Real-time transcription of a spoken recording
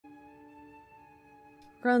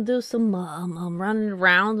We're gonna do some running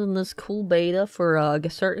around in this cool beta for a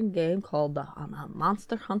certain game called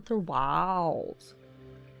Monster Hunter Wilds.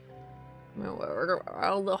 I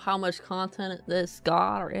don't know how much content this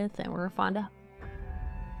got or anything. We're gonna find out.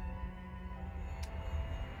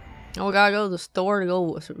 Oh, we gotta go to the store to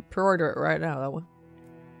go pre-order it right now. That one.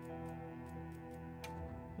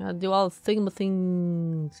 Gotta do all the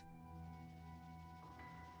things.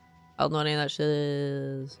 I don't know what any of that shit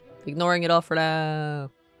is. Ignoring it all for now.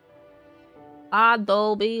 Ah,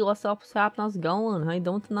 Dolby, what's up? What's happening? How's it going? How you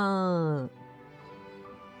doing tonight?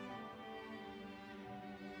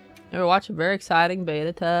 We're watching a very exciting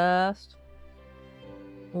beta test.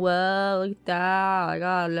 Whoa, look at that. I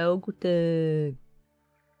got a logo thing.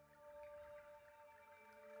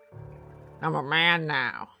 I'm a man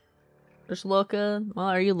now. Just looking. Well,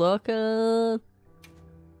 are you looking?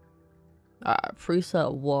 Alright,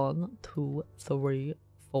 preset 1, 2, 3,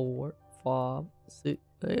 4, 5, 6.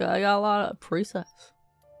 I got a lot of presets.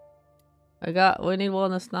 We need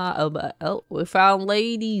one that's not. Oh, we found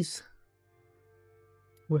ladies.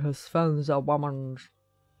 We have found a woman.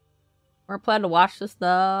 We're planning to watch this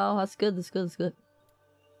though. That's good. That's good. That's good.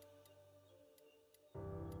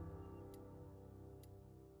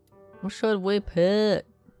 What should we pick?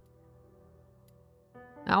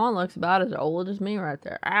 That one looks about as old as me right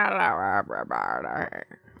there.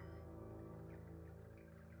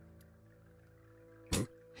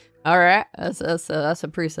 All right, that's a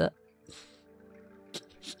preset.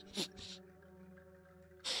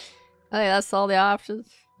 Hey, that's all the options.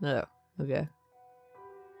 No, okay.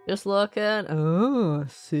 Just looking. Oh, I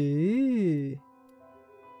see.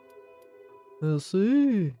 I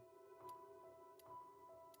see.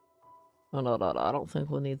 Oh no, I don't think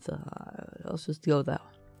we'll need to. Let's just go with that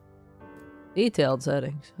one. Detailed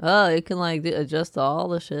settings. Oh, you can like adjust all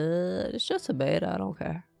the shit. It's just a beta. I don't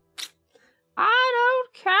care. I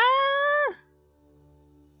don't care.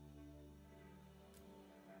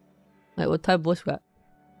 Wait, what type of voice we got?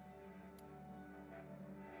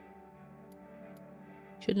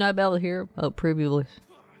 Shouldn't I be able to hear? Oh, preview voice.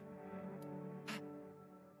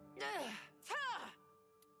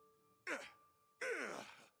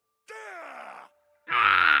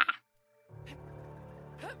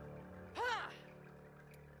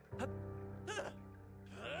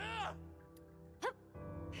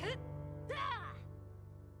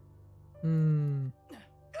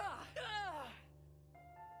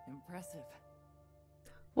 Impressive.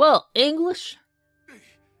 Well, English.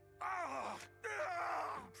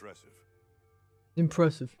 Impressive.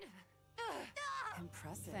 Impressive.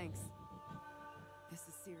 Thanks. This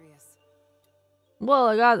is serious. Well,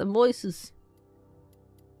 I got the voices.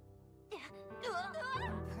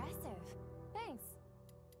 Impressive. Thanks.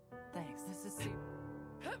 Thanks. This is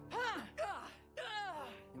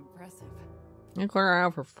impressive. I'm going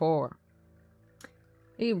around for 4.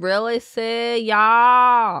 You really say,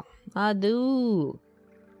 yeah, I do.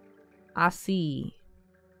 I see.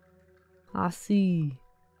 I see.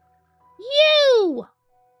 You!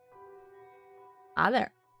 Hi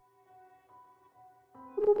there.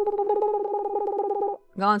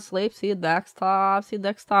 Go and sleep. See you next time. See you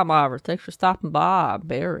next time, Oliver. Thanks for stopping by.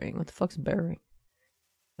 Bearing. What the fuck's bearing?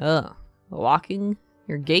 Walking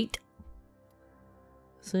your gait.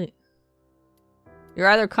 Let's see. You're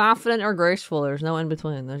either confident or graceful. There's no in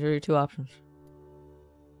between. Those are your 2 options.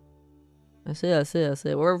 I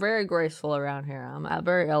see. We're very graceful around here. I'm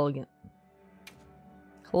very elegant.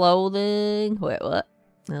 Clothing. Wait, what?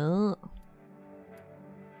 Oh.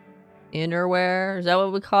 Innerwear. Is that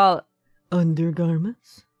what we call it?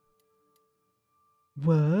 Undergarments.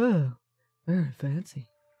 Whoa. Very fancy.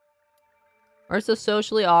 Where's the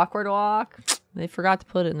socially awkward walk? They forgot to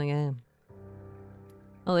put it in the game.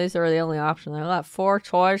 Oh, these are the only options. I got 4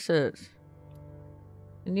 choices.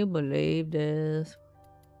 Can you believe this?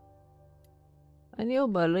 Can you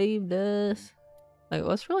believe this? Like,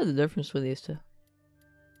 what's really the difference with these two?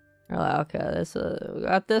 Okay, this we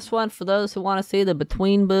got this one for those who want to see the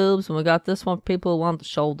between boobs, and we got this one for people who want the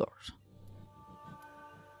shoulders.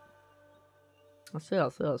 Let's see.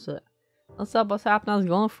 What's up? What's happening? How's it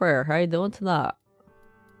going, Frere? How you doing tonight?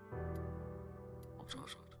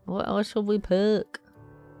 What should we pick?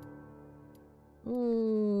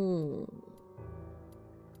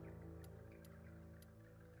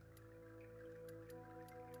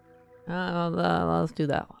 Let's do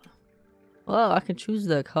that one. Whoa, I can choose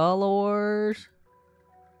the colors.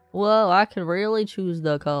 Whoa, I can really choose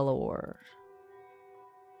the colors.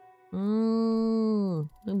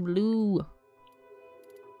 Blue.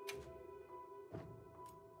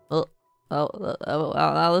 Oh,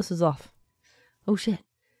 this is off. Oh shit.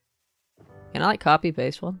 Can I like copy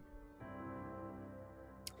paste one?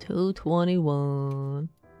 221.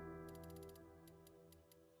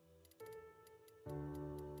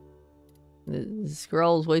 This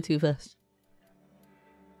scrolls way too fast.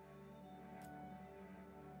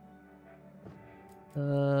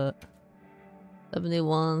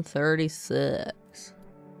 7136.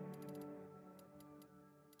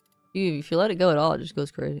 If you let it go at all, it just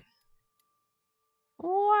goes crazy.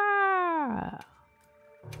 Wow.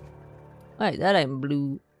 Wait, that ain't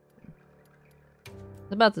blue.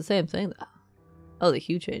 It's about the same thing though. Oh, the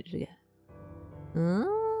hue changed again.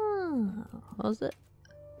 Oh, what was it?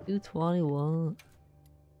 221.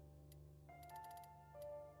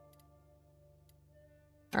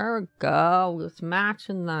 There we go. It's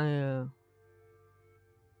matching now.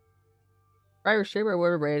 Right receiver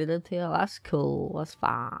would have rated it too. That's cool. That's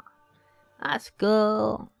fine. That's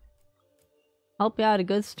cool. Hope you had a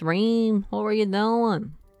good stream. What were you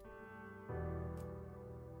doing?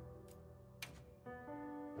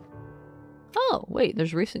 Oh, wait,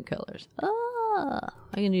 there's recent colors. Ah,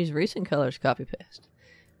 I can use recent colors copy paste.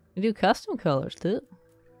 You do custom colors too.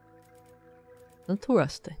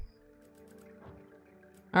 Interesting.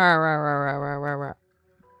 Oh.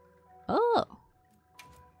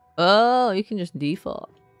 Oh, you can just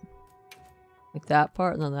default. Like that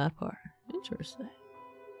part and then that part. Interesting.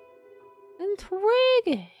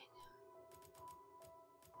 Intriguing.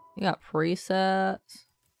 You got presets.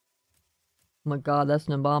 Oh my god, that's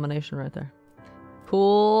an abomination right there.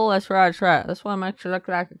 Cool, that's right, That's why it makes you look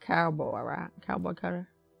like a cowboy, right? Cowboy cutter.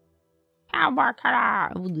 Cowboy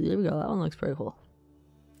cutter! Ooh, there we go, that one looks pretty cool.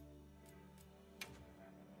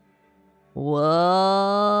 Whoa!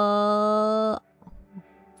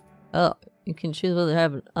 Oh, you can choose whether to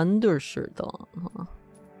have an undershirt on, huh?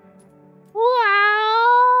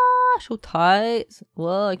 Wow! So tight.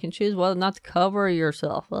 Whoa, you can choose whether or not to cover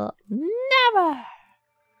yourself up. Never!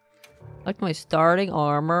 Like my starting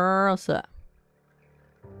armor. What's that?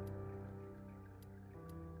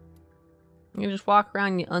 You can just walk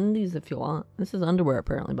around in your undies if you want. This is underwear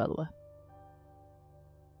apparently, by the way.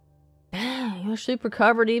 Damn, you're super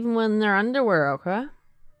covered even when they're underwear, okay?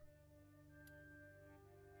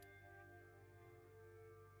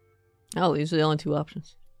 Oh, these are the only two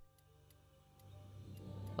options.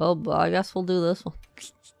 Oh, but I guess we'll do this one.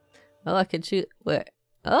 Oh, I can choose. Wait.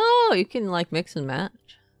 Oh, you can like mix and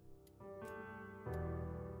match.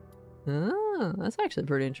 Oh, that's actually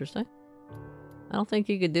pretty interesting. I don't think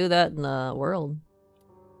you could do that in the world.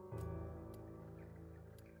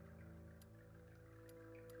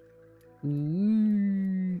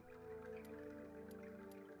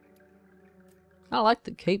 I like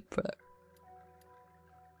the cape for that.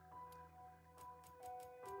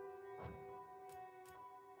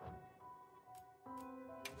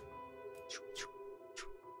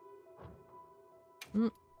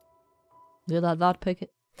 Did I not pick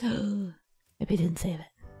it? Maybe he didn't save it.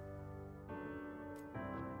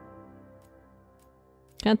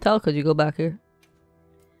 Can't tell because you go back here.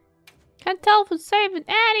 Can't tell if it's saving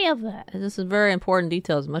any of that. This is very important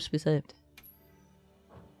details. Must be saved.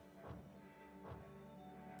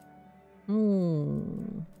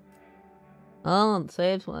 Oh, it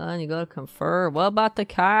saves when you go to confirm. What about the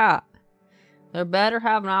cat? They better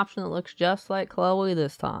have an option that looks just like Chloe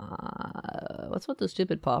this time. What's with the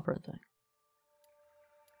stupid paw print thing?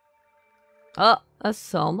 Oh,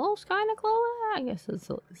 that's almost kind of Chloe. I guess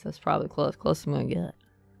that's probably close I'm gonna get.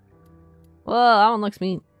 Whoa, that one looks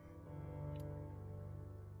mean.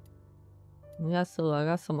 I got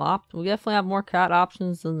some we definitely have more cat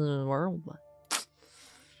options than the world, but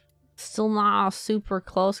still not a super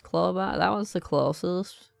close Chloe. That was the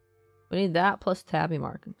closest. We need that plus tabby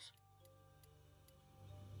markings.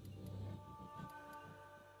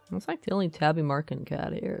 It's like the only tabby marking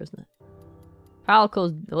cat here, isn't it?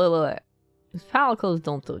 Palicos, wait. These palicos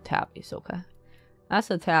don't do tabbies, okay?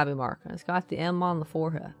 That's a tabby marking. It's got the M on the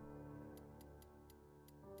forehead.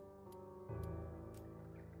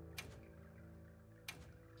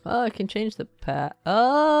 Oh, I can change the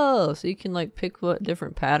Oh, so you can like pick what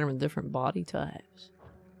different pattern with different body types.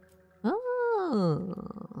 Oh,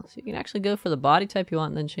 so you can actually go for the body type you want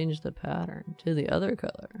and then change the pattern to the other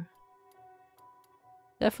color.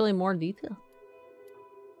 Definitely more detail.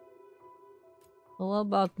 Well, what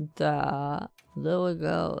about that? There we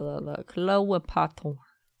go. The Chloe pattern.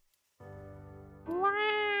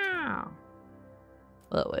 Wow.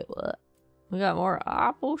 Wait, what? We got more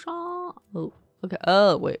apples on? Oh, okay.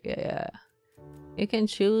 Oh, wait, yeah. You can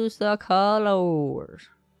choose the colors.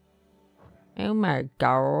 Oh my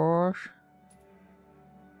gosh.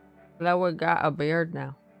 Chloe got a beard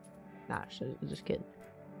now. Nah, just kidding.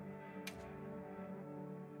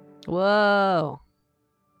 Whoa.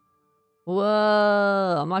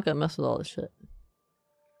 Whoa! I'm not gonna mess with all this shit.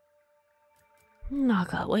 Oh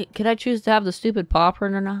god, wait, can I choose to have the stupid paw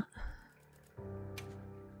print or not?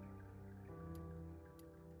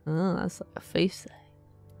 Oh, that's like a face thing.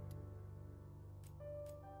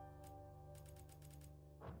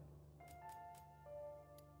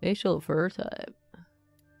 Facial fur type.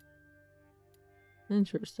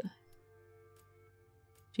 Interesting.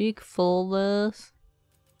 Cheek fullness.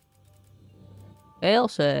 L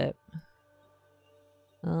shape.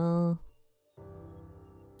 Oh,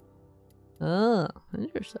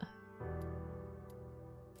 interesting.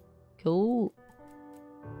 Cool.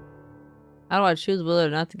 How do I choose whether or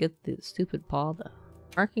not to get the stupid paw though?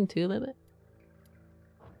 Marking 2 maybe?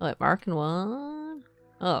 Oh, wait, marking 1?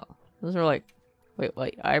 Oh, those are like,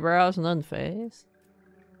 wait, eyebrows and then face?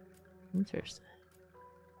 Interesting.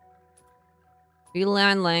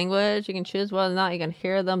 Feline language, you can choose whether or not you can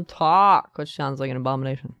hear them talk, which sounds like an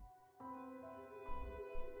abomination.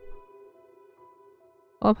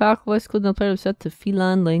 All powerful voice including the player set to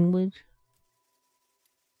feline language.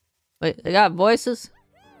 Wait, they got voices?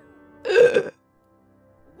 Woohoo!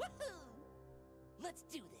 Let's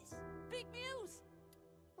do this. Big Muse.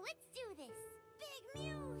 Let's do this. Big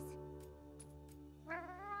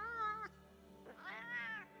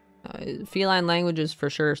Muse. Feline languages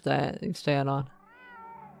for sure staying on.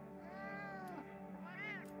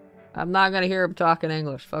 I'm not gonna hear him talking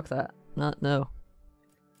English. Fuck that. No.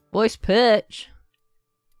 Voice pitch.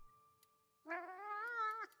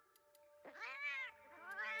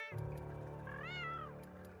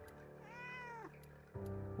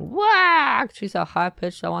 Wow! She's how high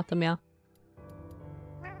pitched I want them, yeah.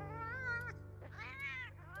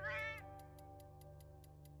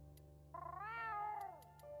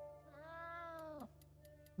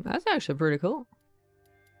 That's actually pretty cool.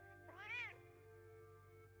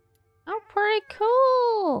 Oh, pretty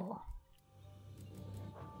cool.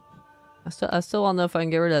 I still don't know if I can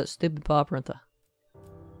get rid of that stupid paw print though.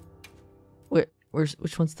 Wait,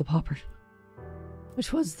 which one's the paw print?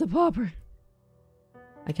 Which one's the paw print?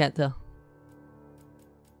 I can't tell.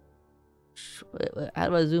 Wait, how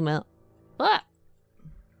do I zoom out? What?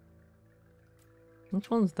 Which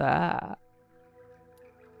one's that?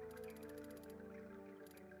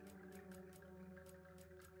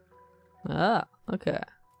 Ah, okay.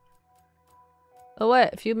 Oh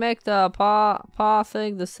wait, if you make the paw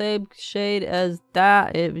thing the same shade as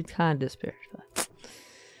that, it kind of disappears.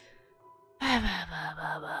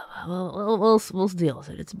 We'll deal with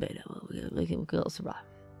it. It's a beta. We'll survive.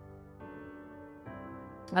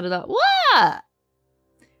 How did that? What?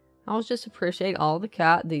 I was just appreciating all the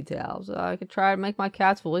cat details. I could try to make my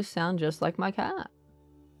cat's voice sound just like my cat.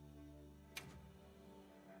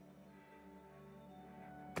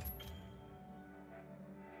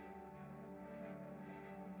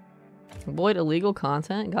 Avoid illegal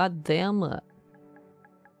content? God damn it.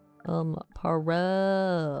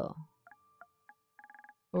 Pro.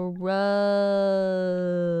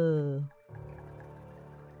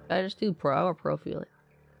 Did I just do pro or prophilia?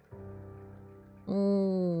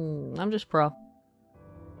 I'm just pro.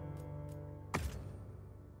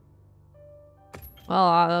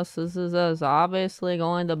 Well, this is obviously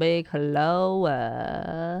going to be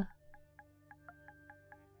Chloe.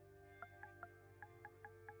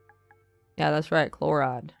 Yeah, that's right,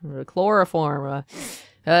 chloride. Chloroform.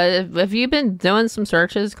 Have you been doing some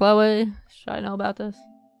searches, Chloe? Should I know about this?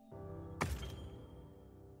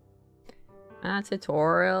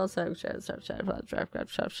 Tutorials.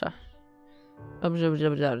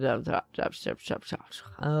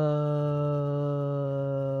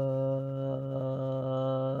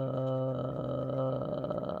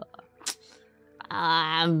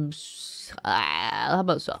 How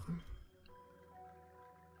about some?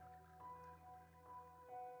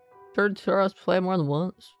 Third tutorials play more than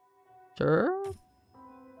once. Sure.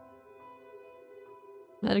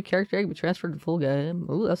 Add character can be transferred to full game.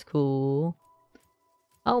 Ooh, that's cool.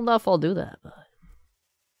 I don't know if I'll do that, but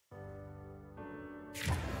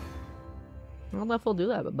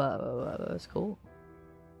that's cool.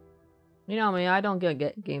 You know me, I don't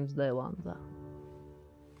get games day one though.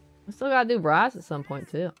 I still gotta do brass at some point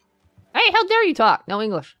too. Hey, how dare you talk? No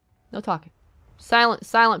English. No talking.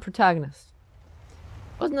 Silent protagonist.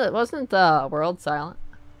 Wasn't the world silent?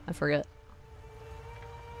 I forget.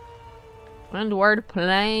 Windward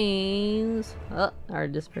Plains. Oh, I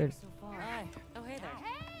already disappeared. So far. Hi. Oh, hey there.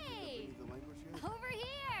 Hey! Over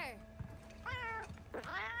here!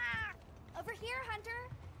 Over here, Hunter!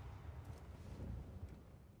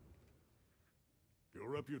 Your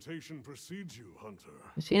reputation precedes you, Hunter.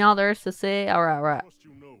 You seen all there is to say? Alright. Trust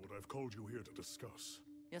you know what I've called you here to discuss.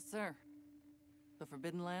 Yes, sir. The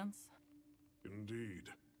Forbidden Lands? Indeed.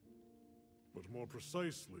 But more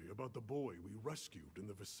precisely about the boy we rescued in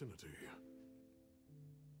the vicinity.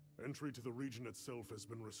 Entry to the region itself has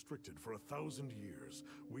been restricted for 1,000 years.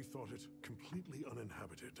 We thought it completely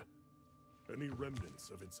uninhabited. Any remnants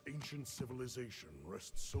of its ancient civilization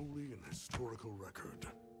rest solely in historical record.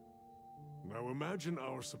 Now imagine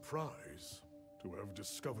our surprise to have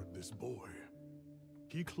discovered this boy.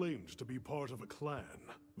 He claimed to be part of a clan,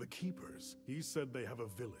 the Keepers. He said they have a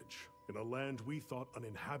village in a land we thought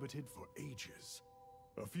uninhabited for ages.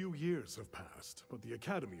 A few years have passed, but the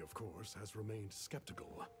Academy, of course, has remained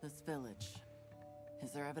skeptical. This village.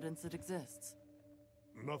 Is there evidence it exists?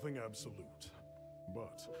 Nothing absolute,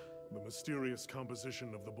 but the mysterious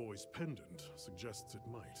composition of the boy's pendant suggests it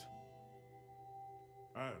might.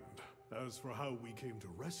 And as for how we came to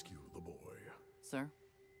rescue the boy... Sir?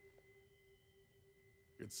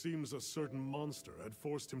 It seems a certain monster had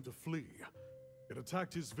forced him to flee. It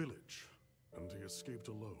attacked his village, and he escaped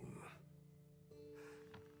alone.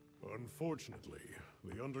 Unfortunately,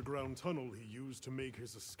 the underground tunnel he used to make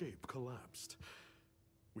his escape collapsed.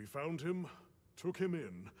 We found him, took him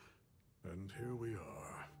in, and here we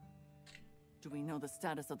are. Do we know the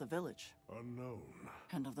status of the village? Unknown.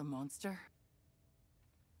 And of the monster?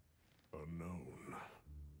 Unknown.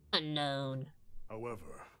 Unknown.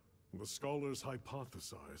 However, the scholars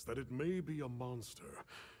hypothesize that it may be a monster,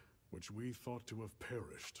 which we thought to have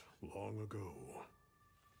perished long ago.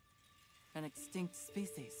 An extinct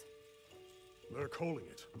species. They're calling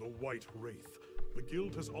it the White Wraith. The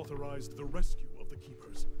Guild has authorized the rescue of the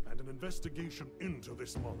Keepers and an investigation into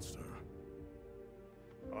this monster.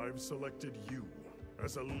 I've selected you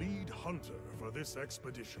as a lead hunter for this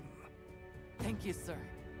expedition. Thank you, sir.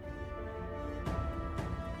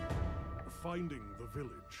 Finding the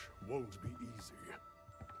village won't be easy.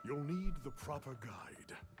 You'll need the proper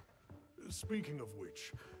guide. Speaking of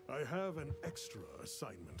which, I have an extra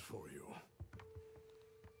assignment for you.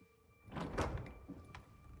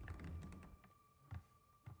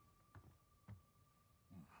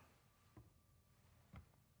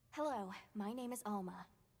 Hello, my name is Alma.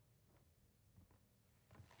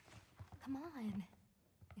 Come on.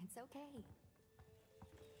 It's okay.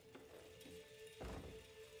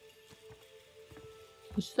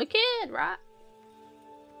 Just a kid, right?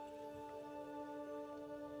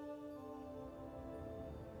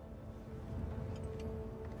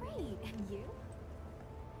 Great, and you?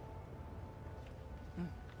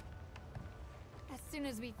 As soon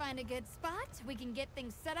as we find a good spot, we can get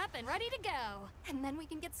things set up and ready to go. And then we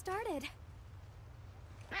can get started.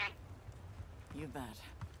 You bet.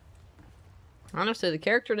 Honestly, the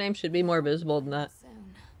character name should be more visible than that.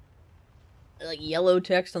 Soon. Like yellow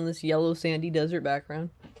text on this yellow sandy desert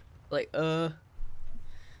background. Like, I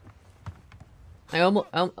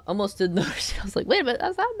almost didn't notice. I was like, wait a minute,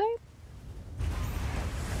 that's that name?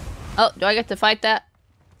 Oh, do I get to fight that?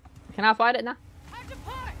 Can I fight it now? Time to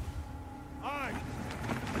part! Aye!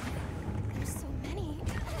 There's so many.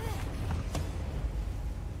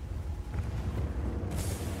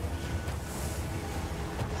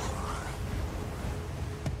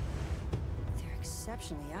 They're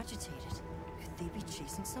exceptionally agitated. Could they be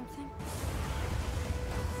chasing something?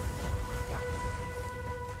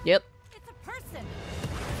 Yep. It's a person!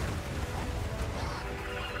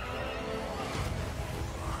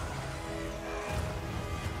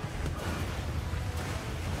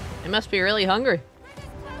 They must be really hungry. Bring us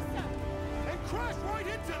closer! And crash right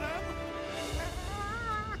into them!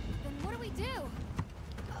 Then what do we do?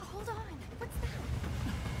 Hold on. What's that?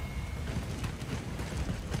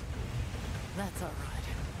 That's alright.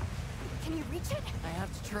 Can you reach it? I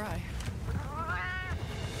have to try.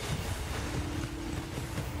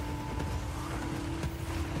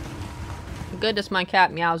 Goodness, my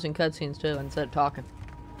cat meows in cutscenes too instead of talking.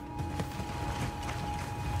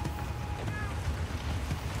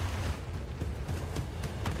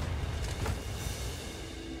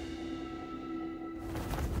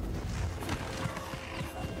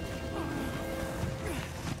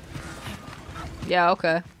 Yeah,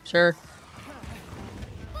 okay, sure.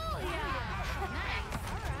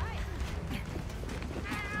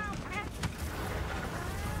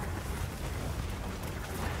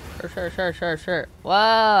 Sure. Whoa,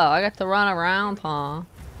 I got to run around, huh?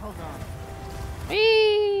 Hold on.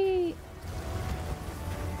 Whee!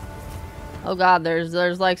 Oh god,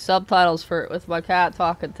 there's like subtitles for it with my cat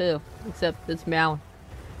talking too, except it's meowing.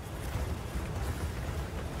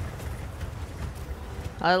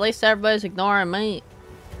 At least everybody's ignoring me.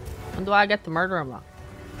 When do I get to murder him?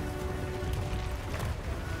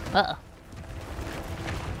 Uh-oh.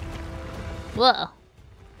 Whoa.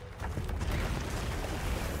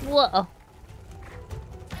 Whoa.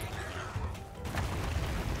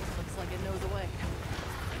 knows a way.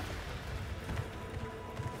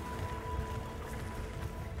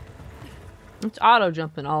 It's auto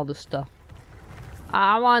jumping all this stuff.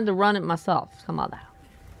 I wanted to run it myself. Come on now.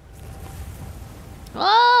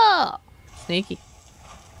 Oh! Sneaky.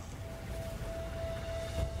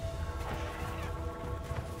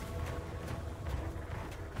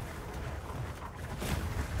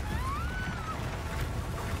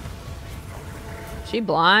 She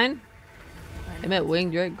blind? Aim at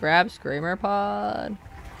wing drake, grab screamer pod.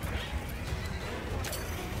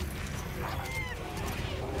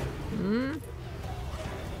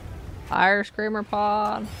 Fire screamer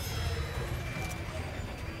pod.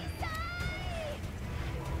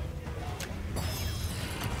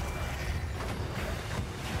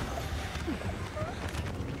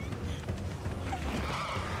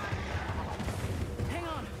 Hang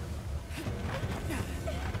on.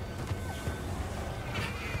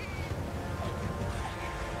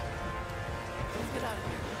 Let's get out of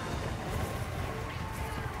here.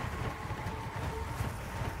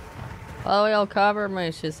 Oh, he'll cover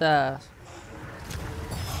me, she says.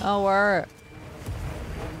 Don't worry.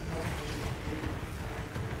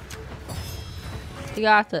 You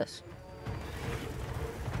got this.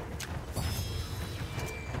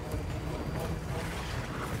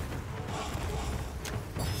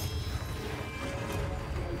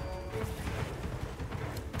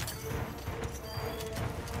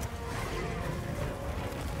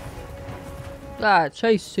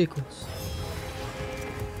 Chase sequence.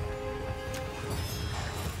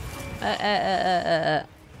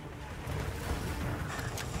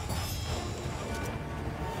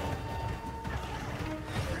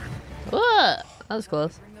 What? That was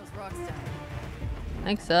close. Bring those rocks down.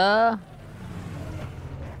 Thanks,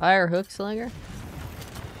 Fire hook slinger?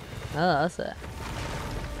 Oh, that's it.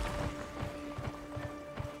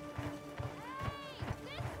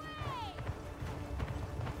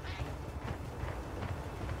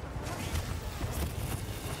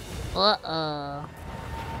 Uh-oh.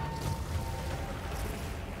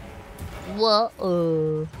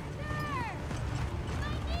 Whoa.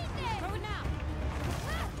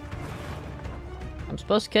 I'm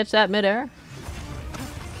supposed to catch that midair?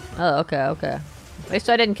 Oh, okay, okay. At least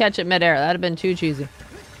I didn't catch it midair. That'd have been too cheesy.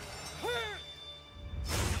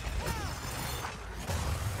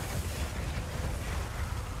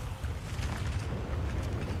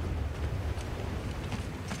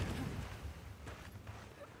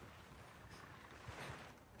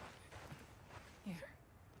 Here.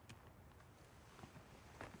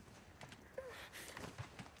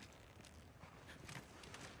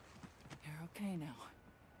 You're okay now.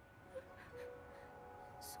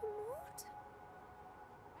 Smooth.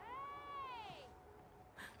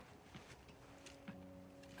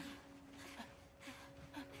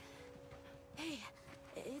 Hey,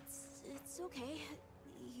 it's okay.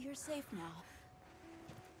 You're safe now.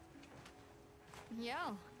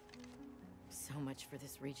 Yo. So much for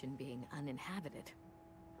this region being uninhabited.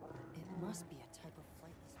 It must be a type of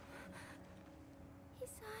flightless.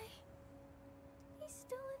 Isai. He's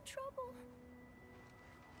still in trouble.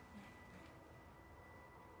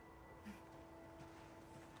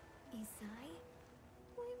 Isai,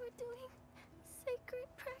 we were doing sacred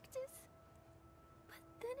practice, but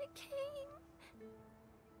then it came,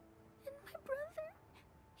 and my brother,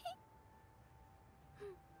 he...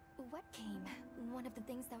 What came? One of the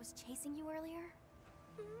things that was chasing you earlier?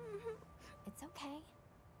 It's okay.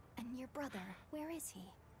 And your brother, where is he?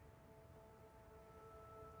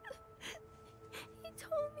 He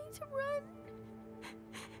told me to run,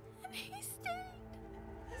 and he stayed.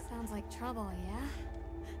 Sounds like trouble, yeah?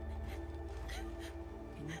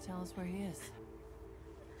 Can you tell us where he is?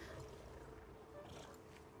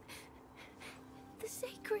 The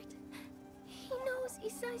sacred. He knows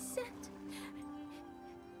Isai's scent.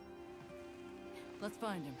 Let's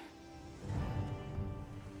find him.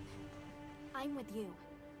 I'm with you.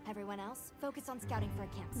 Everyone else, focus on scouting for a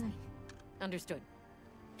campsite. Understood.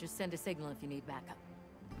 Just send a signal if you need backup.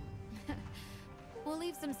 We'll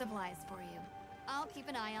leave some supplies for you. I'll keep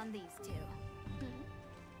an eye on these two.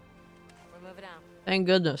 We're moving out. Thank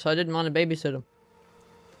goodness. I didn't want to babysit him.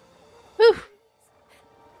 Whew.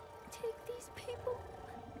 Take these people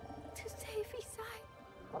to save Isai.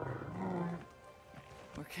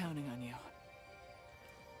 We're counting on you.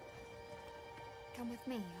 Come with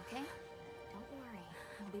me, okay? Don't worry,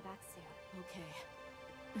 I'll be back soon. Okay.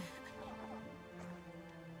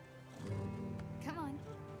 Come on.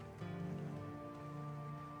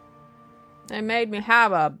 They made me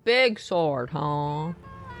have a big sword, huh?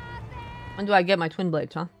 When do I get my twin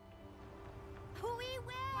blades, huh?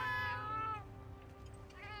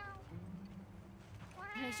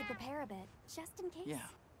 Hey, we should prepare a bit, just in case. Yeah.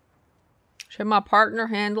 Should my partner,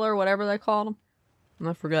 handler, whatever they called him?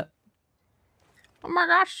 I forget. Oh my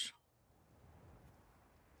gosh.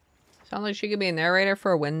 Sounds like she could be a narrator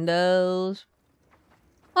for Windows.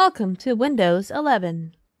 Welcome to Windows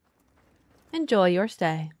 11. Enjoy your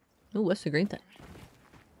stay. Ooh, what's the green thing?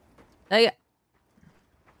 Take it.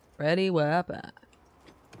 Ready weapon.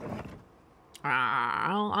 I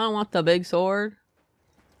don't want the big sword.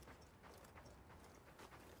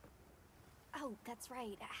 Oh, that's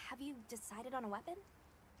right. Have you decided on a weapon?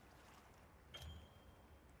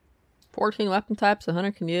 14 weapon types a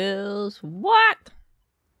hunter can use. What?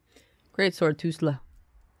 Great sword, too slow.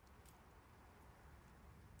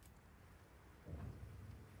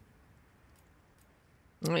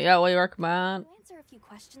 Yeah, what do you recommend? Can you answer a few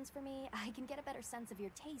questions for me? I can get a better sense of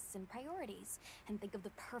your tastes and priorities, and think of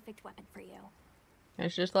the perfect weapon for you.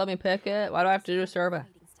 Can't you just let me pick it? Why do I have to do a survey?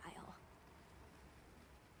 Fighting style.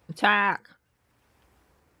 Attack!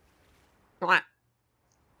 What?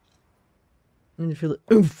 And you feel it.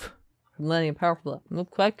 Oof! I'm letting a powerful.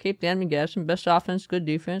 Move quick, keep the enemy guessing. Best offense, good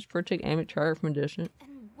defense. First take aim at target from a distance.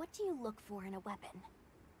 And what do you look for in a weapon?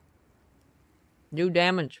 Do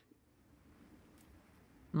damage.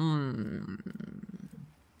 I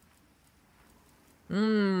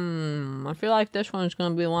feel like this one's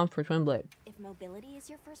gonna be the one for Twin Blade. If mobility is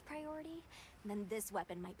your first priority, then this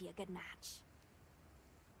weapon might be a good match.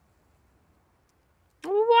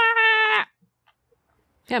 What?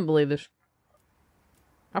 Can't believe this.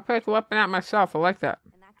 I picked the weapon out myself. I like that.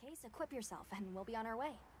 In that case, equip yourself and we'll be on our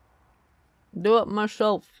way. Do it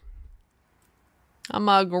myself. I'm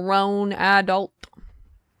a grown adult.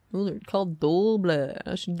 Ooh, they're called dual blade.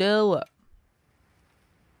 Let's do it.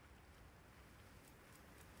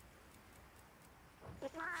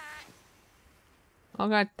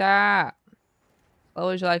 Look at that.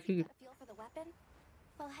 Always like you. Got a feel for the weapon?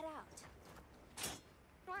 Well, head out.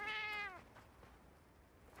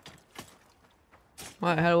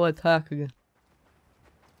 Alright, how do I attack again?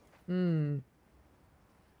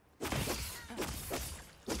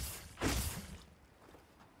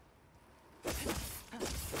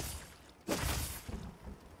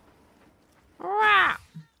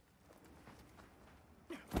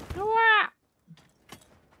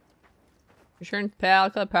 You sure it's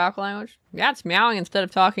Palico language? Yeah, it's meowing instead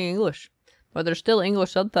of talking English. But there's still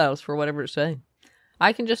English subtitles for whatever it's saying.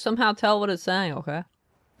 I can just somehow tell what it's saying, okay?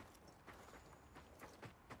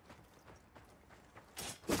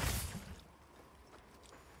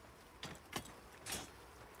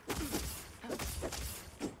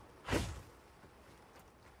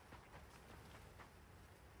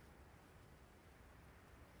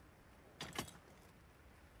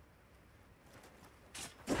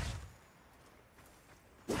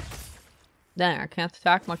 Dang, I can't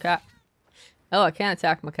attack my cat. Oh, I can't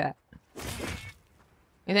attack my cat.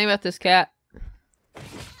 Anything about this cat?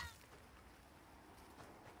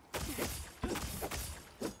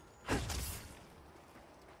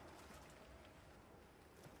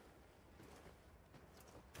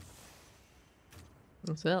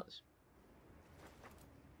 What's else?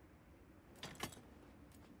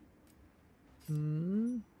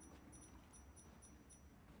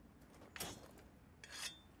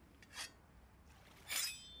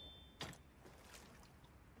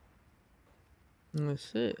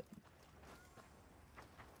 That's it.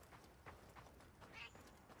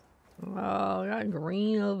 Oh, I got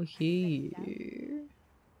green over here.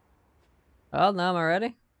 Oh, now am I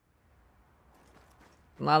ready?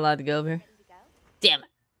 Am I allowed to go over here? Damn it.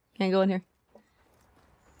 Can't go in here.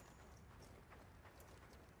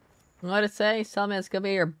 What'd it say? Tell me it's gonna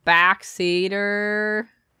be your backseater.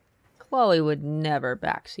 Chloe would never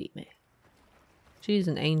backseat me. She's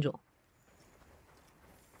an angel.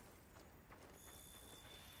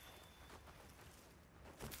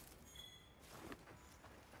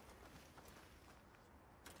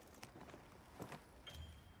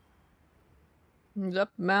 Moves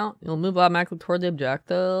up mount. You'll move automatically toward the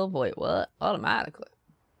objective. Wait, what? Automatically.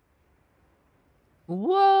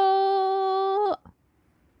 Whoa!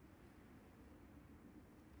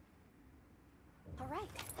 Alright,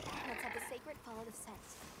 let's have the sacred follow the scent.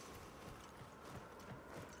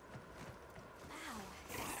 Wow,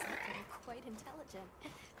 sacred are quite intelligent.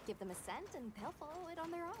 Give them a scent and they'll follow it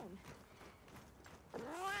on their own.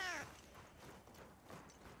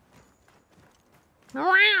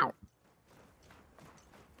 Wow!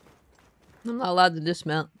 I'm not allowed to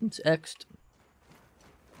dismount. It's X'd.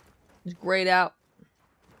 It's grayed out.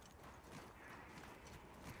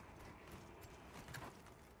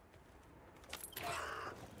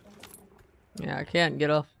 Yeah, I can't get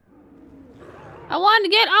off. I wanted to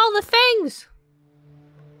get all the things!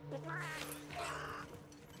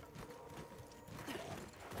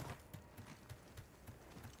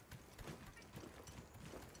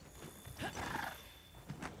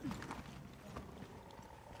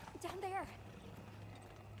 down there.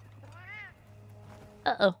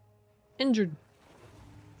 Uh-oh. Injured.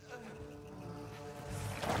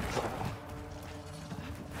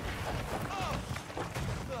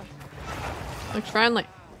 Looks friendly.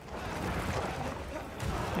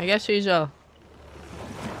 I guess he's a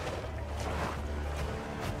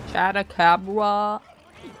Chatacabra.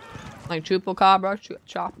 Like Chupacabra,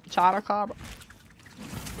 Chatacabra.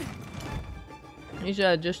 He's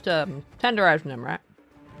just tenderizing him, right?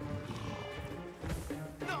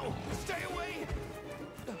 No! Stay away!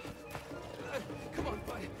 Come on,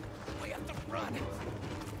 bud. We have to run.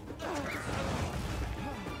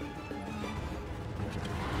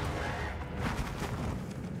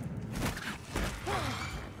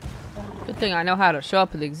 Good thing I know how to show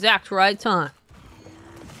up at the exact right time.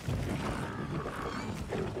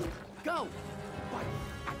 Go! But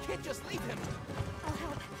I can't just leave him. I'll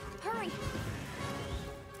help. Hurry.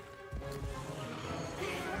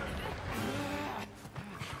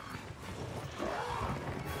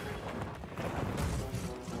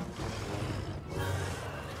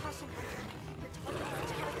 Caution, Hunter. Your target is a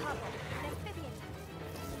Chatacabra, an amphibian.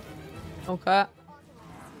 Okay.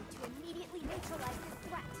 To immediately neutralize this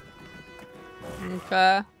threat.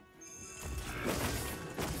 Okay.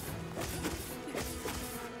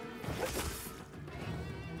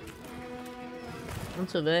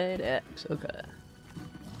 Let's evade X. Okay.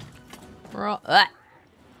 We're all.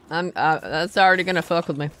 That's already gonna fuck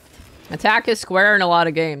with me. Attack is square in a lot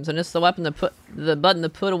of games, and it's the weapon to put the button to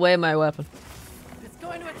put away my weapon. It's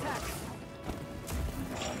going to attack.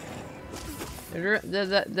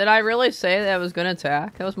 Did I really say that I was gonna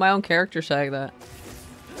attack? That was my own character saying that.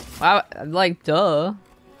 Wow, like duh.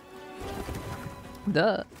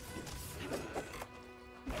 Duh.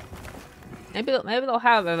 Maybe they'll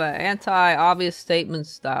have an anti-obvious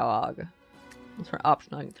statements dialogue. That's for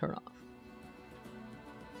option I can turn off.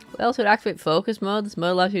 What else would activate focus mode? This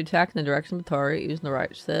mode allows you to attack in the direction of the target using the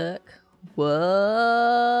right stick. What?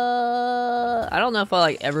 I don't know if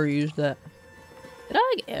I ever used that. Did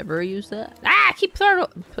I ever use that? Ah! I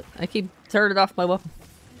keep turning off my weapon.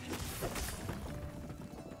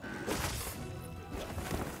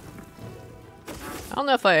 I don't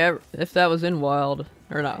know if that was in Wild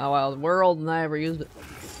or not Wild World and I ever used it.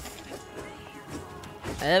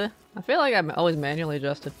 I feel like I'm always manually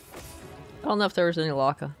adjusted. I don't know if there was any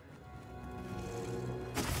lockup.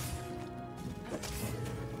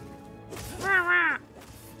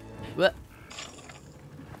 What?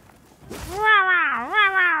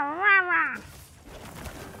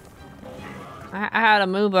 I had a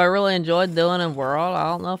move I really enjoyed doing in World. I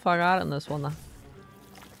don't know if I got it in this one though.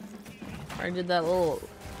 I did that little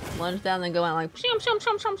lunge down and then go out like shum, shum,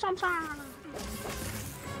 shum, shum, shum, shum.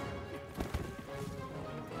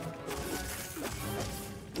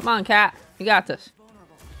 Come on, cat. You got this.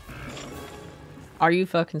 Are you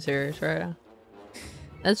fucking serious right now?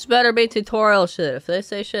 This better be tutorial shit. If they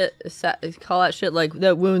say shit, call that shit like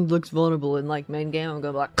that wound looks vulnerable in like main game, I'm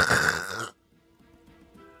gonna be like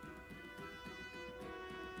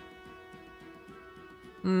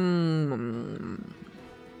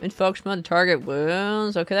In focus mode to target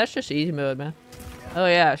wounds. Okay, that's just easy mode, man. Oh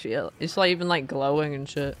yeah, it's like even like glowing and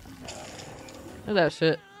shit. Look at that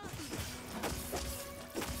shit.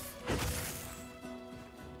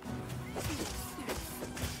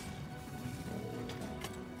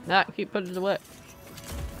 Nah, keep putting it away.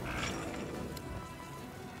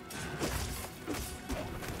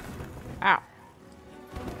 Ow.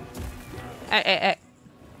 Hey, hey, hey.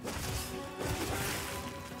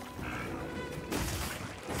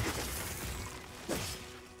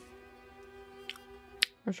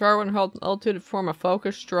 Sharp when held altitude to form a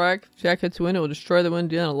focus strike. If Jack hits wind, it will destroy the wind,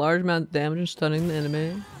 dealing a large amount of damage and stunning the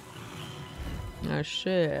enemy. Oh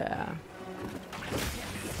shit.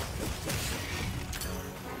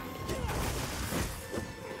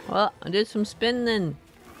 Well, I did some spinning.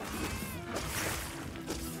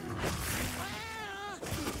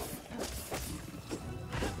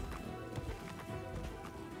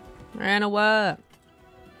 Ran away.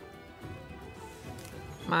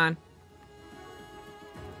 Come on.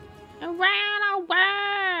 I ran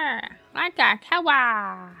away like a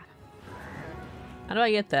coward. How do I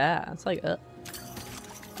get that? It's like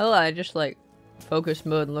oh, I just like focus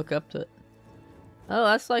mode and look up to it. Oh,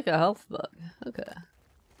 that's like a health bug. Okay.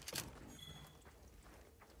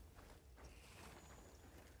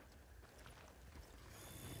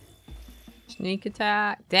 Sneak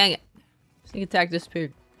attack. Dang it. Sneak attack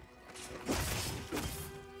disappeared.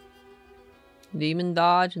 Demon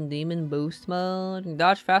dodge and demon boost mode. You can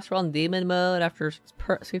dodge faster on demon mode after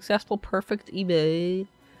successful perfect evade.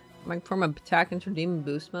 I might perform an attack into demon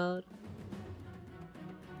boost mode. What? I did some spinning. Ran away. Like a coward. How do I get that? It's like, oh, I just like focus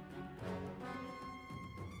mode and look up to it. Oh, that's like a health bug. Okay.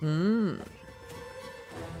 I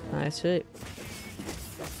see.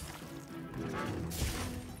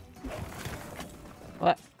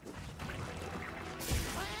 What?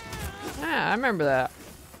 Yeah, I remember that.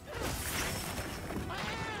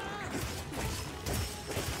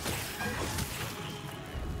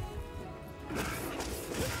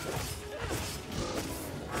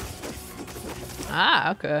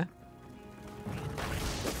 Ah, okay.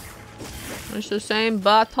 It's the same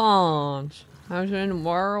buttons as in the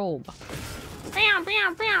world. Bam,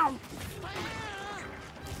 bam, bam.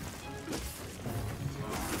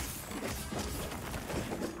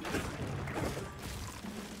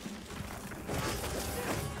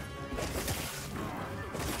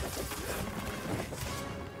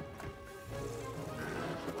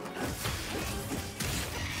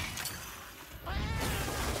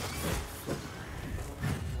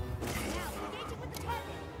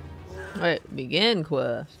 Wait, begin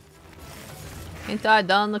quest. Ain't I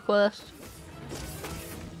done the quest?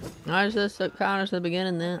 Why does this count as the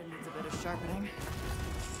beginning then? Needs a bit of sharpening.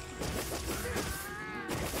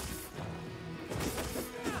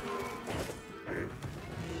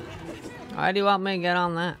 Why do you want me to get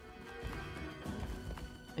on that?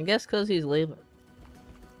 I guess because he's leaving.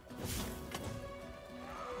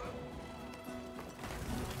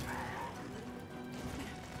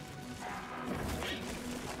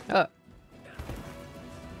 Oh.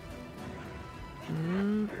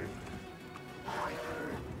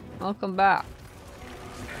 Welcome back.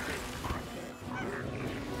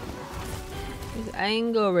 He's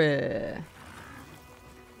angry.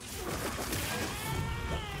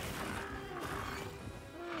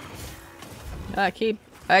 I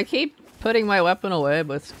keep putting my weapon away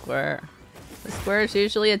with square. The square's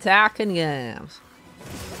usually attacking games.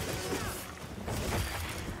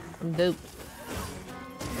 I'm duped.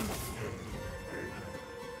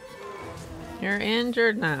 You're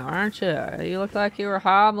injured now, aren't you? You look like you were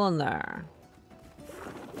hobbling there.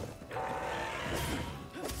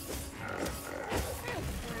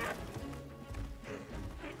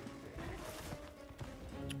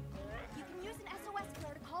 You can use an SOS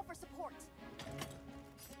flare to call for support.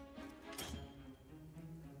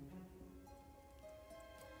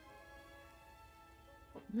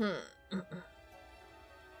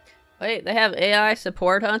 Wait, they have AI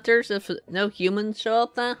support hunters if no humans show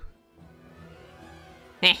up now?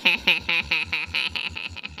 We're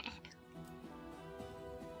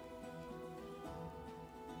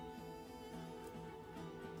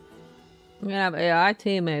gonna have AI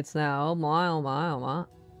teammates now. Oh my, oh my, oh my.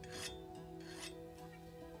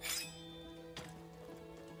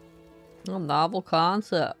 A novel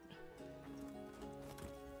concept.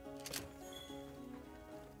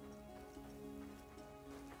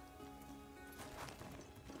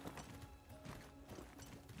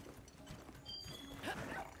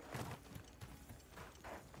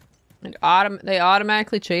 They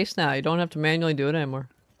automatically chase now. You don't have to manually do it anymore.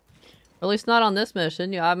 Or at least not on this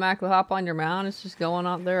mission. You automatically hop on your mount. It's just going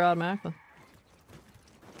up there automatically.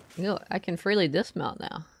 You know, I can freely dismount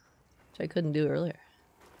now, which I couldn't do earlier.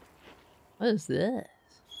 What is this?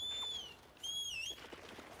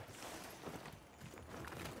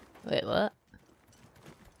 Wait, what?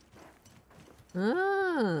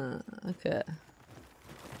 Ah, okay.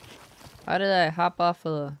 Why did I hop off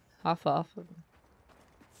of them?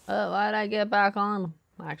 Oh, why did I get back on them?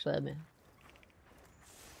 Actually, I mean,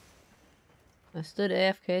 I stood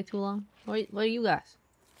AFK too long. What are you guys?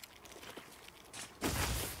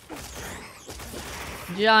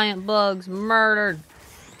 Giant bugs murdered.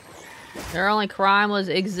 Their only crime was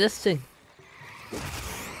existing.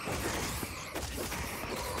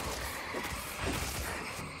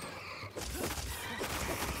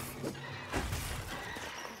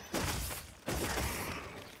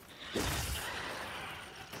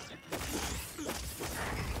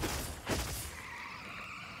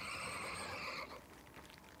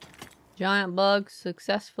 Giant bugs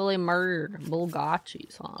successfully murdered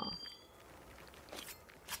Bulgachis, huh?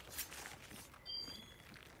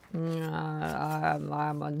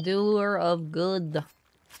 I'm a doer of good.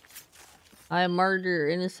 I murder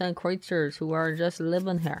innocent creatures who are just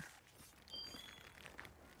living here.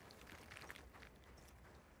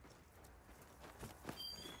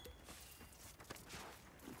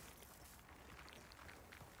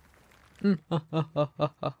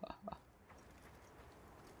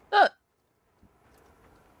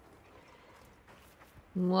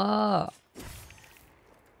 Wow.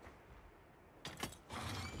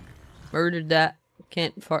 Murdered that.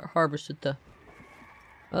 Can't harvest it though.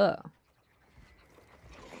 Oh.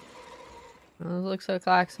 Those looks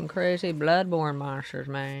like some crazy bloodborne monsters,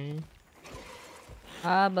 man.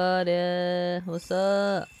 Hi, buddy. What's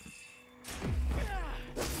up?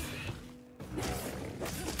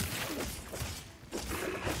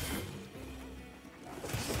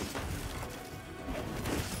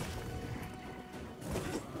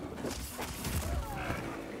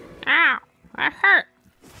 Ow! That hurt.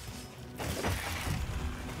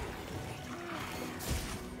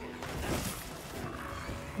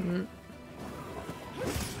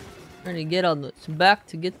 Trying to get on its back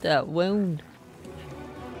to get that wound.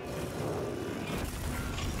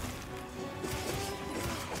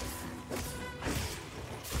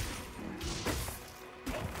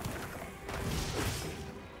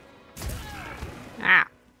 Ah!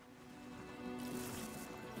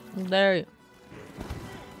 There you.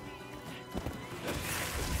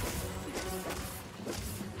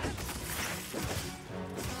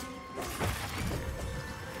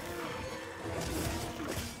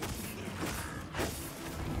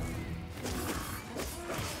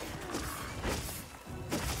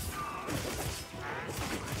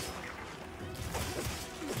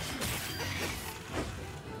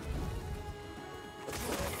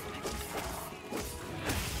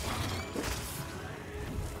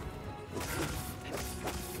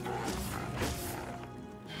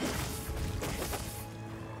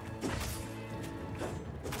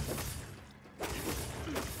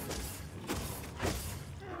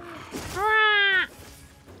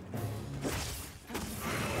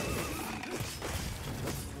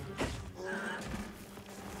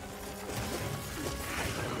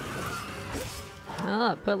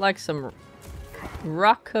 Oh, put like some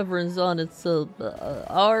rock coverings on its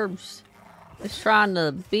arms. It's trying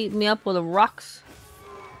to beat me up with the rocks.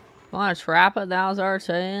 Want to trap it? Now's our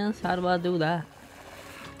chance. How do I do that?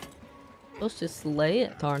 Supposed to slay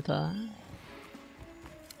it, aren't I?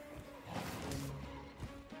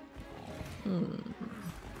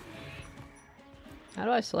 How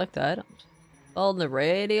do I select items? Holding the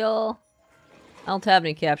radial. I don't have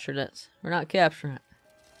any capture nets. We're not capturing it.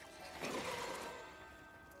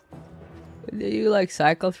 Do you like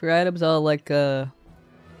cycle through items all like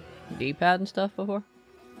D-pad and stuff before?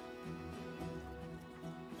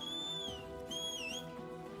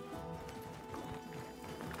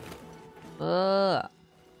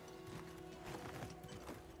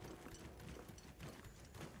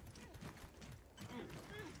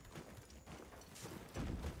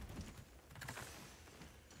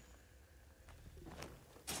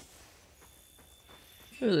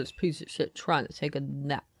 Look at this piece of shit trying to take a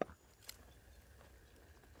nap.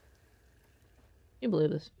 Can you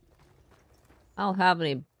believe this? I don't have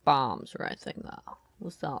any bombs or anything though. I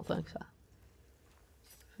still don't think so.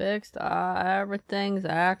 Fixed. Everything's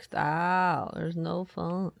axed out. There's no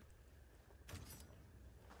fun. Look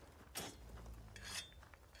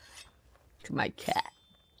at my cat.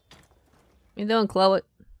 What you doing, Chloe?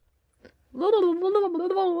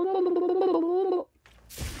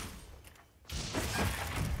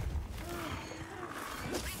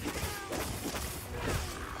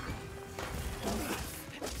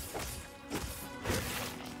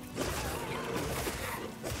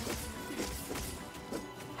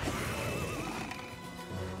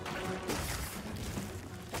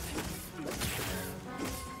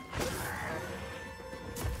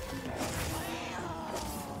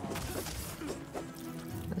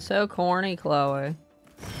 So corny, Chloe.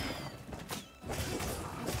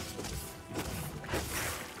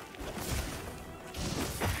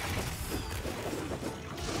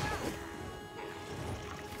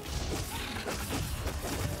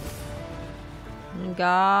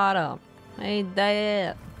 Got him. He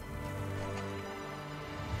dead.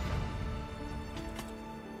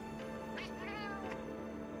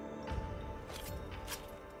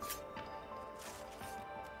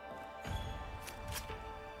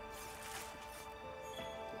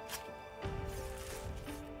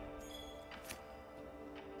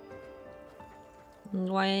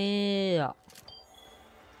 Wow.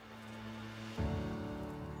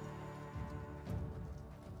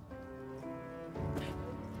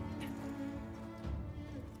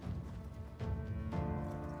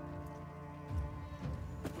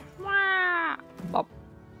 Bop.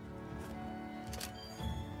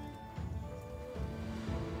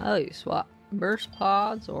 Oh, you swap burst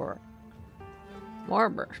pods or more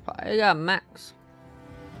burst pods? You got max.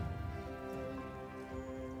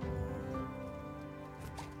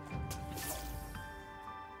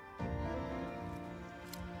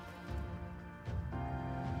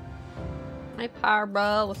 Hey, Power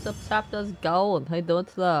Bro, what's up? Top does going? How you doing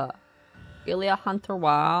to the Gilead Hunter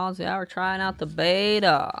Wilds? Yeah, we're trying out the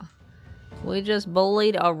beta. We just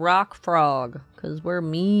bullied a rock frog because we're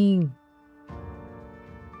mean.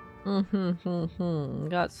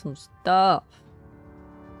 Got some stuff.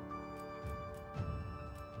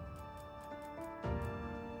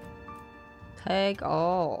 Take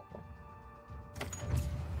all.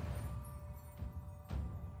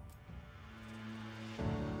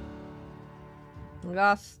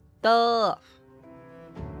 Got stuff.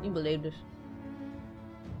 You believe this?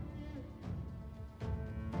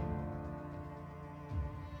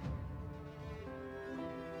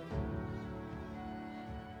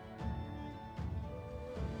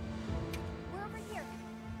 We're over here.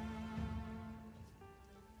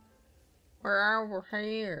 We're over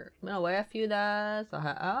here. Been away a few days.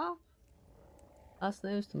 Oh, that's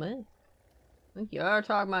news to me. I think you are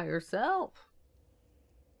talking about yourself.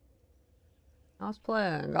 I was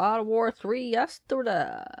playing God of War 3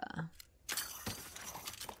 yesterday.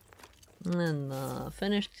 And then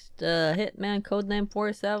finished Hitman Codename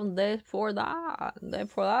 47 days before that. The day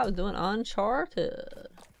before that I was doing Uncharted.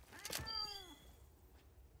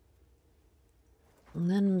 And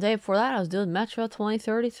then the day before that I was doing Metro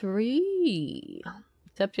 2033.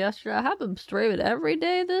 Except yesterday I have been streaming every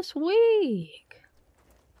day this week.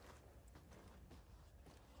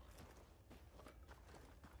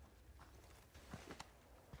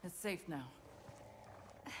 It's safe now.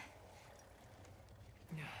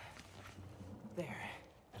 There.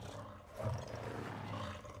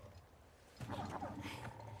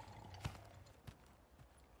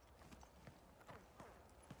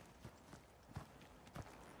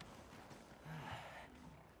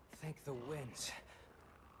 Thank the winds.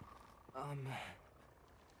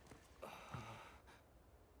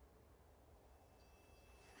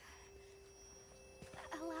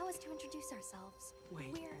 Allow us to introduce ourselves.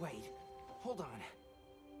 Wait. Hold on.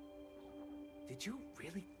 Did you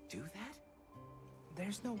really do that?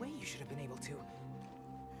 There's no way you should have been able to.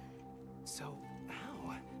 So,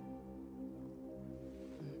 how?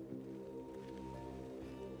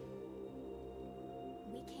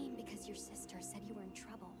 We came because your sister said you were in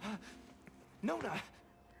trouble. Nona!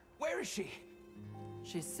 Where is she?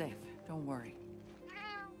 She's safe. Don't worry.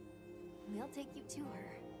 We'll take you to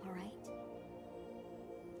her, all right?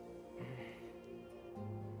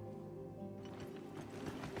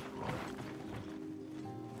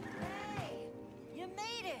 Hey, you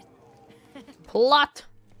made it. Plot!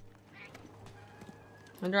 I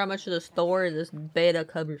wonder how much of the story this beta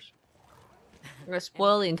covers. I'm gonna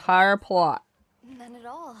spoil the entire plot. None at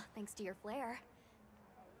all, thanks to your flair.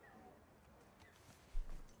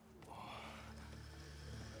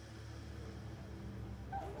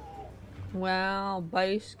 Wow,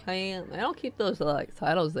 base camp. They don't keep those like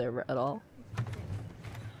titles there at all.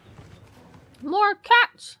 More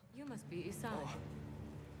cats! You must be Isai.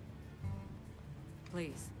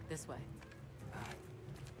 Please, this way.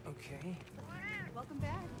 Okay. Welcome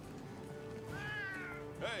back.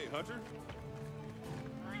 Hey, Hunter.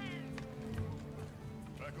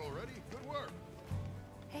 Back already? Good work.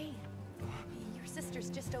 Hey, your sister's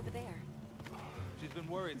just over there. She's been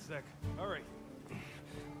worried, Sec. Hurry.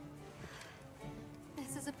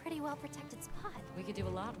 This is a pretty well-protected spot. We could do a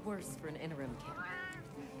lot worse for an interim camp.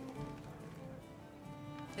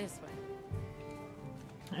 This way.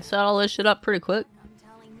 I set all this shit up pretty quick. I'm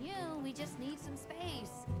telling you, we just need some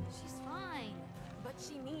space. She's fine. But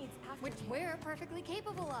she needs aftercare. Which we're perfectly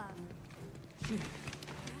capable of.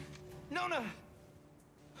 Nona!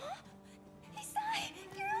 Isai,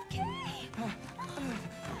 you're okay!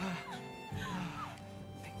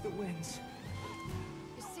 Thank the winds.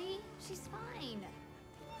 You see? She's fine.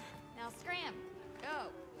 Now scram. Go.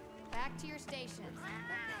 Back to your stations. We'll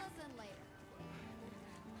fill us in later.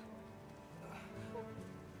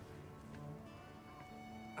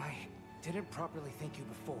 I didn't properly thank you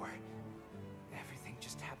before. Everything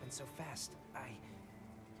just happened so fast. I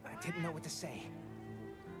didn't know what to say.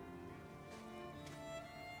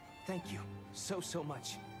 Thank you so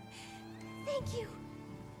much. Thank you!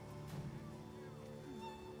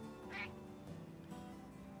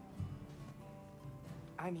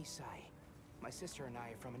 I'm Isai. My sister and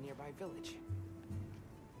I are from a nearby village.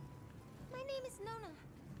 My name is Nona.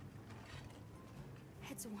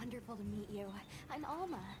 It's wonderful to meet you. I'm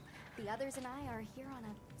Alma. The others and I are here on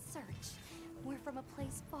a search. We're from a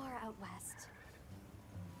place far out west.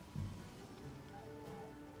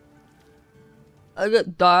 I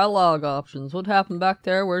got dialogue options. What happened back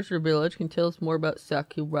there? Where's your village? Can you tell us more about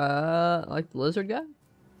Sakura? Like the lizard guy?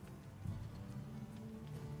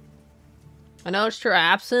 I noticed your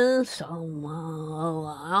absence. Oh,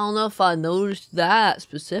 I don't know if I noticed that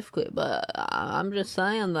specifically, but I'm just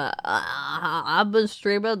saying that I've been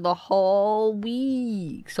streaming the whole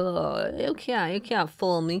week, so you can't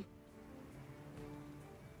fool me.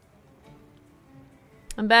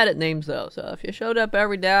 I'm bad at names though, so if you showed up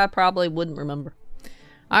every day, I probably wouldn't remember.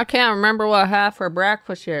 I can't remember what I had for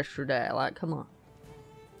breakfast yesterday. Like, come on.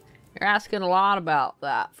 You're asking a lot about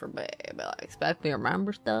that for me, but like, expect me to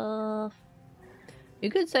remember stuff. You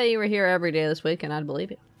could say you were here every day this week and I'd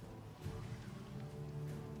believe you.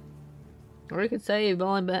 Or you could say you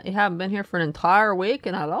haven't been here for an entire week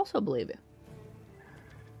and I'd also believe you.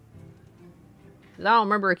 'Cause I don't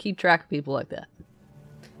remember to keep track of people like that.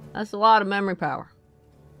 That's a lot of memory power.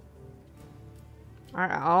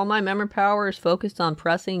 All my memory power is focused on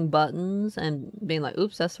pressing buttons and being like,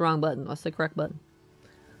 oops, that's the wrong button. What's the correct button?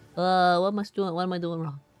 What am I doing? What am I doing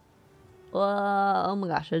wrong? Oh my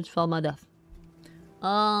gosh, I just fell to my death.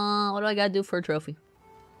 What do I gotta do for a trophy?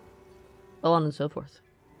 So on and so forth.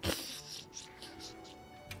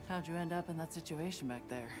 How'd you end up in that situation back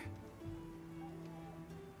there?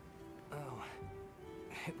 Oh,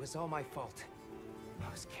 it was all my fault. I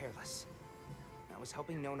was careless. I was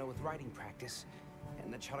helping Nona with writing practice,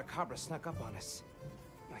 and the Chotacabra snuck up on us.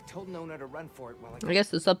 I told Nona to run for it while I guess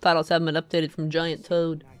the subtitles haven't been updated from Giant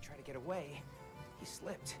Toad. I tried to get away. He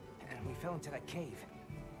slipped, and we fell into that cave.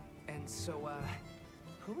 And so,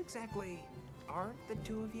 who exactly are the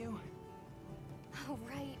two of you? Oh,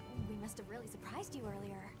 right. We must have really surprised you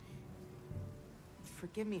earlier.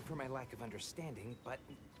 Forgive me for my lack of understanding, but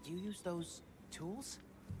you use those tools?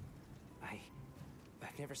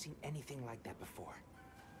 I've never seen anything like that before.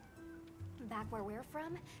 Back where we're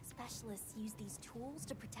from, specialists use these tools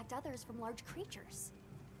to protect others from large creatures.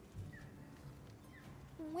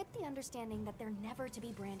 With the understanding that they're never to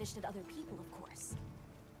be brandished at other people, of course.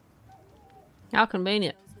 How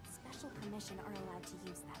convenient. Those with special permission are allowed to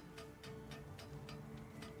use them.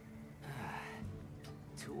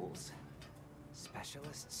 Tools?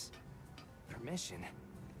 Specialists? Permission?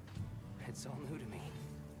 It's all new to me.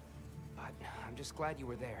 But I'm just glad you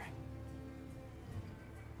were there.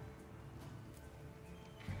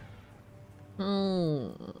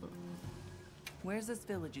 Where's this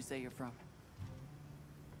village you say you're from?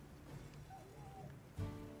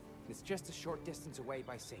 It's just a short distance away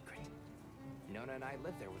by Sacred. Nona and I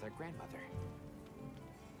live there with our grandmother.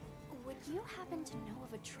 Would you happen to know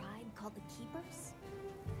of a tribe called the Keepers?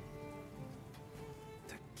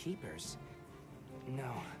 The Keepers?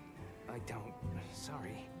 No, I don't.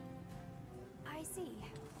 Sorry. I see.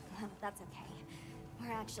 That's okay.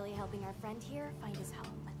 We're actually helping our friend here find his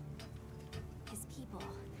home. His people.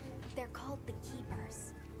 They're called the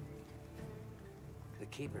Keepers. The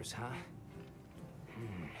Keepers, huh?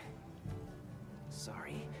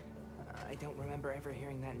 Sorry. I don't remember ever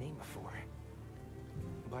hearing that name before.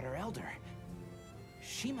 But our elder,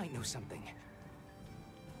 she might know something.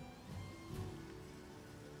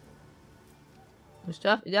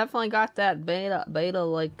 Definitely got that beta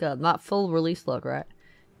like not full release look, right?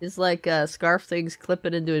 It's like scarf things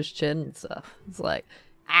clipping into his chin and stuff. It's like,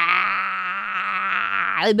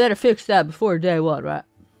 they better fix that before day one, right?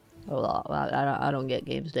 Well, I don't get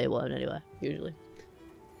games day one anyway, usually.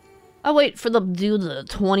 I wait for them to do the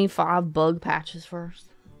 25 bug patches first.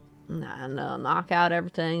 Nah, no, knock out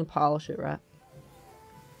everything and polish it, right?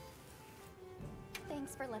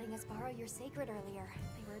 Thanks for letting us borrow your Sacred earlier.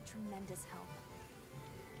 They were a tremendous help.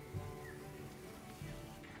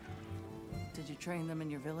 Did you train them in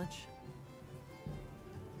your village?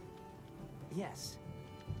 Yes.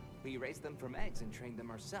 We raised them from eggs and trained them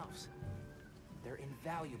ourselves. They're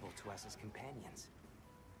invaluable to us as companions.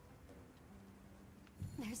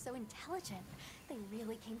 They're so intelligent. They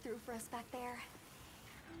really came through for us back there.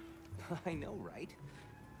 I know, right?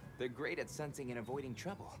 They're great at sensing and avoiding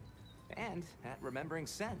trouble. And at remembering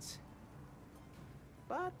scents.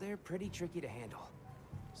 But they're pretty tricky to handle.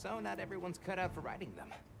 So not everyone's cut out for riding them.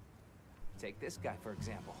 Take this guy, for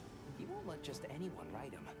example. He won't let just anyone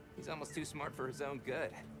ride him. He's almost too smart for his own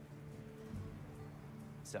good.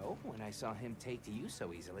 So, when I saw him take to you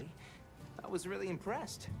so easily, I was really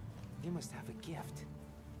impressed. You must have a gift.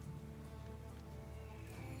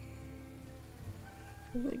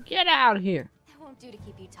 Get out of here. That won't do to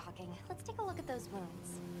keep you talking. Let's take a look at those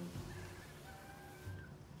wounds.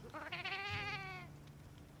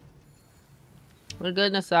 For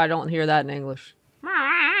goodness, I don't hear that in English.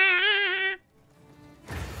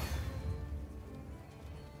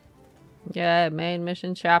 Yeah, main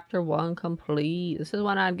mission chapter 1 complete. This is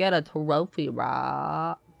when I'd get a trophy,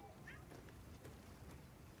 right?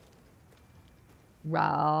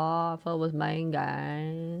 Right, if it was main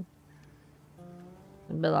game.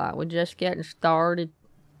 I'd be like, we're just getting started.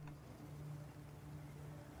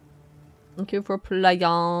 Thank you for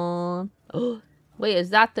playing. Wait,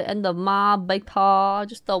 is that the end of my beta?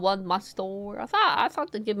 Just the one my store? I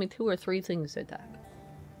thought they'd give me 2 or 3 things to attack.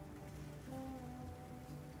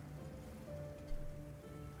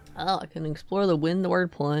 Oh, I can explore the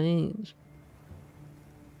windward plains.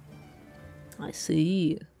 I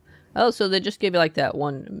see. Oh, so they just gave you like that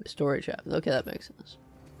one storage chest. Okay, that makes sense.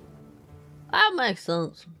 That makes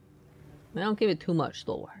sense. They don't give you too much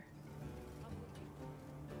store.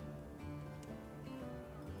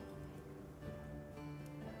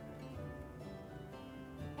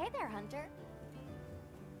 Hey there, Hunter.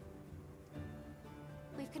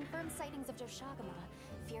 We've confirmed sightings of Doshagama,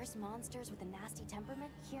 fierce monsters with a nasty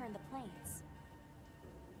temperament here in the plains.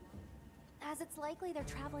 As it's likely they're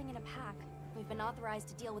traveling in a pack, we've been authorized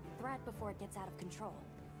to deal with the threat before it gets out of control.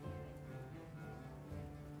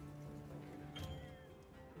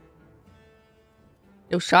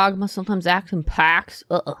 Yoshagama sometimes acts in packs.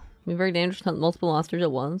 Be very dangerous to hunt multiple monsters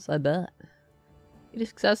at once, I bet. You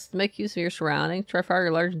discuss to make use of your surroundings. Try fire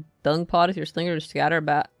your large dung pod with your slinger to scatter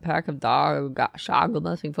a pack of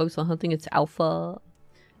Shagama so you can focus on hunting its alpha.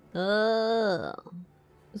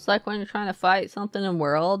 It's like when you're trying to fight something in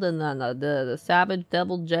world and then the savage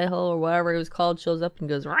devil J-Ho or whatever he was called shows up and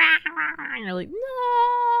goes rah, rah, and you're like,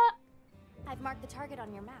 nah! I've marked the target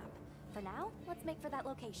on your map. For now, let's make for that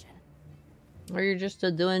location. Or you're just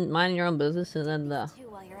minding your own business and then While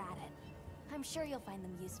you're at it. I'm sure you'll find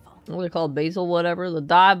them useful. what do they call Basil whatever, the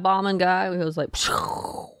dive bombing guy who was like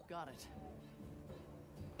Got it.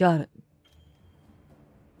 got it.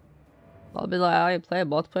 I'll be like, I play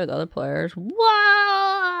multiplayer with other players.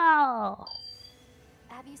 Wow!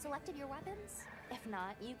 Have you selected your weapons? If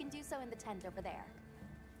not, you can do so in the tent over there.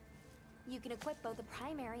 You can equip both a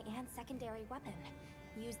primary and secondary weapon.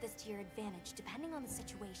 Use this to your advantage, depending on the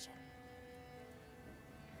situation.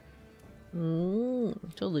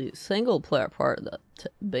 So the single player part of the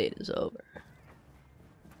beta is over.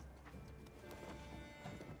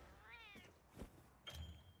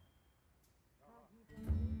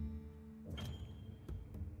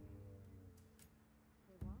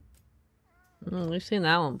 We've seen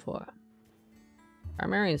that one before.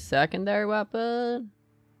 Primary and secondary weapon?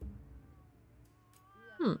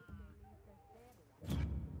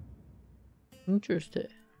 Interesting.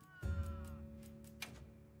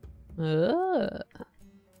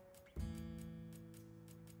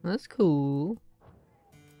 That's cool.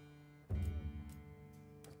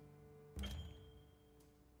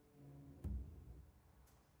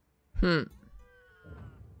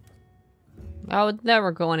 I would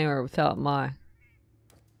never go anywhere without my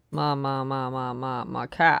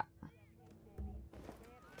cat.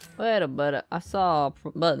 Wait a minute, I saw a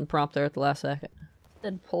button prompt there at the last second. It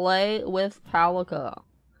said play with Palico.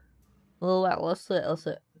 Oh, let's see, let's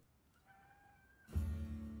see.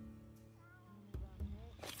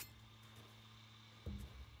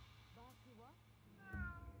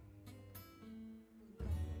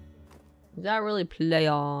 Does that really play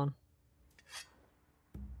on?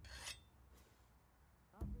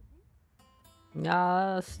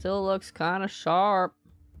 Yeah, still looks kind of sharp.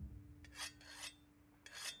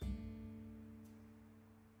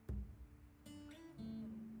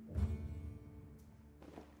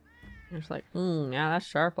 It's like, yeah, that's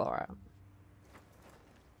sharp, alright.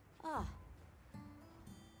 Ah.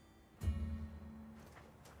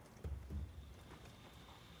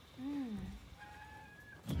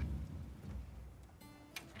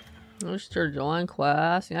 Mr. Join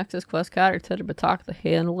class. You access quest card or tell to talk the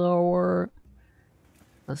handler.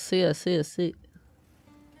 I see. I see.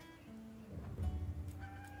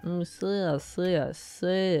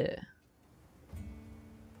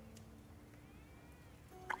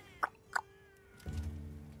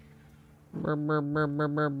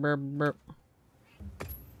 Burp.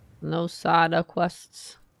 No side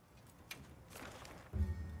quests.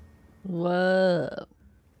 Whoa.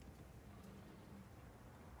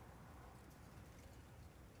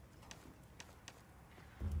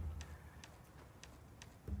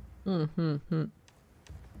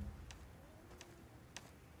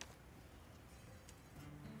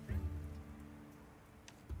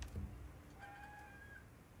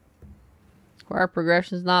 Square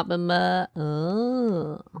progression's not been met.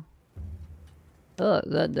 Oh,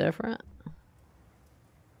 is that different?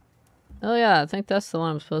 Oh yeah, I think that's the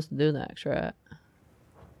one I'm supposed to do next, right?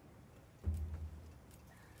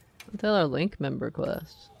 Tell our link member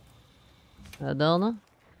quest. I don't know.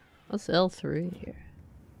 What's L3 here?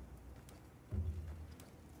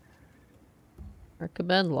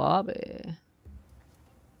 Recommend lobby.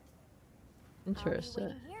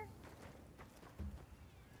 Interesting.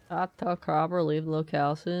 Tell Crobber, leave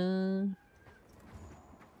locale soon.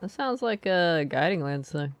 That sounds like a guiding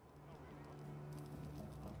lens thing.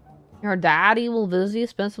 Your daddy will visit you,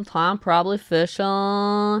 spend some time, probably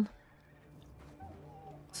fishing.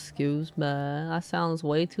 Excuse me, that sounds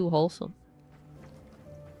way too wholesome.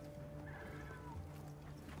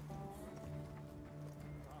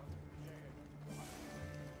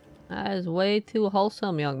 That is way too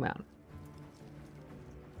wholesome, young man.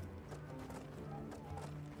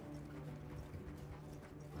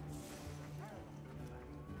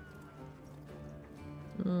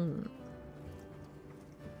 I'm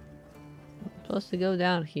supposed to go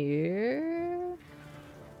down here.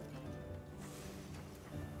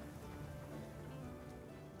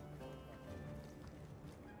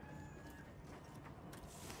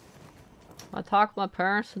 I talked to my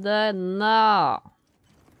parents today? No.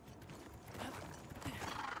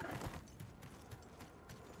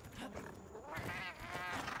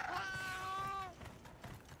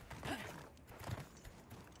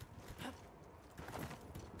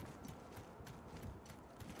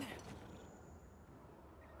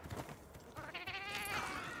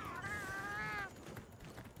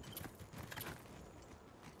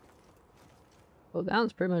 Well, that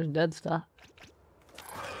was pretty much dead stuff.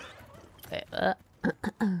 Okay, Alpha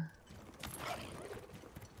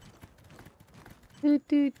is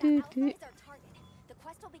our target. The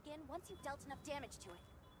quest will begin once you've dealt enough damage to it.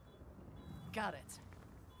 Got it.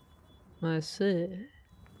 I see.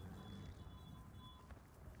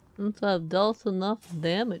 Once I've dealt enough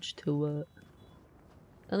damage to it.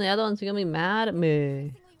 Then the other ones are gonna be mad at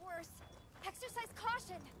me. Worse. Exercise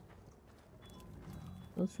caution.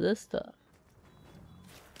 What's this stuff?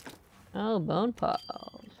 Oh, bone piles.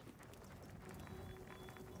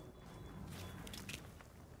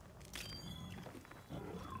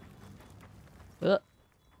 Ugh.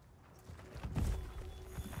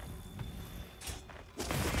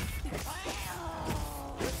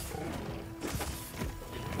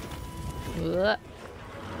 Ugh.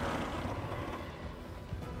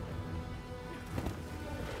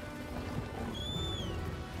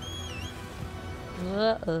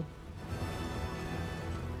 Uh-oh.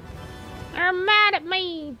 They're mad at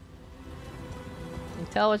me! You can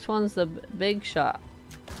tell which one's the big shot.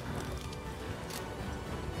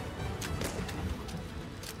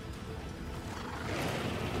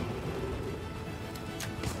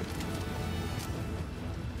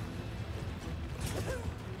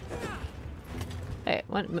 Hey,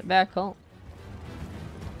 went back home.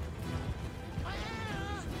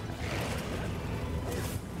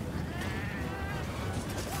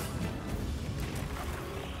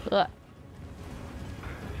 Ugh.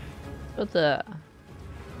 What the?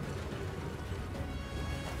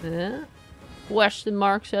 Yeah. Question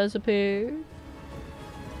marks has appeared.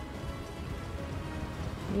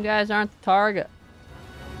 You guys aren't the target.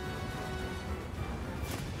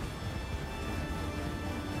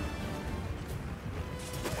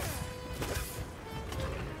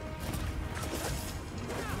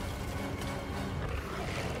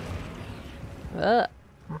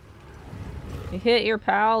 You hit your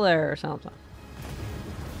pal there or something.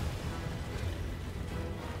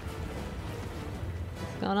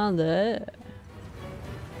 What's going on there?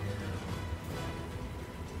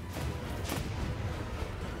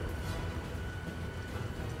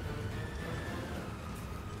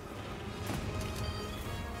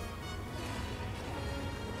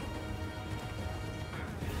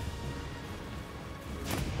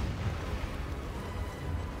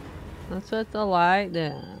 Let's put the light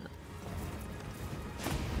down.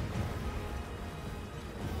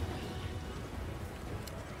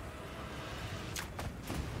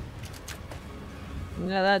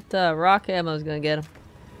 Yeah, that rock ammo's gonna get him.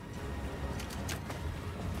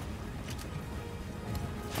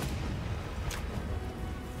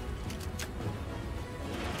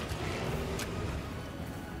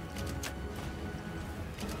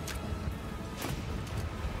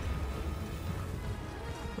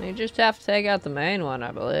 You just have to take out the main one,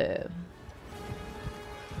 I believe.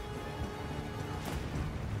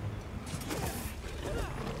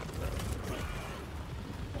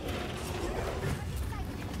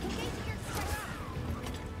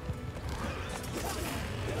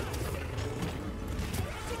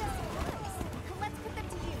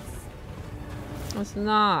 It's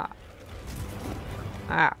not.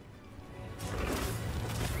 Ah.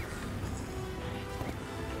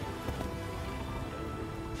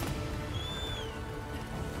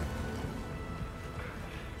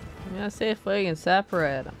 Let's see if we can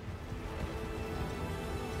separate them.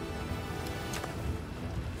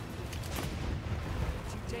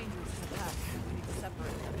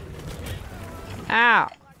 Ow!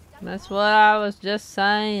 That's what I was just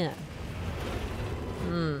saying.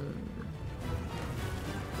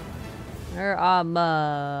 Where am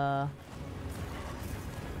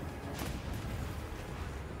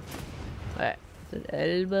Wait, is it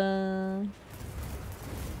Elba?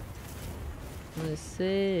 Let's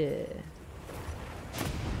see.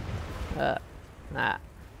 Nah.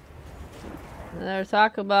 They're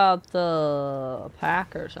talking about the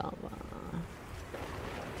pack or something.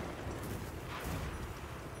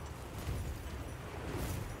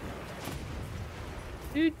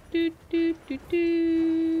 Do, do, do, do,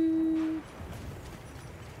 do.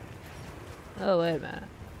 Oh, wait a minute.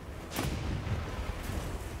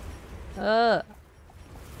 Oh,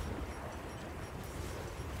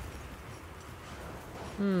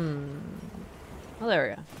 there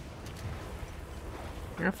we go.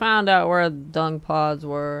 I found out where the dung pods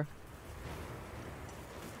were.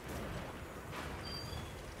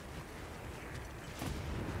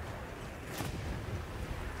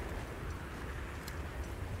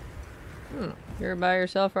 You're by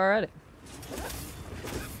yourself already.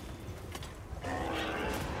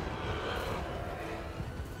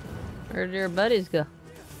 Where'd your buddies go?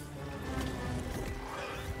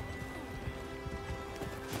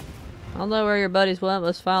 I don't know where your buddies went.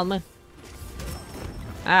 Let's find me.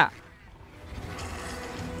 Ah.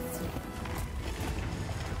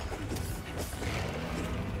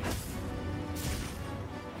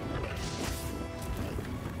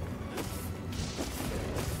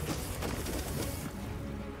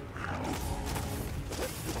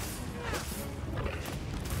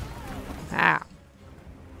 Ah.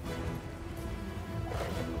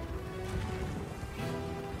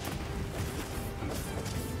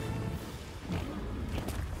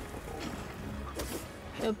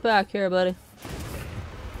 Get back here, buddy.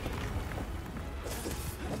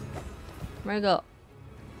 Where'd he go?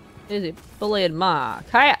 Is he bullying my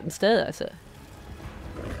cat instead, I said.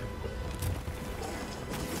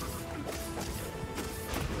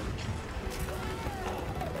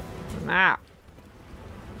 Ah.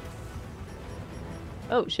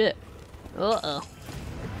 Oh, shit. Uh-oh.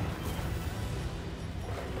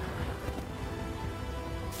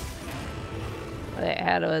 Wait,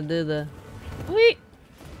 how do I do the... Wait!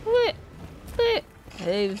 Wait! Wait!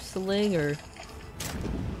 Hey, slinger.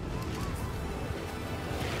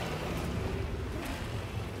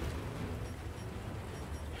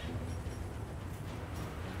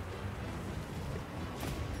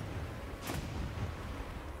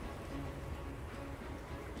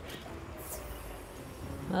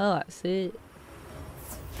 Oh, I see it.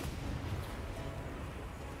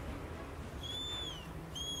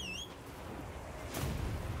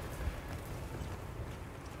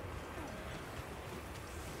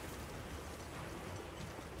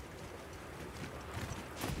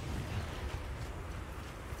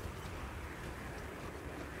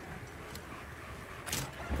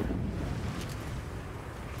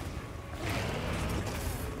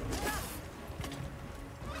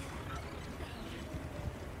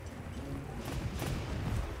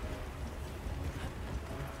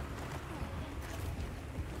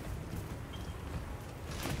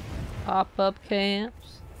 Pop-up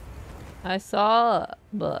camps. I saw it,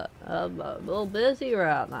 but I'm a little busy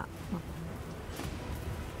right now.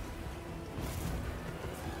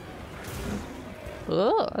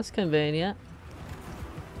 Oh, that's convenient.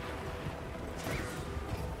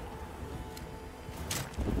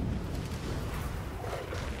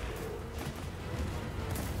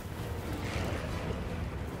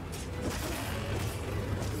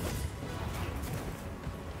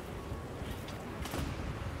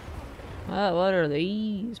 Oh, what are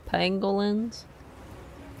these? Pangolins?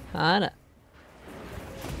 Kinda.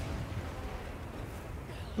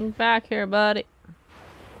 Get back here, buddy.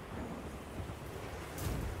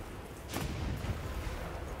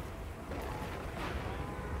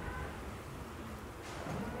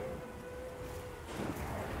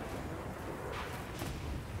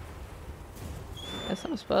 Guess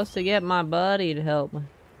I'm supposed to get my buddy to help me.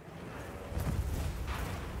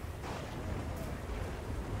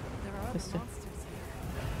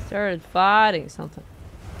 Started fighting something.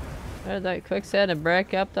 There's that quicksand to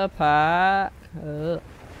break up the pack. Ugh.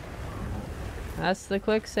 That's the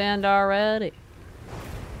quicksand already.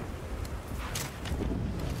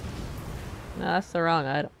 No, that's the wrong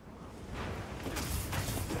item.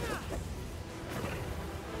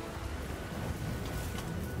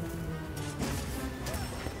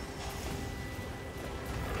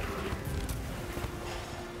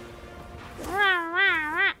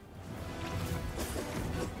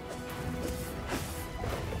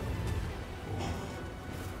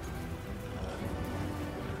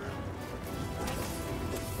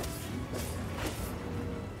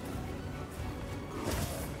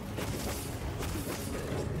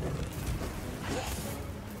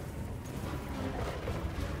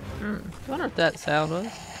 I wonder what that sound was.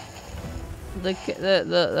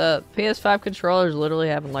 The PS5 controller is literally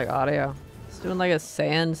having like audio. It's doing like a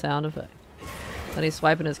sand sound effect. Then he's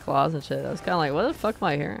swiping his claws and shit. I was kind of like, what the fuck am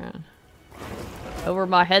I hearing? Over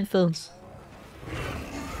my headphones.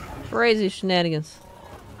 Crazy shenanigans.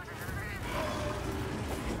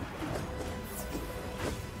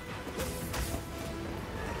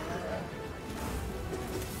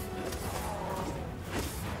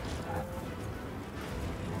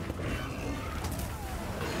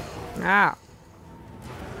 Ah.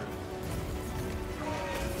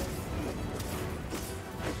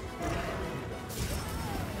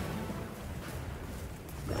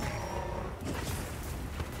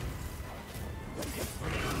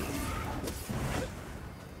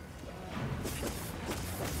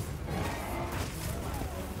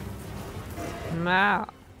 Wow.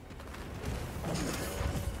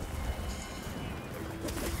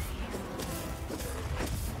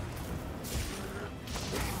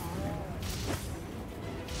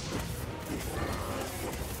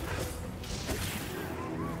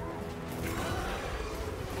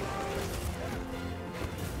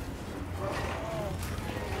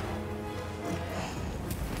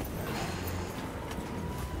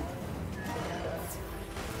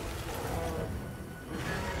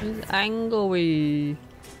 He's angry.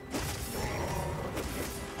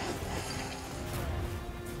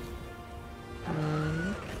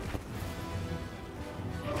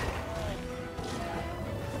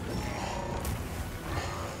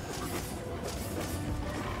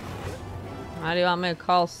 How do you want me to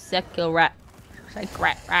call Sekurat?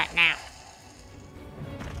 Sekurat right now.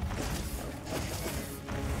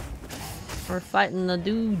 We're fighting the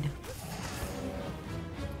dude.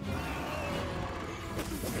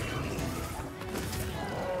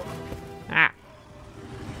 Ah.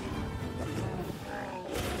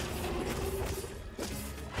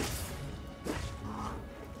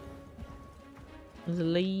 There's a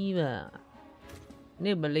lever. I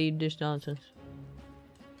need to believe this nonsense.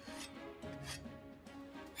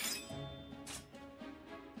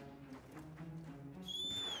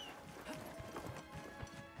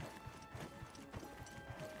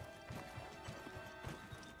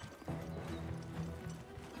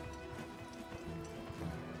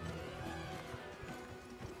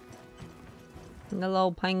 The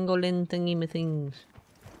little pangolin thingy me things.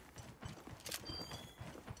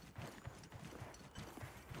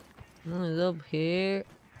 It's up here.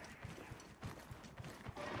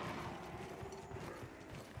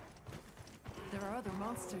 There are other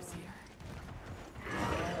monsters here.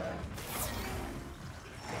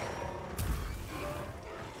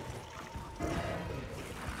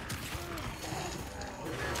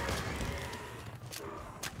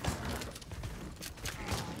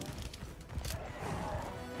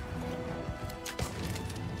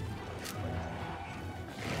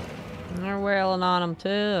 They're wailing on them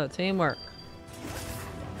too. Teamwork.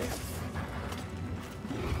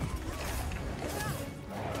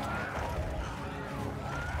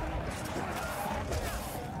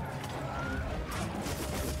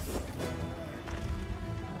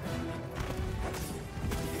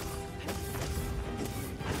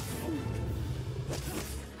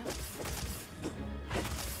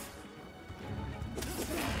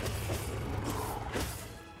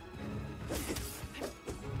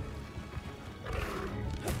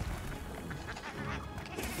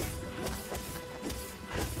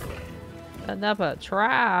 Set up a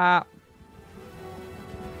trap.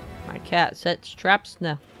 My cat sets traps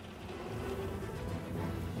now.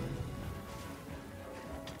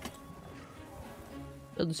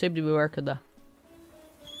 Doesn't seem to be working though.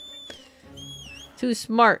 Too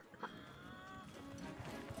smart.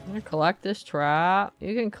 I'm gonna collect this trap.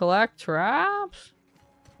 You can collect traps?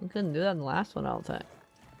 You couldn't do that in the last one, I don't think.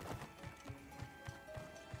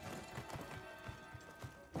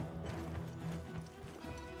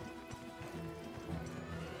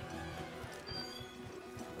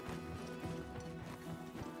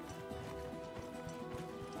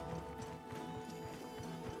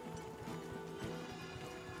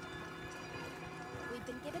 We've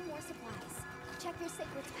been given more supplies. Check your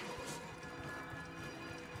sacred pouch.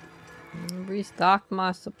 Restock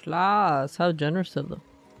my supplies. How generous of them.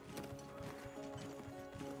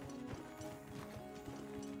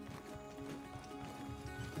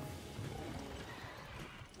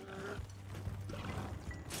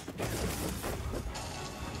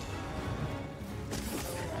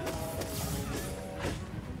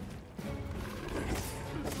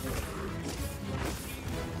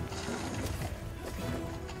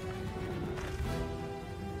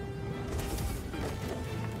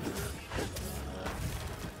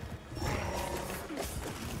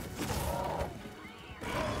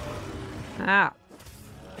 Ah.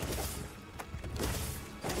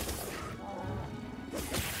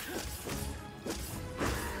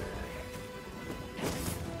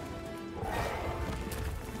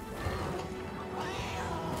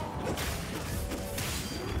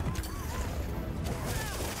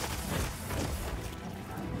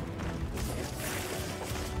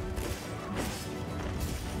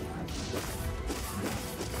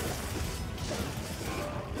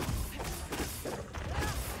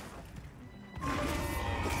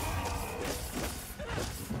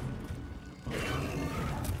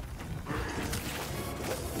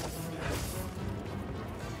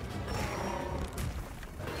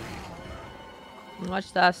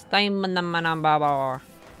 What's that stamina bar?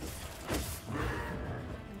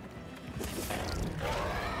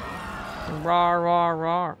 Rawr, rawr,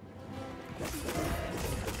 rawr.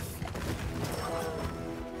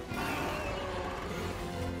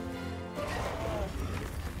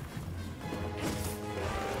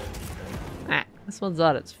 Ah, this one's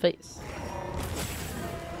on its face.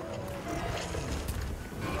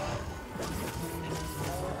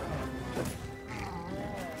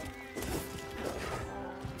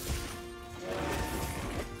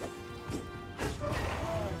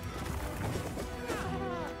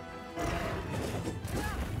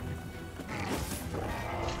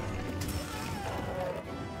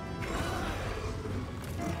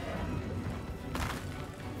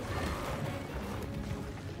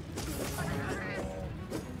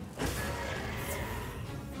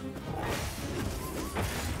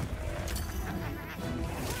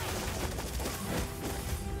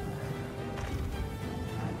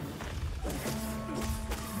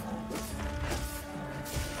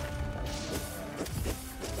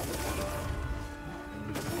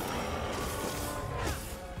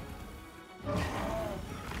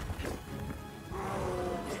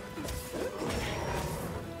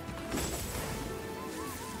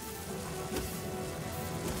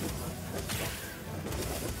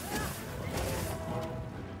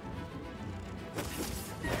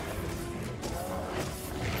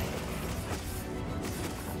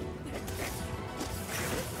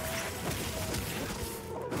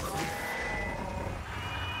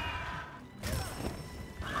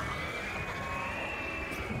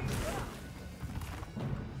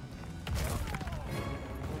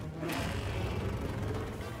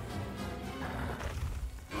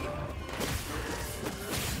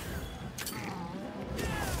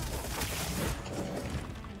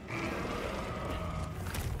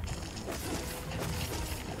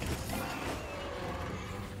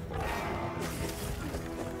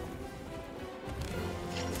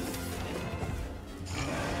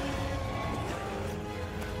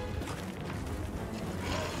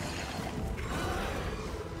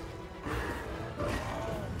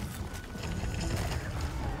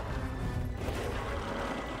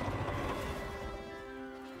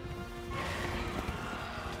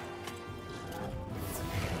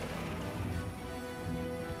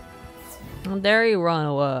 There you run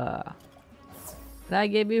away. Did I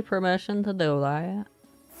give you permission to do that?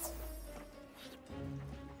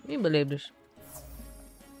 You believe this?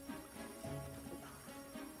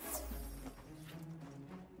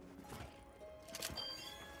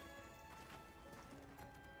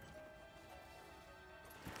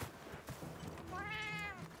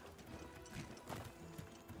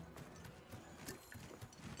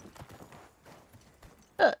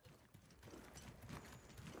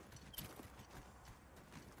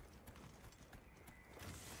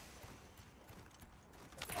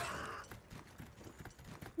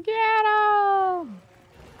 Get him!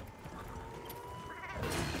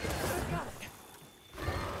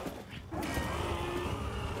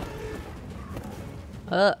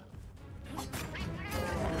 What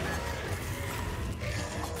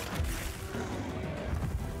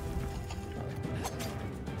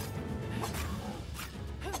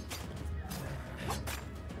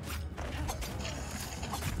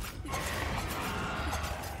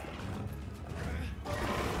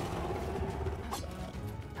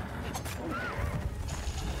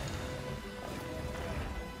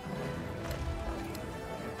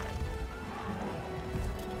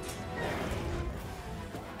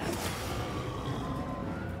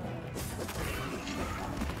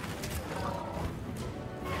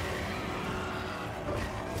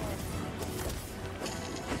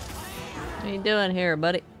are you doing here,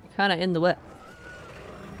 buddy? Kinda in the way.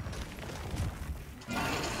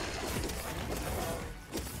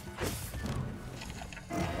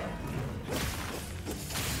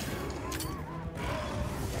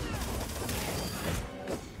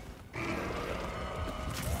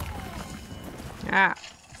 Ah.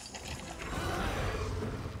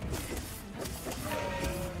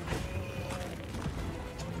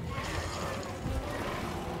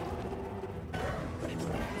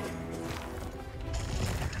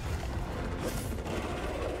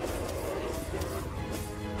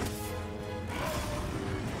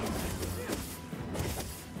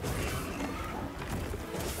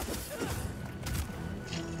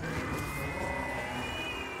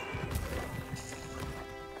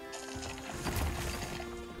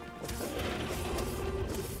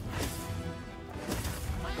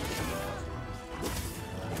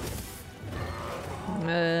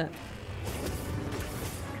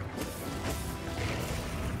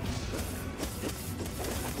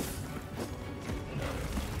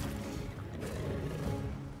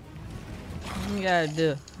 You gotta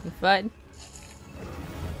do. You fighting?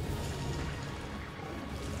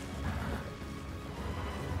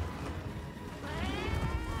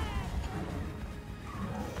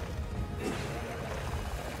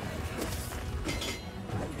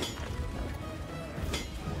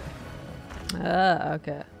 Ah,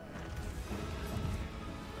 okay.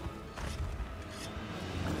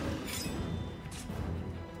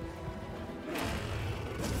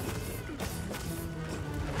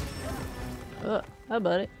 Oh, hi,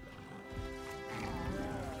 buddy.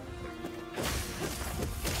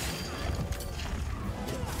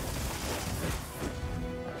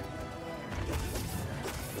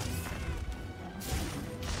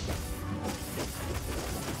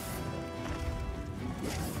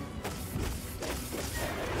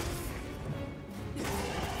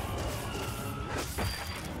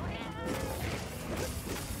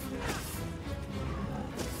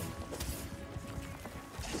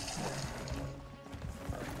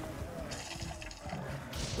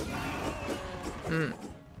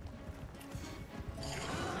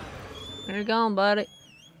 Where you going, buddy?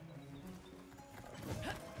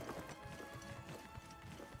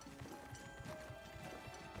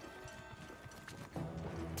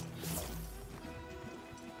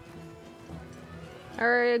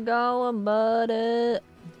 Where you going, buddy?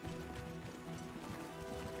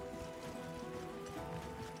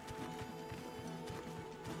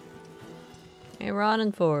 Ain't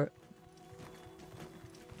running for it.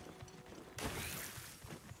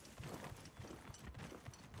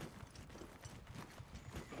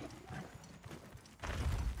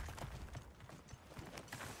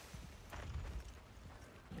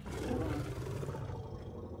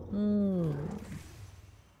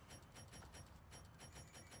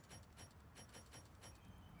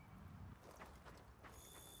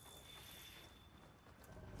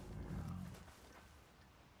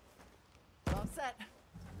 Bomb set.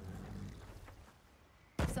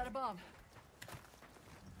 Set a bomb.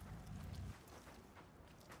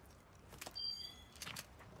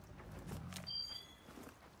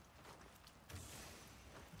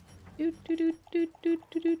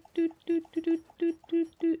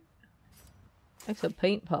 That's a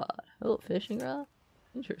paint pod. Oh, fishing rod?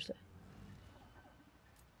 Interesting.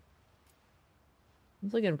 I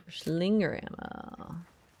was looking for slinger ammo.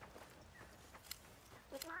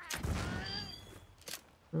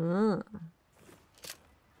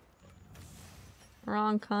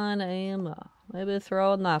 Wrong kind of ammo. Maybe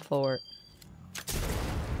throw a knife for it.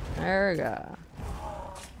 There we go.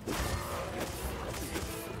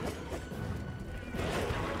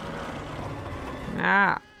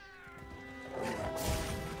 Ah.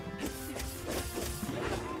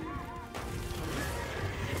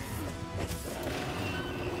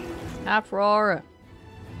 Half roar.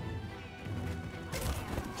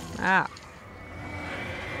 Ah.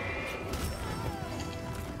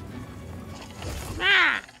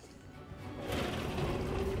 Ah.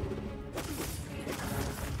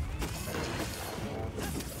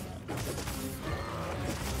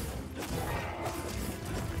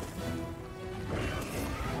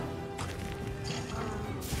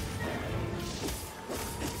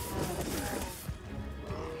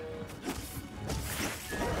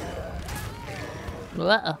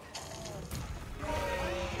 Uh-oh.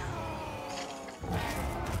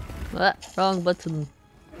 What? Wrong button.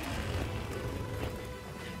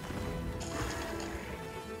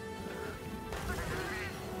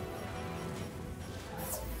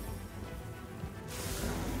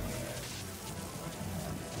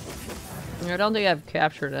 I don't think I've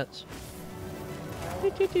captured it.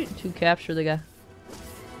 To capture the guy.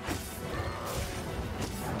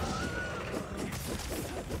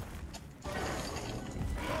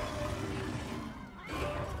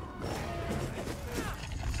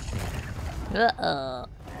 Uh-oh.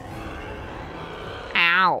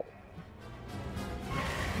 Ow.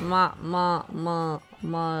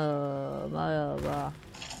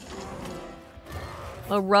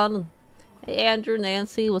 Oh, run. Hey, Andrew,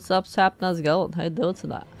 Nancy, what's up? How's it going? How you doing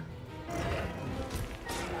tonight?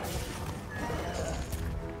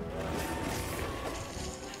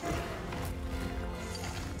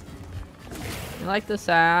 You like the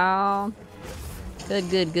sound? Good,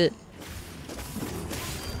 good, good.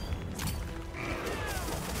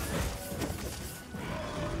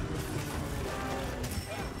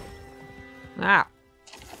 Ah.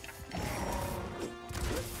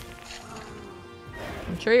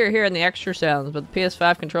 I'm sure you're hearing the extra sounds, but the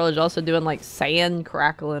PS5 controller is also doing like sand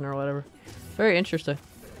crackling or whatever. Very interesting.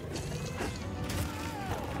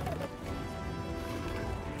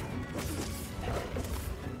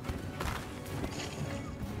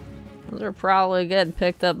 Those are probably getting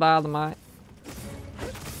picked up by the mic.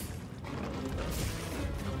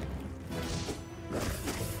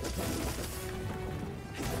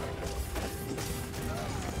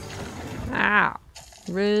 Ow.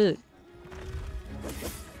 Rude.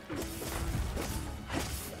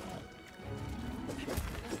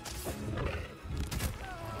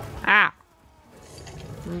 Ow.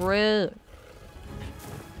 Rude.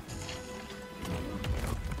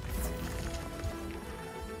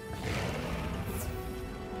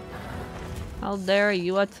 How dare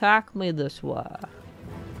you attack me this way?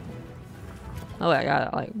 Oh wait, I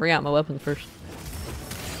gotta like bring out my weapon first.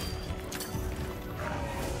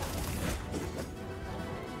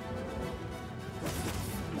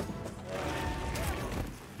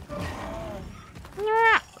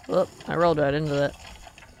 Whoop, I rolled right into that.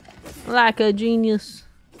 Like a genius.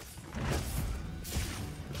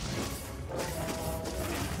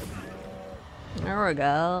 There we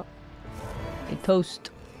go. A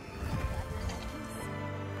toast.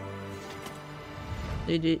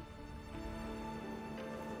 GG.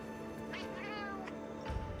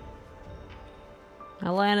 I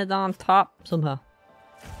landed on top somehow.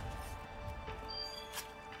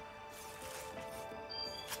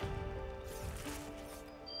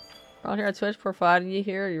 Out here at Twitch provided you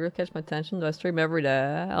here. You really catch my attention. Do I stream every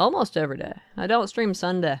day? Almost every day. I don't stream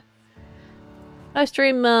Sunday. I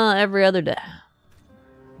stream every other day.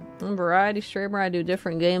 I'm a variety streamer. I do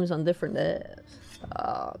different games on different days.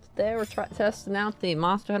 Today we're testing out the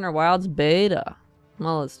Monster Hunter Wilds beta.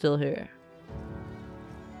 Well, it's still here.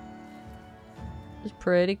 It's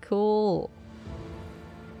pretty cool.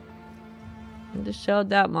 I just showed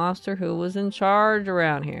that monster who was in charge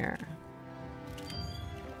around here.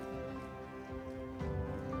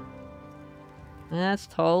 That's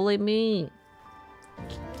totally me.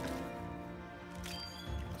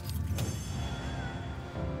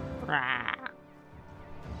 Rah.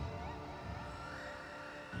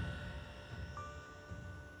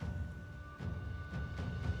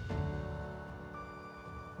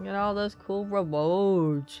 Get all those cool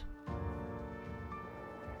rewards.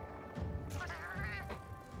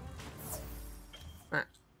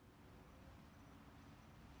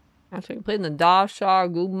 After completing the Dasha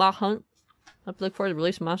Guma hunt, I have to look forward to the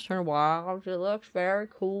release of Monster Hunter Wilds. It looks very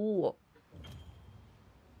cool.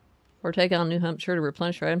 Or take out a new hunt sure to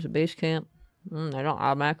replenish your items at base camp. They don't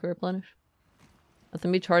automatically replenish.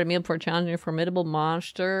 Nothing beats hearty meal before challenging a formidable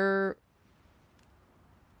monster.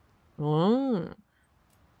 Oh.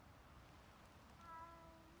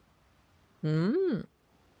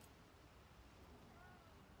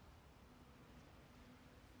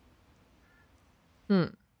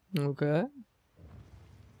 Okay.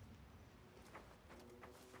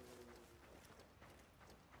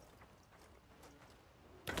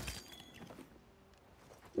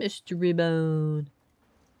 Mystery Bone.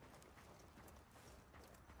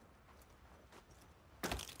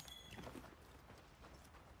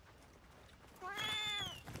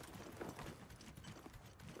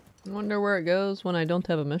 I wonder where it goes when I don't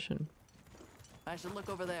have a mission. I should look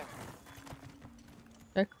over there.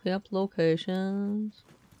 Check the up locations.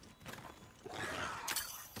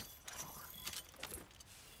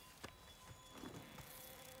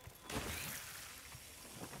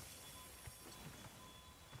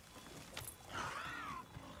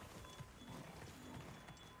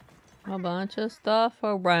 A bunch of stuff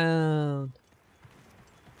around.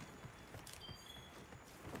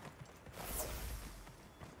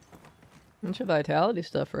 Bunch of vitality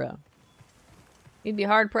stuff around. You'd be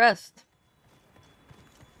hard pressed.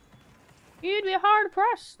 You'd be hard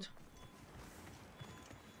pressed.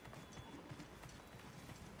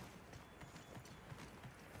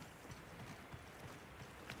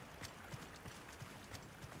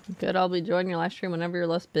 Good, I'll be joining your live stream whenever you're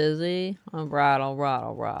less busy. Alright, alright,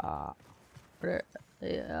 alright.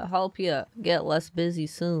 Yeah, I hope you get less busy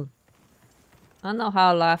soon. I know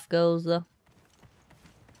how life goes though.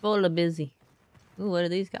 Full of busy. Ooh, what are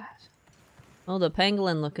these guys? Oh, the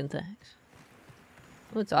pangolin looking things.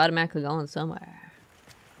 Oh, it's automatically going somewhere.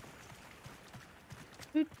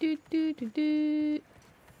 I'm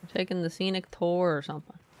taking the scenic tour or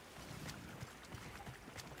something.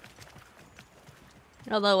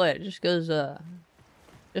 Although wait, it just goes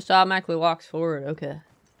just automatically walks forward. Okay.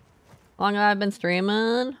 How long have I been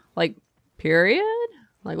streaming? Like, period?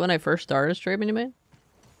 Like when I first started streaming, you mean?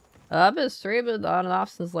 I've been streaming on and off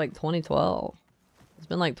since like 2012. It's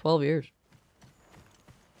been like 12 years.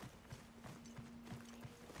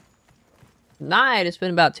 Night, it's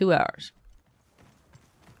been about 2 hours.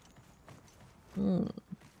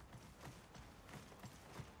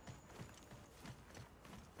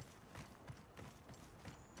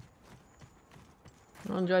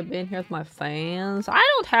 I enjoy being here with my fans. I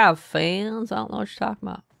don't have fans. I don't know what you're talking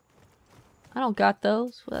about. I don't got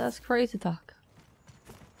those. Well, that's crazy talk.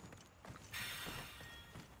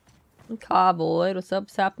 Cowboy, what's up?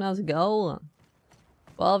 What's happening? How's it going?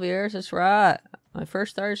 12 years, that's right. I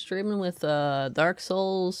first started streaming with Dark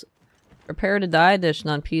Souls Prepare to Die edition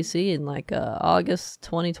on PC in like August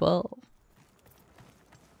 2012.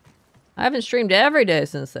 I haven't streamed every day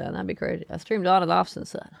since then. That'd be crazy. I streamed on and off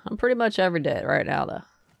since then. I'm pretty much every day right now though.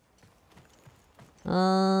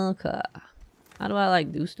 Okay. How do I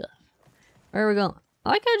like do stuff? Where are we going? I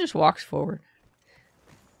like how it just walks forward.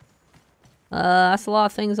 That's a lot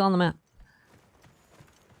of things on the map.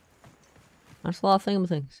 That's a lot of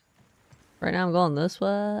things. Right now I'm going this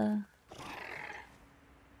way.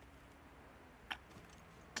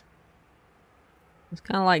 It's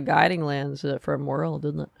kind of like guiding lands from World,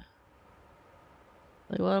 isn't it?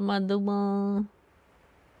 Like, what am I doing?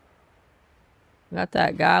 Got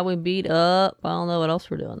that guy we beat up. I don't know what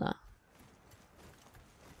else we're doing now.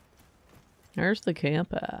 There's the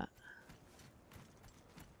camp at.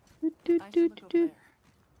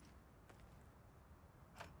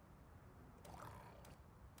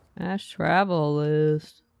 Ash travel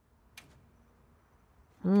list.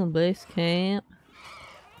 Oh, base camp.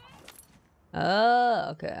 Oh,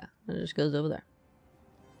 okay. It just goes over there.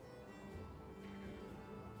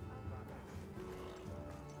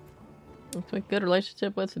 Looks like a good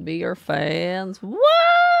relationship with be your fans.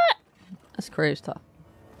 What? That's crazy talk.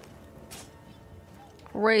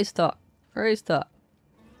 Crazy talk. Crazy talk.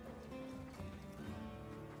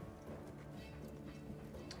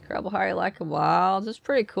 Incredible how you like a wild. It's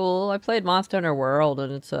pretty cool. I played Monster Hunter World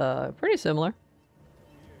and it's pretty similar.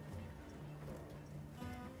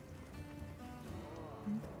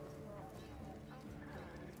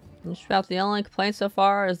 Just about the only complaint so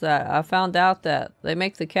far is that I found out that they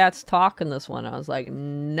make the cats talk in this one. I was like,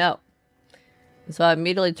 no. And so I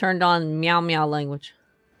immediately turned on meow meow language.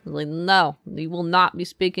 I was like, no, you will not be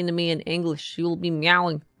speaking to me in English. You will be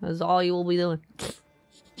meowing. That's all you will be doing.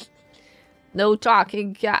 No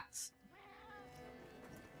talking cats.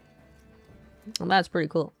 Well, that's pretty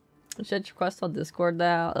cool. Set your quest on Discord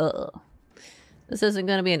now. This isn't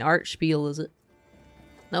going to be an art spiel, is it?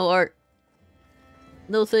 No art.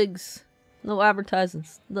 No things. No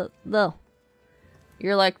advertisements. No.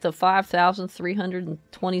 You're like the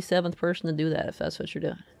 5,327th person to do that if that's what you're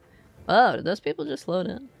doing. Oh, did those people just load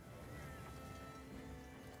in?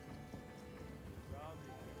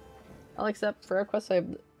 I'll accept for requests I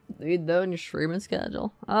need though in your streaming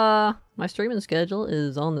schedule. My streaming schedule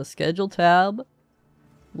is on the schedule tab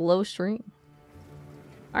below stream.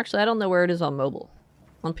 Actually, I don't know where it is on mobile.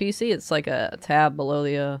 On PC, it's like a tab below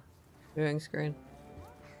the viewing screen.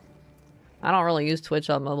 I don't really use Twitch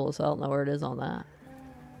on mobile, so I don't know where it is on that.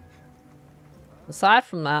 Aside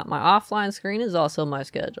from that, my offline screen is also my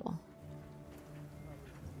schedule.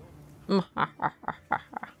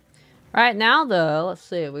 Right now, though, let's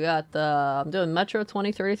see. We got I'm doing Metro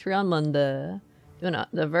 2033 on Monday. Doing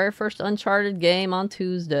the very first Uncharted game on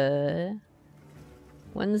Tuesday.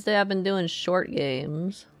 Wednesday, I've been doing short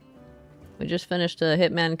games. We just finished a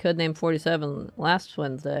Hitman Codename 47 last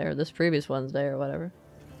Wednesday, or this previous Wednesday, or whatever.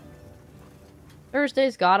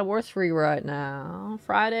 Thursday's God of War 3 right now.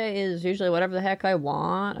 Friday is usually whatever the heck I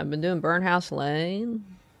want. I've been doing Burnhouse Lane.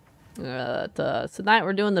 Tonight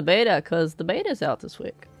we're doing the beta, because the beta's out this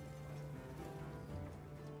week.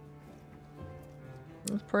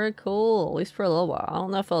 It's pretty cool, at least for a little while. I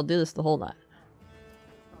don't know if I'll do this the whole night.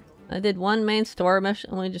 I did one main story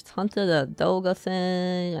mission, we just hunted a Doga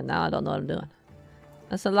thing, and now I don't know what I'm doing.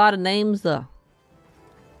 That's a lot of names, though.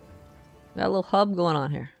 Got a little hub going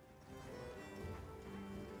on here.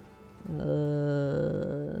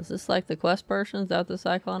 Is this like the quest person? Is that what this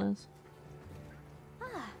icon is?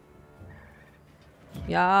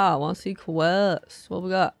 Yeah, I want to see quests. What we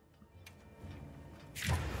got?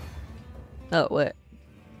 Oh, wait.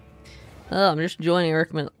 Oh, I'm just joining a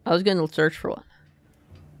recommend. I was going to search for one.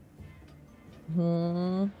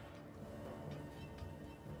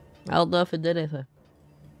 I don't know if it did anything.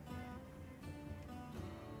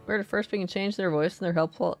 Where the first we can change their voice and they're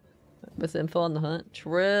helpful with info on the hunt.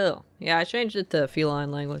 True. Yeah, I changed it to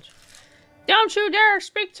feline language. Don't you dare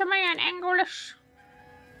speak to me in English.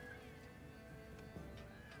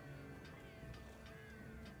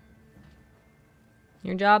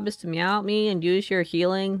 Your job is to meow at me and use your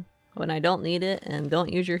healing when I don't need it, and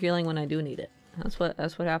don't use your healing when I do need it. That's what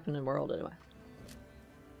happened in World anyway.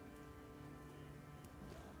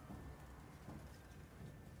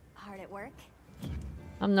 Hard at work? I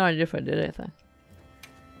have no idea if I did anything.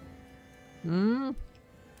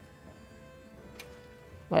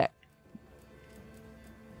 What?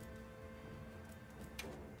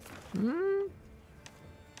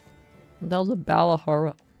 That was a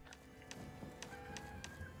Balahara.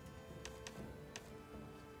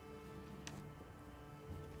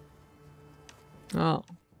 Oh.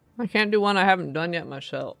 I can't do one I haven't done yet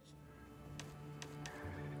myself.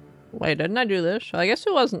 Wait, didn't I do this? I guess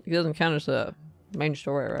it doesn't count as the main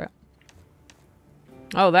story, right?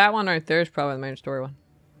 Oh, that one right there is probably the main story one.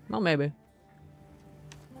 Well, maybe.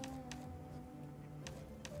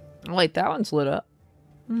 Oh, wait, that one's lit up.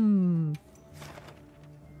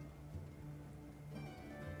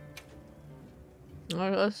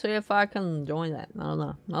 Let's see if I can join that. I don't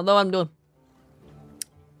know. Although I'm doing.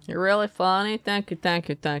 You're really funny. Thank you, thank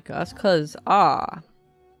you, thank you. That's because, I'm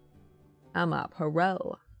a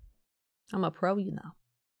pro. I'm a pro, you know.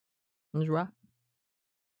 That's right.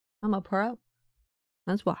 I'm a pro.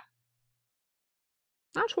 That's why.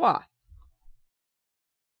 That's why.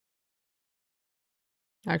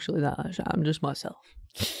 Actually, no, I'm just myself.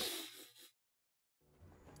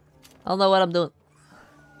 I don't know what I'm doing.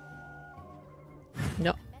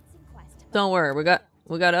 Nope. Don't worry, we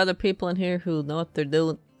got other people in here who know what they're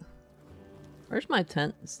doing. Where's my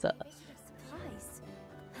tent and stuff?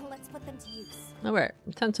 Let's put them to use. Oh, wait,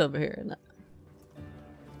 the tent's over here, isn't it?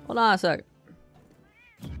 Hold on a second.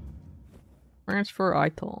 Transfer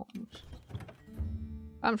items.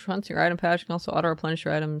 I'm hunting your item patch. You can also auto replenish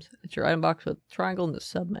your items. It's your item box with triangle in the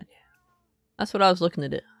sub menu. That's what I was looking to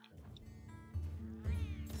do.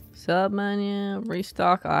 Sub menu,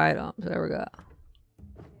 restock items. There we go.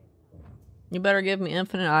 You better give me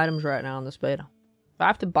infinite items right now in this beta. If I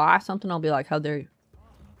have to buy something, I'll be like, how dare you?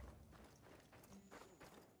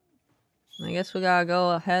 I guess we gotta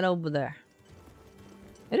go ahead over there.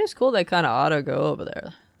 It is cool they kind of auto go over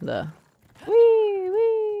there.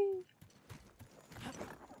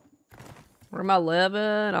 Where am I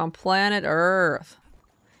living? On planet Earth.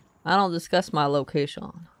 I don't discuss my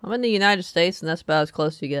location. I'm in the United States and that's about as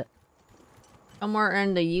close as you get. Somewhere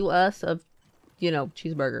in the US of, you know,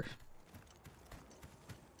 cheeseburgers.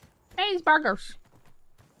 Cheeseburgers!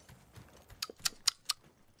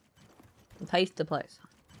 Taste the place.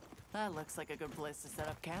 That looks like a good place to set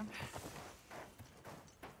up camp.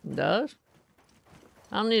 It does?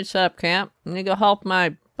 I don't need to set up camp. I need to go help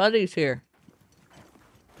my buddies here.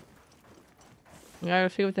 I gotta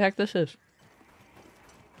see what the heck this is.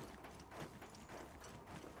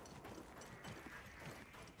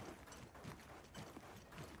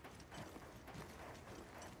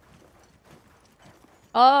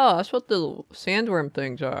 Oh, that's what the sandworm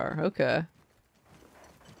things are. Okay.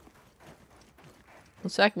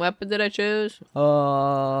 What second weapon did I choose?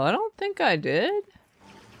 I don't think I did.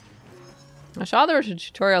 I saw there was a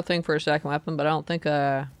tutorial thing for a second weapon, but I don't think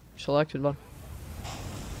I selected one.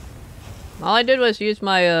 All I did was use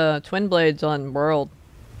my twin blades on World.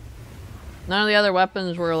 None of the other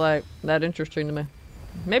weapons were like that interesting to me.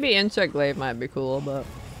 Maybe insect glaive might be cool, but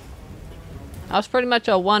I was pretty much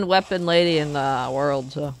a one weapon lady in the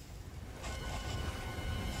World, so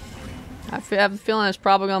I have a feeling it's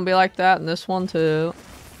probably gonna be like that in this one too.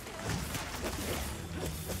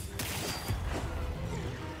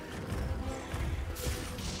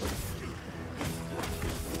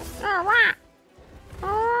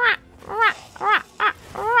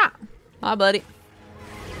 Hi, buddy.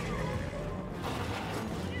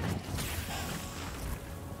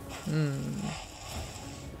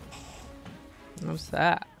 What's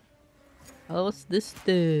that? Oh, what's this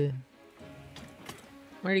do?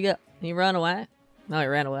 Where'd he go? He run away? No, he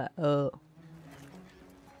ran away. Oh.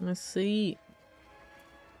 Let's see.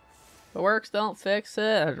 If it works, don't fix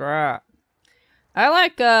it. That's right. I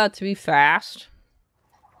like to be fast.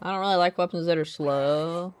 I don't really like weapons that are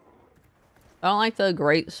slow. I don't like the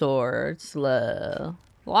great sword. It's slow.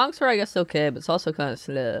 Long sword, I guess, okay, but it's also kind of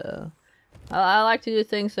slow. I like to do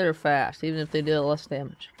things that are fast, even if they deal less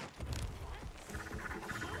damage.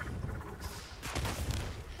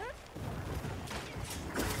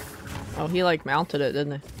 Oh, he like mounted it,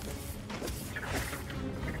 didn't he?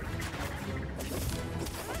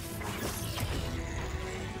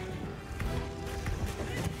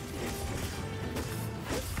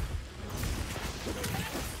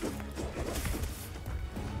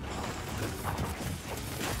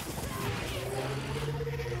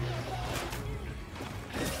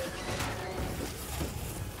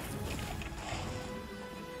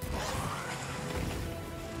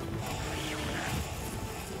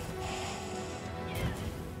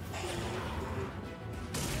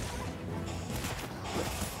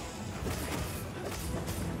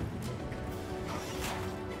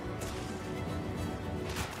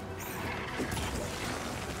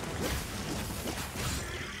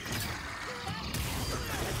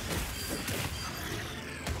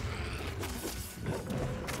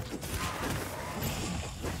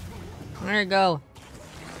 There you go.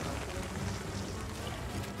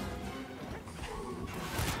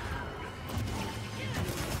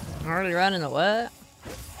 Already running away?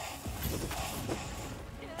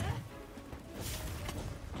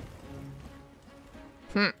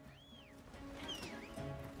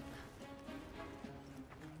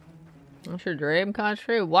 What's your dream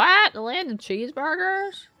country? What? The land of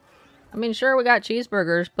cheeseburgers? I mean, sure, we got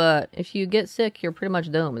cheeseburgers, but if you get sick, you're pretty much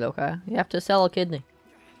doomed, okay? You have to sell a kidney.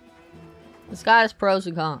 This guy has pros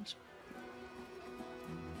and cons.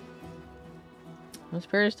 What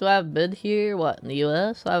experience do I have been here? What, in the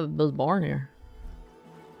US? I was born here.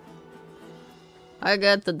 I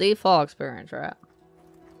got the default experience, right?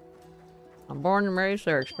 I'm born and raised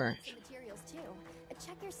there experience. Materials too.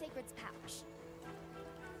 Check your sacred's pouch.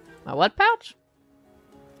 My what pouch?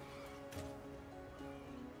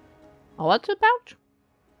 Oh, what's a pouch?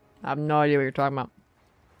 I have no idea what you're talking about.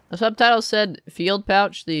 The subtitle said field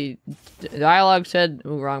pouch. The dialogue said...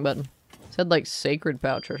 Ooh, wrong button. It said like sacred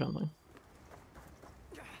pouch or something.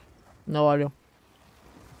 No idea.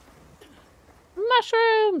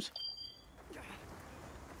 Mushrooms!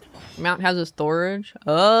 Mount has a storage.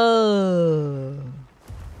 Oh.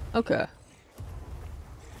 Okay.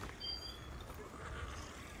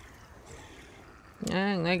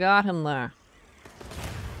 Dang, they got him there.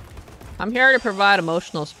 I'm here to provide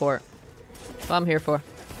emotional support. That's what I'm here for.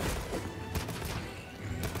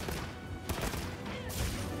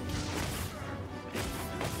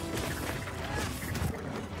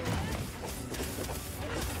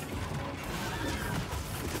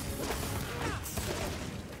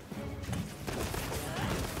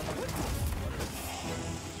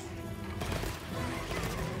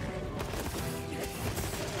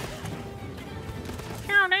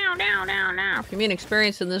 If you mean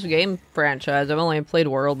experience in this game franchise, I've only played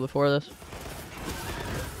World before this.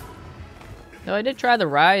 Though I did try the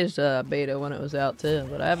Rise beta when it was out too,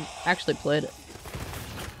 but I haven't actually played it.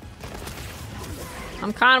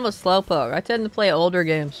 I'm kind of a slowpoke. I tend to play older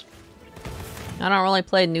games. I don't really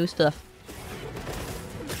play new stuff.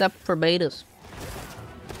 Except for betas.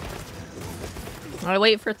 I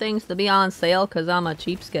wait for things to be on sale because I'm a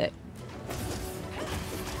cheapskate.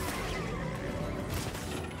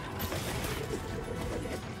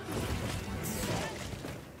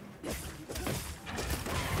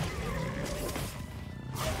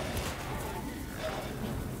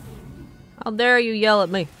 How dare you yell at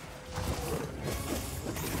me?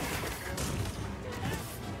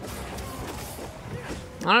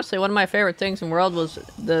 Honestly, one of my favorite things in World was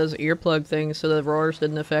those earplug things so the roars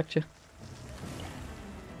didn't affect you.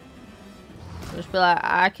 Just be like,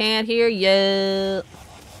 I can't hear you.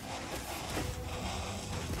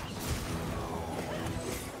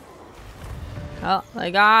 Oh, they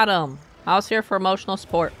got him. I was here for emotional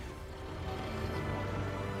support.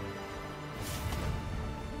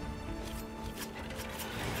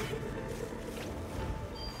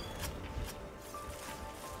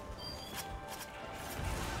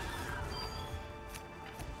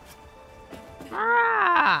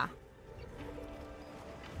 Ah!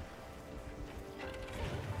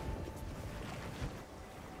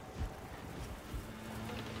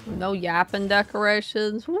 No yapping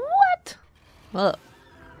decorations. What? Look.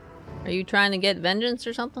 Are you trying to get vengeance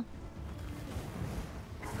or something?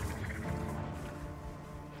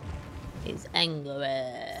 He's angry.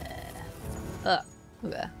 Oh,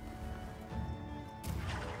 okay.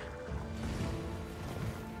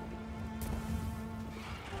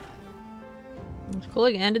 It's cool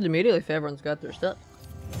it ended immediately if everyone's got their stuff.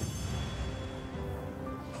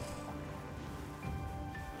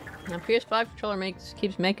 My PS5 controller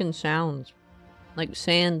keeps making sounds. Like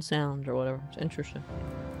sand sounds or whatever. It's interesting.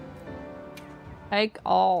 Take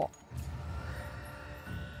all.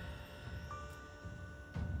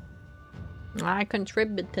 I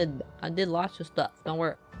contributed. I did lots of stuff. Don't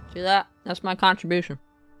worry. See that? That's my contribution.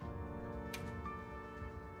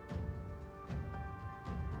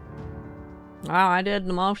 Wow, I did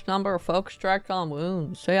the most number of focus strikes on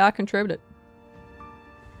wounds. See, I contributed.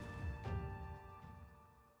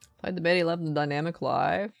 Played the beta, loved the dynamic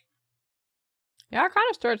live. Yeah, it kind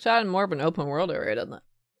of starts out in more of an open world area, doesn't it?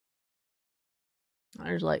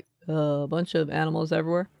 There's like a bunch of animals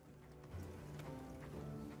everywhere.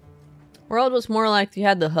 World was more like you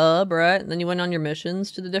had the hub, right? And then you went on your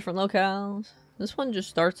missions to the different locales. This one just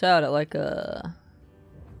starts out at like a...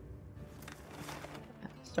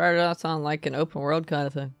 Started out on like an open world kind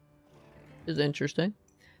of thing. Which is interesting.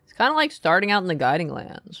 It's kind of like starting out in the Guiding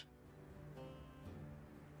Lands.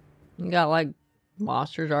 You got like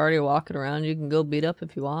monsters already walking around you can go beat up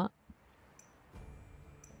if you want.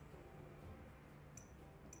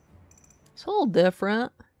 It's a little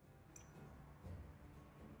different.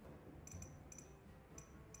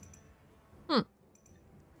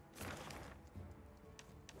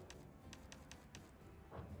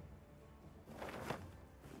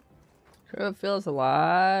 Sure it feels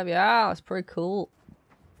alive. Yeah, it's pretty cool.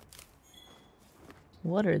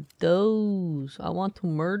 What are those? I want to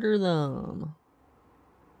murder them.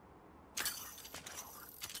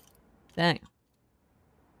 Dang.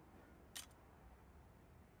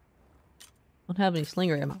 Don't have any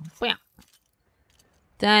slinger ammo. Bam.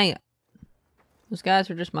 Dang it. Those guys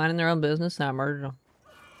are just minding their own business and I murdered them.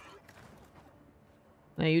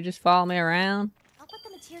 Now you just follow me around? I'll put the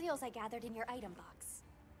materials I gathered in your item box.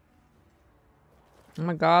 Oh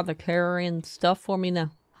my god, they're carrying stuff for me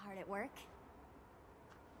now. Hard at work?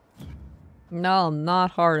 No, I'm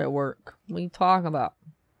not hard at work. What are you talking about?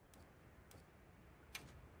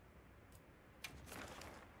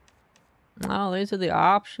 Oh, these are the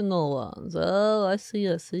optional ones. Oh, I see,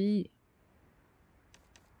 I see.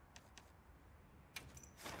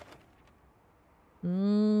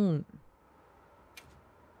 I'm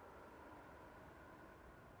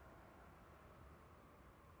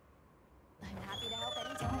happy to help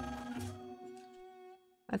anytime.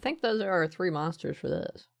 I think those are our 3 monsters for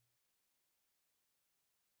this.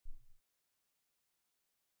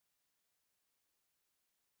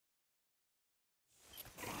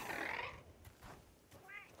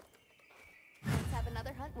 Let's have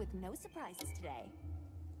another hunt with no surprises today.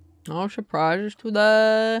 No surprises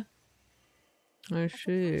today. I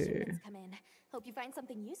see. Humans come in. Hope you find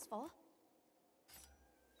something useful.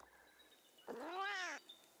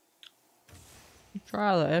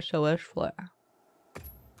 Try the SOS flare.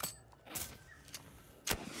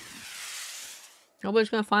 Nobody's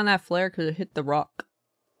gonna find that flare because it hit the rock.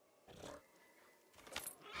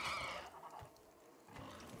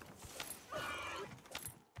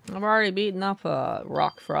 I've already beaten up a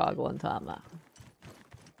rock frog one time now.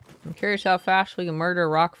 I'm curious how fast we can murder a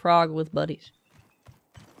rock frog with buddies.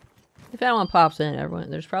 If anyone pops in,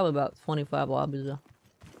 everyone, there's probably about 25 lobbies though.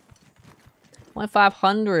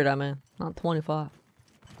 2,500, I mean, not 25.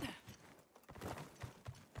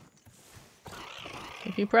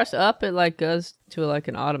 If you press up, it like goes to like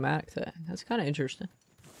an automatic thing. That's kind of interesting.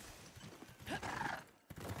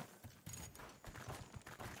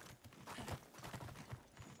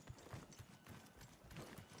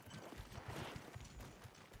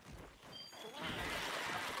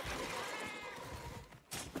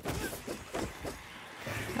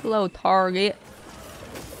 Hello, target.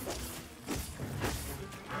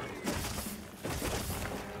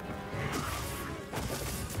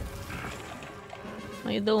 How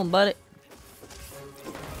you doing, buddy?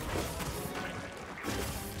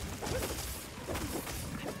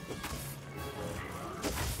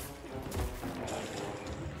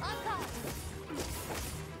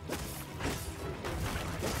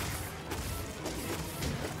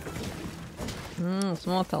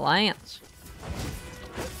 Some with the lance.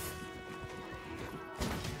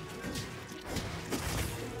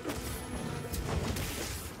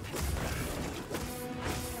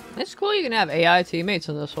 It's cool you can have AI teammates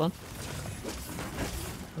in this one.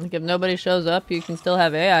 Like if nobody shows up, you can still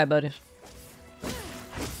have AI buddies.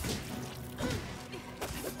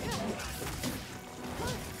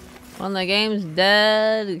 When the game's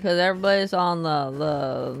dead, because everybody's on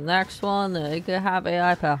the next one, they could have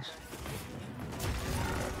AI pals.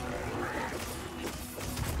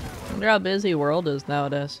 I wonder how busy world is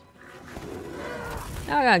nowadays.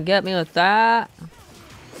 Y'all gotta get me with that.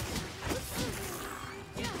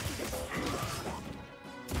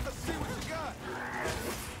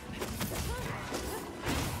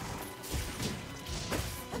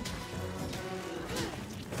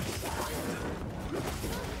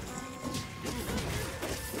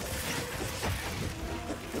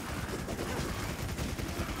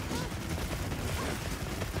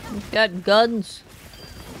 You've got guns.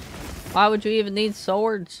 Why would you even need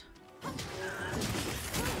swords?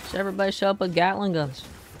 Just everybody show up with Gatling guns.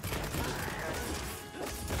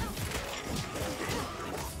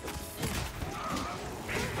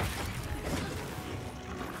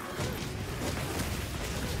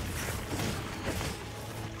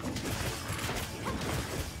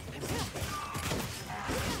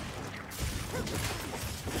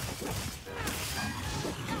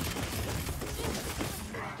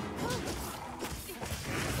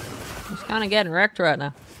 Kind of getting wrecked right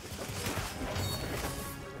now.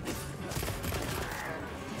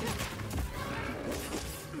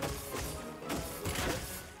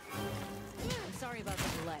 I'm sorry about the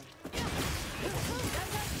delay.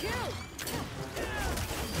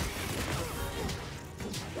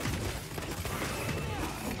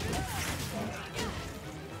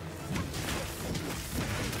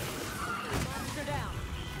 Monster down.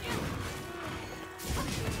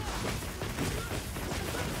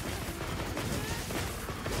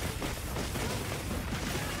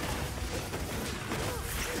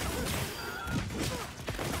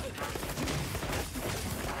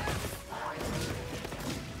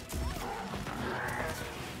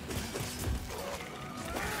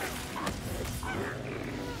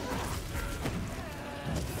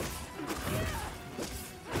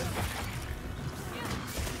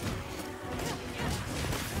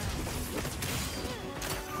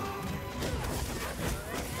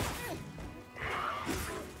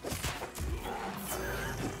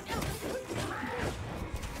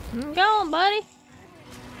 I'm going, buddy.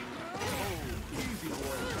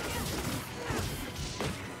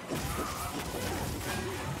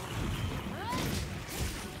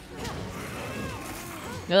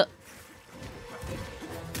 Yep.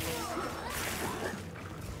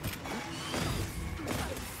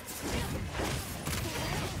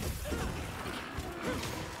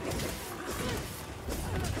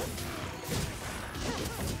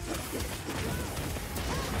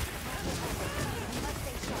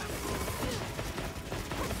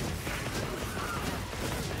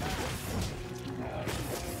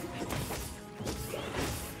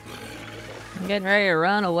 I'm getting ready to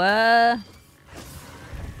run away.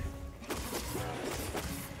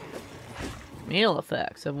 Meal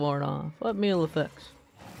effects have worn off. What meal effects?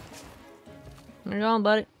 Where you going,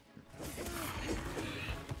 buddy?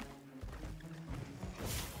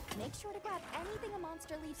 Make sure to grab anything a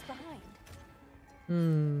monster leaves behind.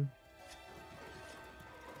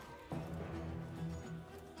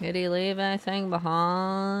 Did he leave anything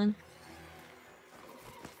behind?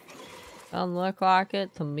 Doesn't look like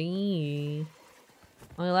it to me.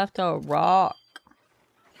 Only left a rock.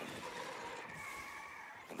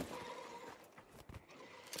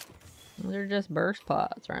 They're just burst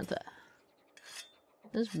pods, aren't they?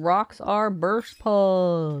 These rocks are burst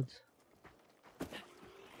pods.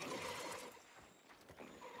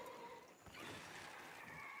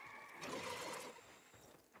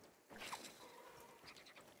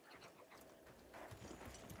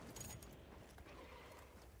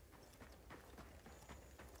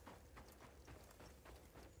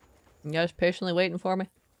 You guys patiently waiting for me?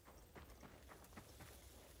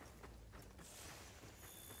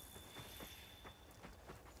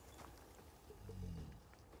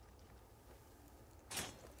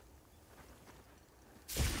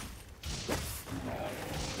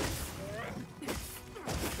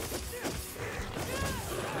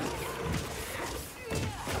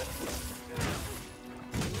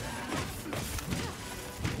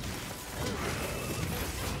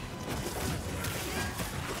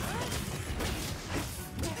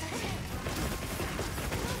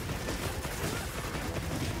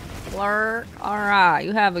 Lurk. Alright,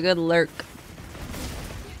 you have a good lurk.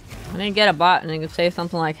 I didn't get a bot and you could say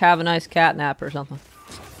something like, have a nice cat nap or something.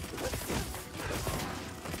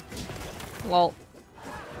 Lol.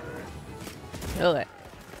 Okay.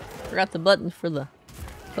 Forgot the button for the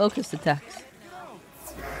focus attacks.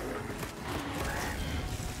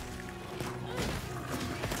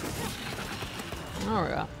 There we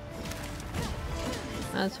go.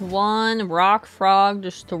 That's one rock frog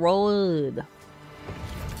destroyed.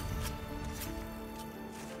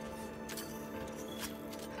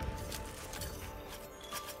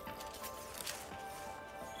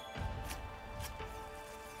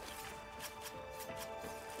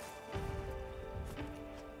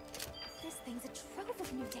 This thing's a trove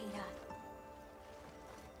of new data.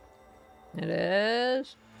 It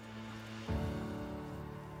is.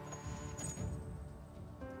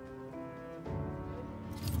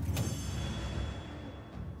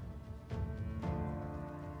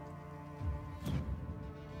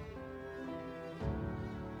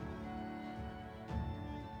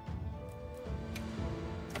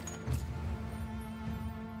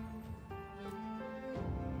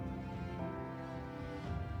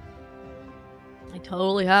 I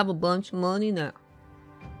totally have a bunch of money now.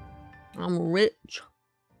 I'm rich.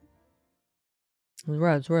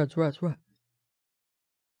 Reds.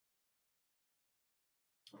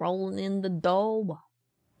 Rolling in the dough.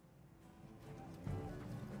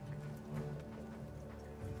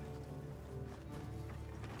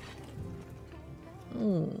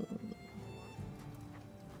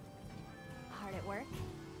 Hard at work?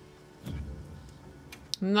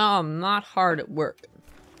 No, I'm not hard at work.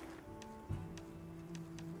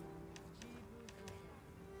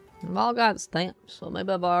 I've all got stamps, so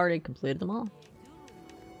maybe I've already completed them all.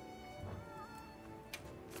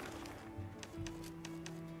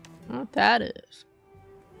 I don't know what that is.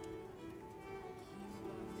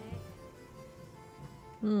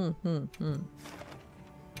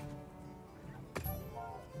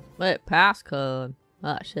 Wait, passcode.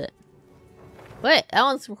 Oh shit. Wait, that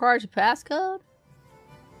one's requires a passcode?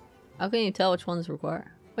 How can you tell which one's required?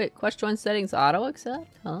 Wait, quest join settings auto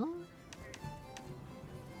accept? Huh?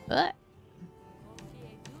 What?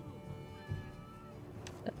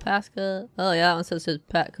 That passcode? Oh yeah, that one says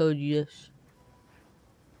pat code yes.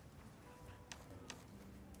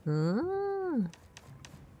 That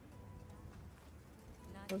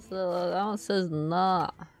one says nah.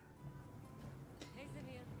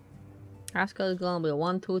 Passcode is gonna be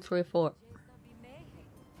 1, 2, 3, 4.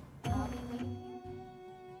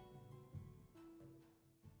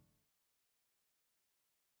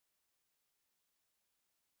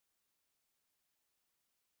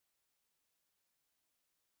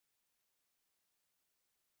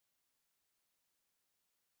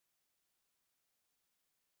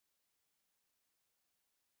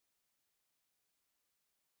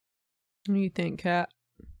 What do you think, Kat?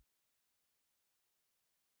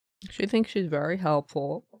 She thinks she's very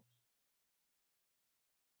helpful.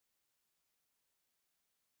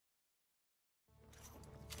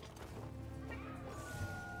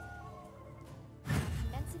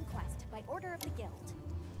 Commencing quest by order of the guild.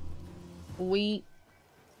 We.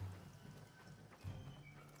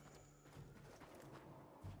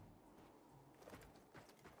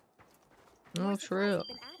 Oh, More true. supplies have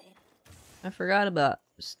been added. I forgot about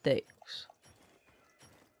steaks.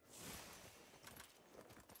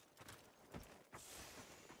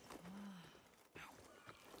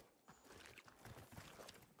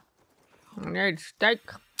 I need steak.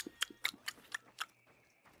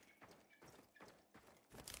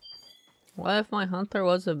 What if my hunter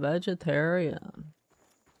was a vegetarian?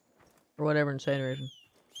 Or whatever insane reason.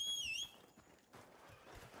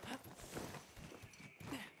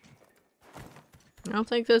 I don't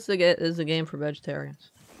think this is a game for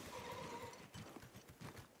vegetarians.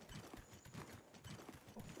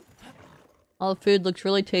 All the food looks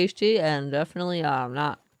really tasty and definitely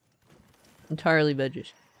not entirely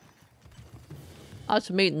veggies. Lots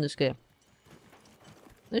of meat in this game.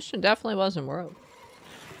 This should definitely wasn't world.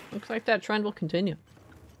 Looks like that trend will continue.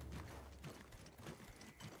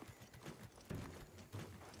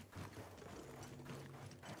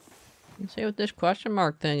 Let's see what this question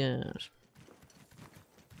mark thing is.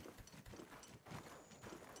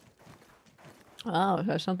 Oh, it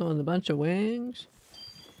has something with a bunch of wings.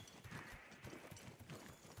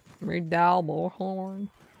 Ray Dow Bullhorn. I'm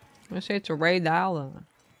gonna say it's a Ray Dow then.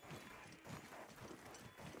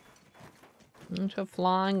 It's a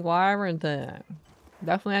flying wyvern thing.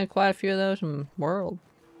 Definitely had quite a few of those in the world.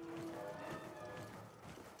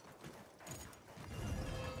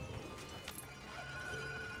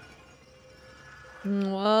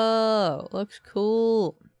 Whoa, looks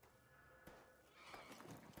cool.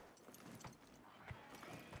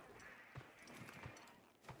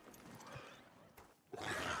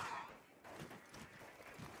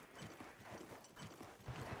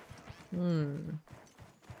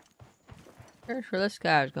 Here's where this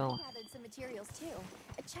guy's going. Gathered some materials too.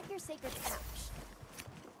 Check your sacred pouch.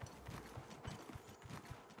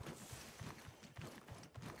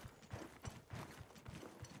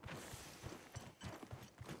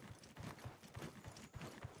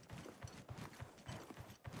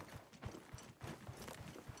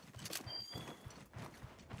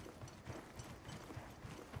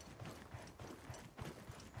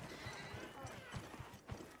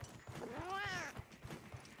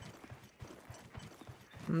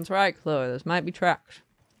 That's right, Chloe. This might be tracks.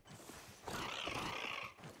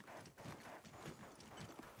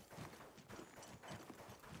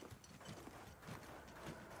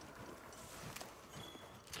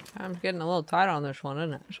 Time's getting a little tight on this one,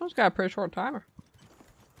 isn't it? This one's got a pretty short timer.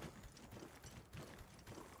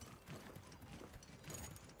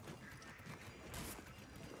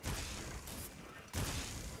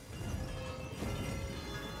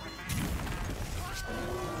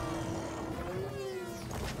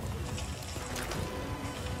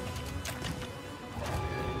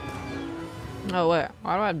 Oh wait,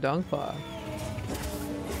 why do I have Dunk Pod?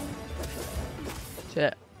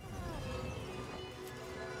 Shit.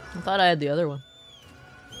 I thought I had the other one.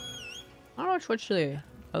 I don't know, switch to the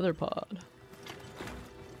other pod.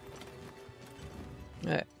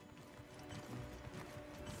 Hey.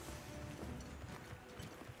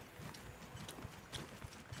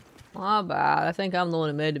 Not bad. I think I'm the one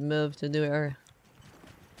who made the move to the new area.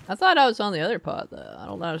 I thought I was on the other pod though. I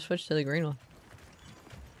don't know how to switch to the green one.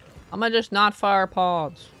 I'm gonna just not fire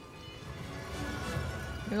pods.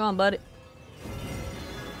 Hang on, buddy.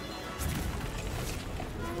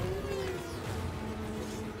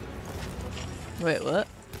 Wait, what?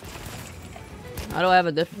 How do I have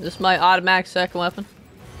a different? This is my automatic second weapon.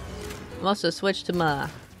 I must have switched to my.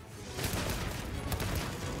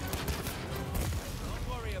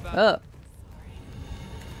 Oh.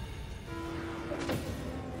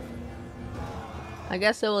 I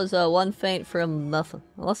guess it was one faint from nothing.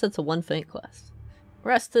 Unless it's a one faint quest.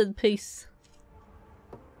 Rest in peace.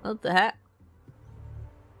 What the heck?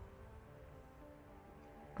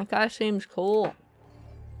 That guy seems cool.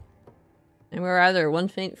 And we were either one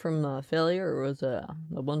faint from failure or was a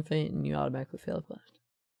one faint and you automatically fail a quest.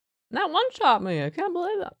 And that one shot me. I can't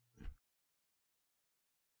believe that.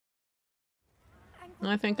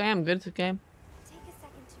 I think I am good at this game. Take a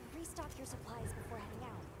second to restock your supplies before heading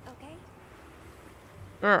out, okay?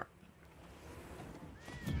 Sure.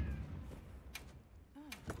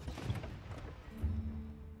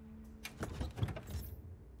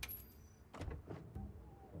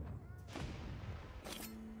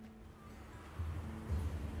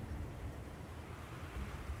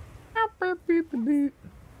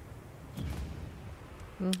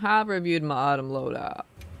 Have reviewed my autumn loadout.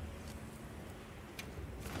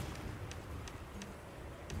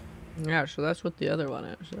 Yeah, so that's what the other one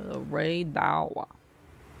is. Radar.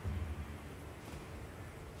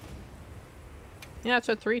 Yeah, it's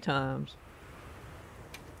at 3 times.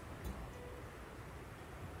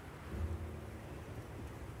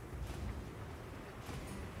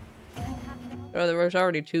 Oh, there was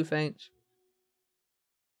already 2 faints.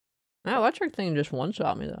 That electric thing just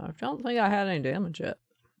one-shot me though. I don't think I had any damage yet.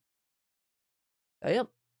 Damn.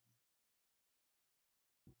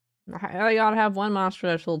 I gotta have one monster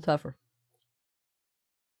that's a little tougher.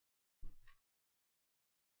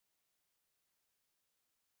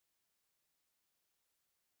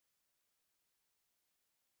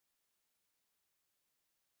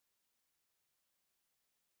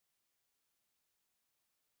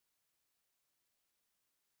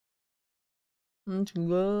 Let's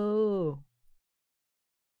go.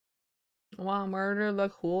 I want to murder the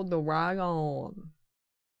cool dragon.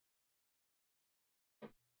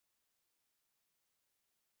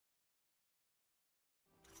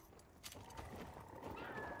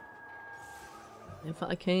 If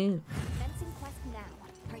I can. Fencing quest now.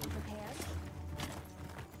 Are you prepared?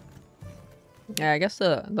 Yeah, I guess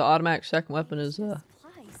the automatic second weapon is Supplies.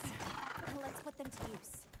 Let's put them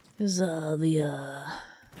to use. the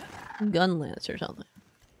gun lance or something.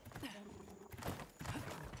 I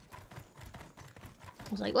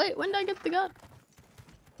was like, wait, when did I get the gun?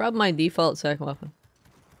 Probably my default second weapon.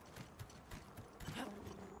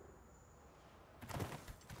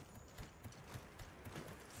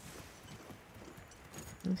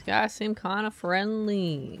 These guys seem kind of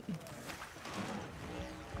friendly.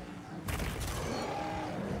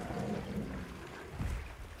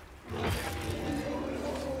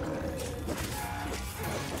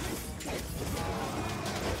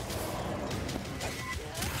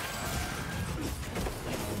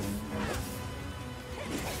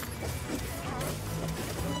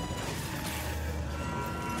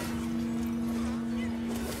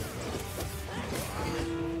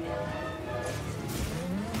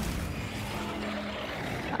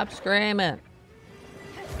 Stop screaming.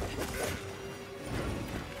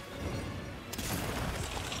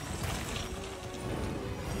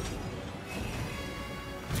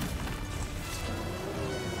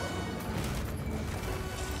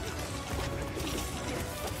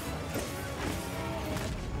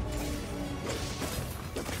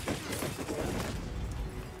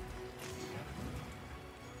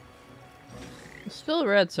 Still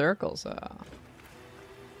red circles though.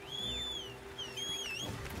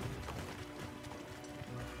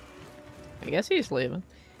 I guess he's leaving.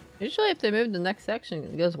 Usually if they move to the next section,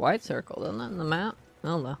 it goes white circle, doesn't it, in the map? I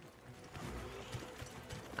don't know.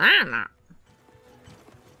 I don't know.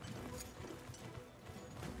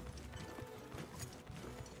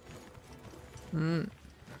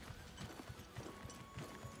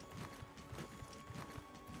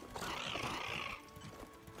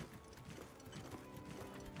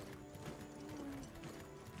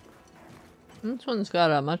 This one's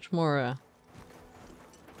got a much more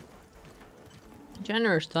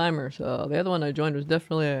generous timer, so the other one I joined was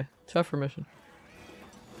definitely a tougher mission.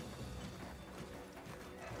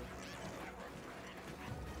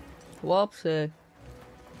 Whoopsie.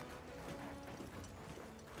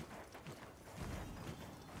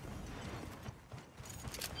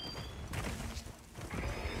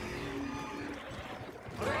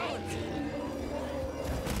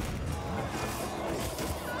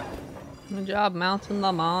 Good job mounting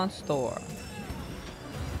the monster.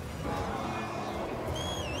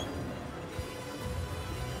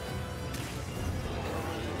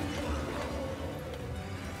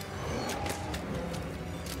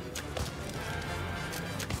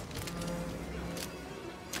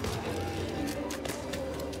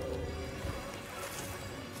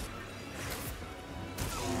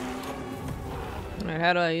 Alright,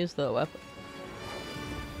 how do I use the weapon?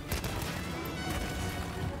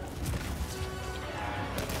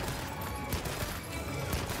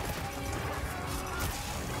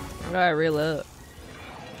 How do I reload?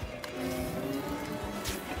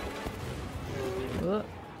 What?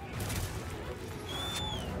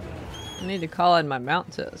 I need to call in my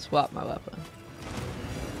mount to swap my weapon.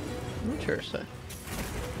 Interesting.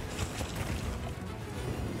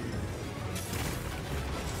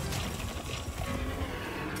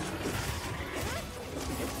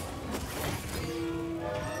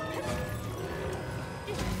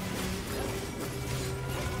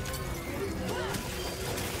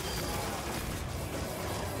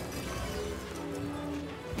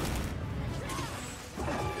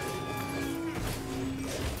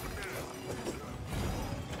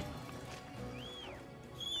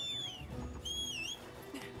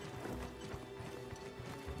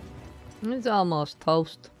 It's almost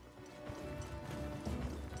toast.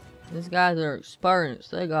 These guys are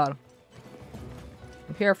experienced. They got 'em.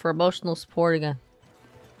 I'm here for emotional support again.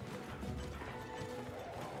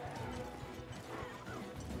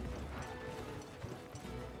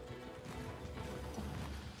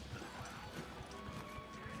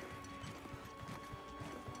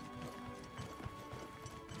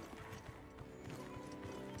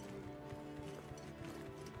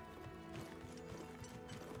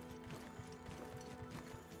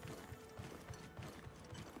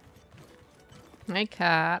 Hey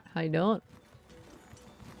cat, how you doing?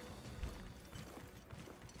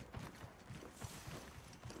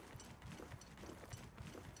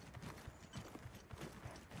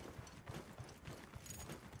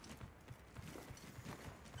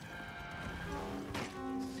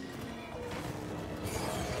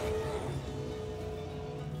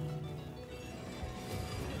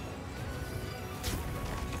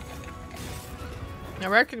 I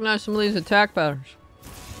recognize some of these attack patterns.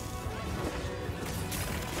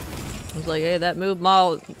 I was like, hey, that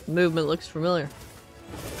movement looks familiar.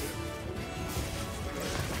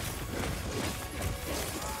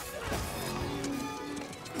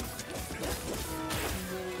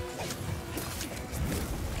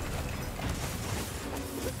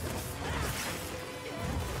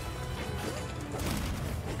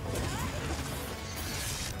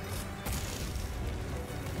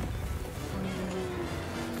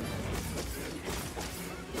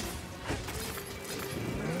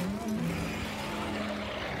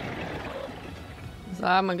 So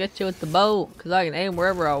I'm gonna get you with the bow, because I can aim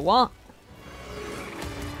wherever I want.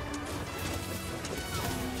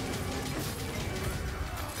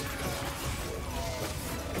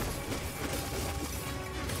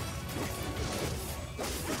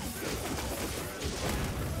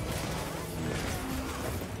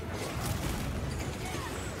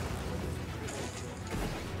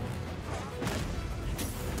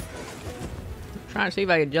 I'm trying to see if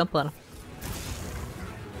I can jump on him.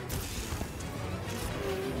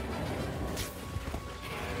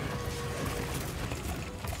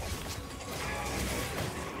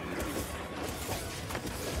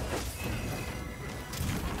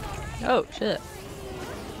 Oh shit.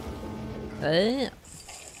 Damn.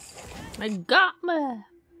 I got me.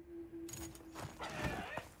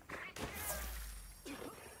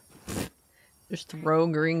 Just throw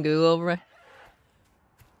green goo over it.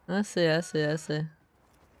 I see.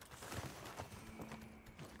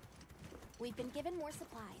 We've been given more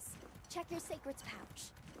supplies. Check your sacred's pouch.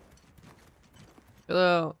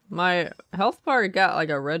 So my health bar got like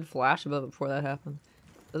a red flash above it before that happened.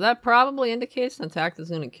 So that probably indicates an attack that's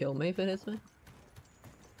gonna kill me if it hits me.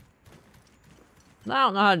 I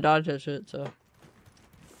don't know how to dodge that shit, so.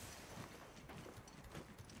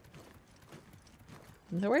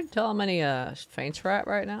 Is there a way to tell how many feints we're at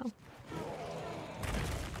right now?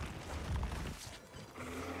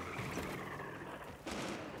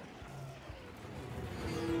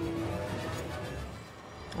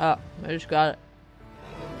 Oh, I just got it.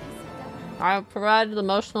 I provided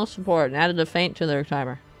emotional support and added a feint to their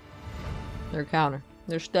timer. Their counter.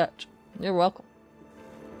 Their stats. You're welcome.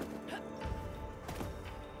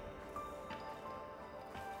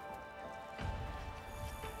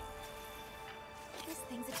 This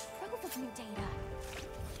thing's a trove of new data.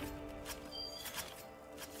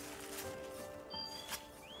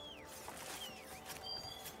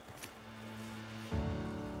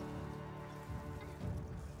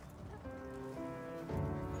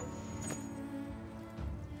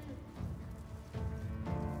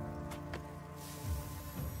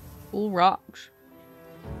 Cool rocks.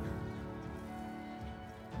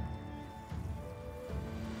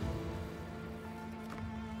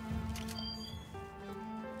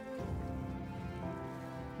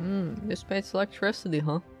 Dissipates electricity,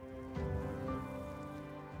 huh?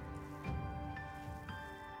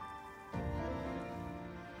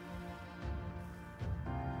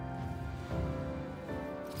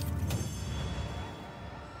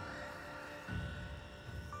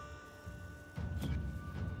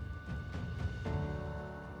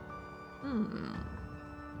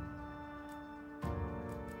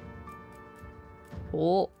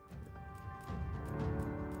 Cool.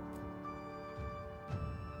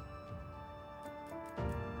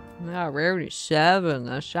 Yeah, rarity 7.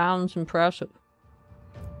 That sounds impressive.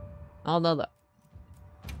 I'll know that.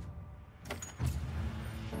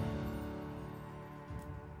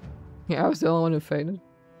 Yeah, I was the only one who fainted.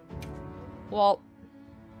 Well.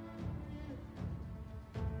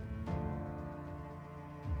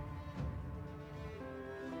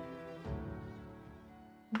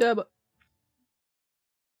 Yeah, but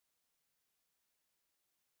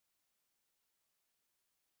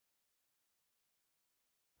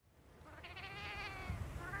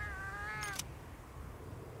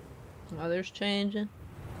Weather's changing.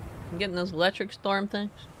 I'm getting those electric storm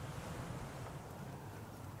things.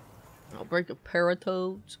 I'll break a pair of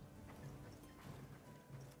toads.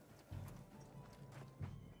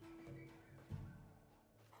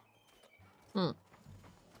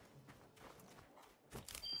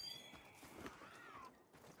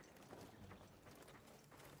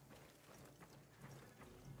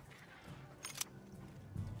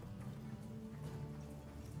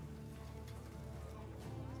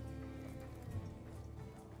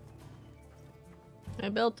 I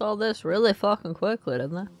built all this really fucking quickly,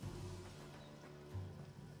 didn't I?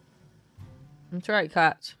 That's right,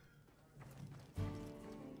 cats.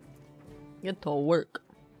 Get to work.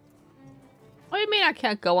 What do you mean I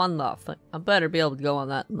can't go on that thing? I better be able to go on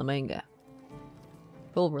that in the main game.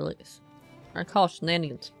 Full release. I call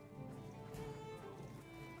shenanigans.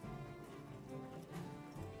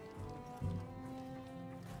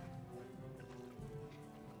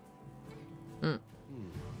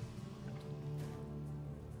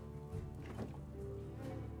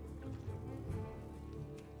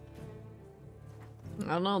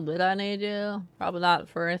 I don't know, did I need you? Probably not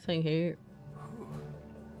for anything here.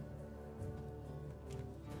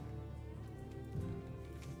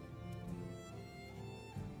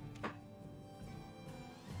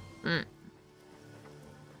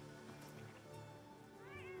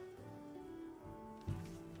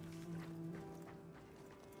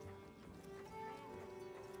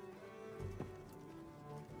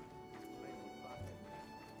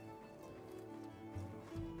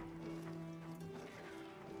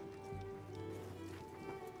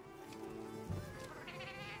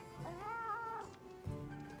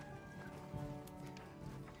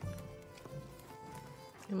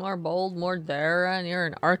 You're more bold, more daring. You're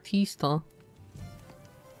an artiste, huh?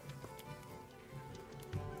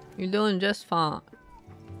 You're doing just fine.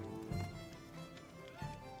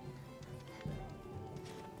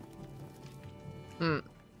 They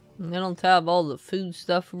don't have all the food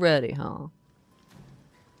stuff ready, huh?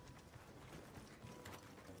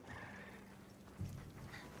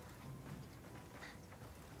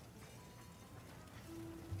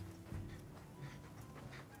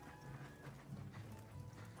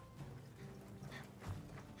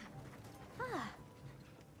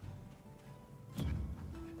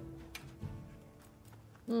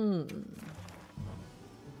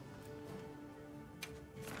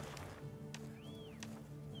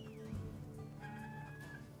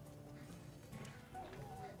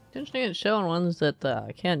 Interesting, it's showing ones that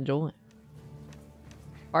I can't join.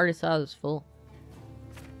 Party size is full.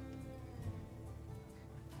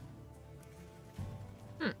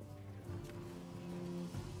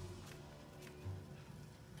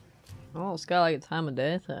 Oh, it's got like a time of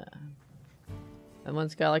day thing. And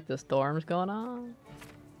one's got like the storms going on.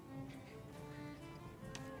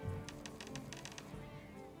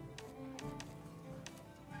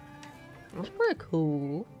 That's pretty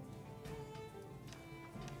cool.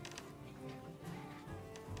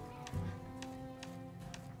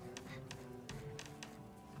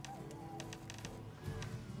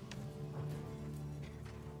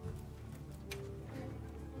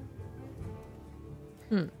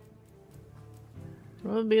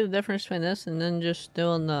 What would be the difference between this and then just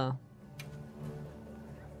doing the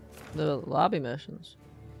lobby missions?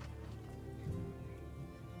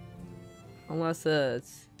 Unless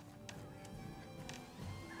it's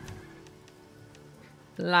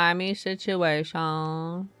slimy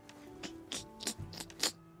situation.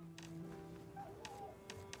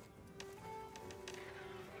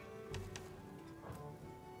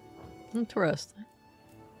 Interesting.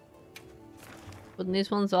 Wouldn't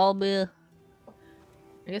these ones all be?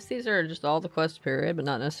 I guess these are just all the quest period, but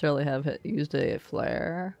not necessarily have used a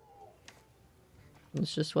flare.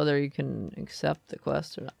 It's just whether you can accept the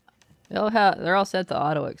quest or not. They're all set to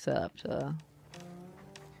auto accept. And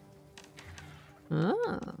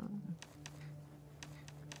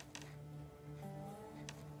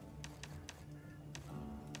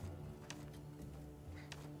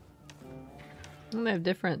they have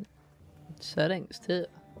different settings too.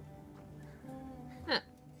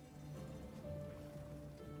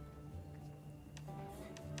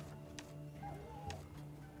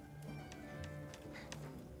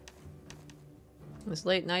 Is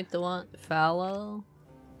late night the one? Fallow?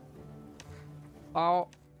 Oh.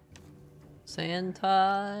 Sand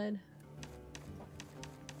Tide?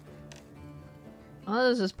 Oh,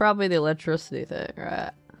 this is probably the electricity thing,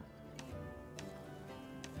 right?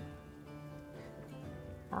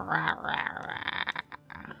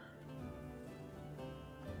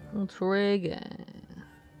 Intriguing.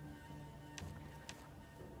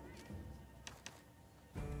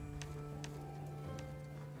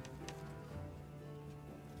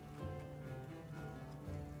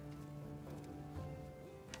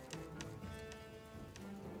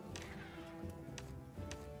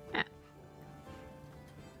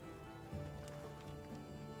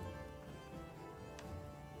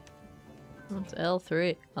 That's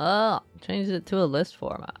L3. Oh, changed it to a list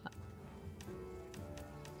format.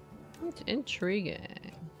 It's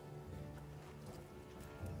intriguing.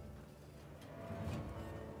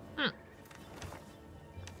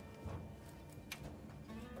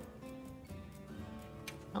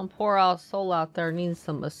 Some poor old soul out there needs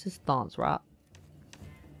some assistance, right?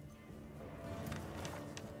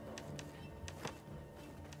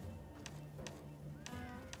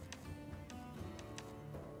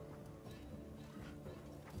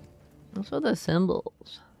 Those are the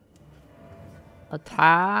symbols.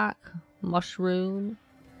 Attack, mushroom,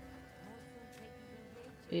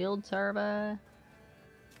 field survey.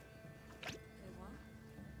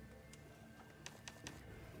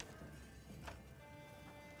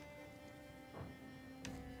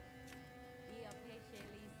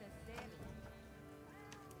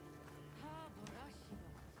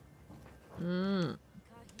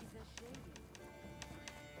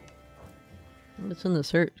 What's in the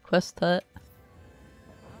search quest hut?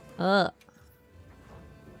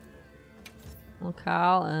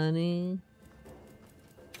 Cow, Annie.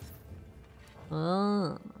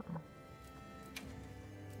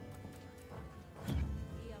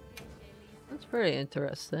 That's pretty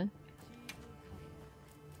interesting.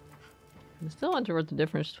 I still wonder what the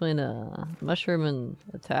difference between a mushroom and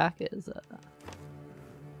attack is.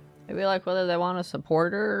 Maybe like whether they want a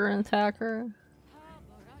supporter or an attacker.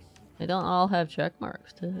 They don't all have check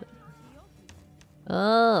marks, do they?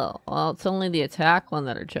 Oh, well, it's only the attack one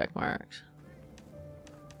that are check marks.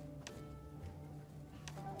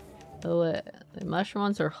 Oh wait, the mushroom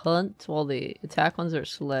ones are hunt, while the attack ones are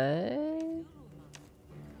slay?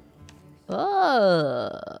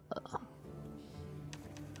 Oh!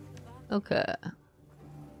 Okay.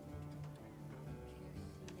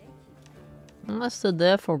 What's the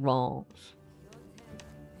difference?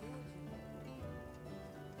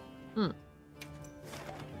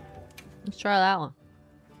 Let's try that one.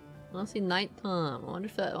 I want to see nighttime. I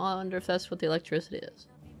wonder if that's what the electricity is.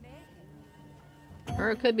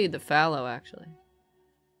 Or it could be the fallow, actually.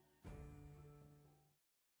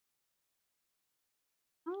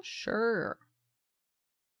 Oh, sure.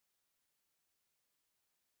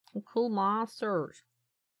 Some cool monsters.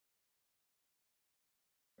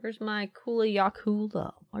 Where's my Kula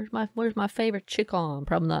Yakula? Where's my favorite chicken?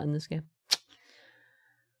 Probably not in this game.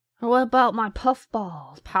 Or what about my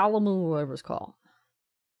puffballs? Palamu, whatever it's called.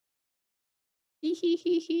 Hee hee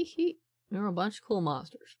hee hee hee. There are a bunch of cool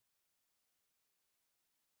monsters.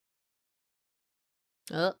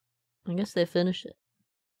 Oh, I guess they finished it.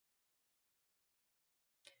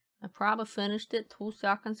 I probably finished it 2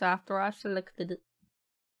 seconds after I selected it.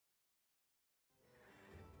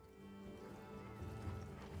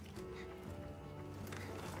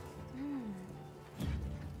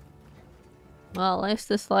 Well, at least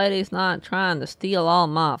this lady's not trying to steal all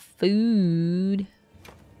my food.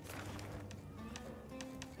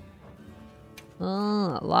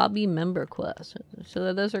 Oh, lobby member quest.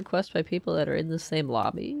 So those are quests by people that are in the same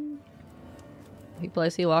lobby? People I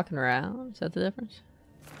see walking around? Is that the difference?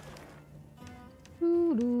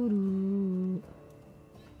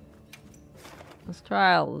 Let's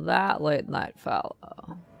try that late night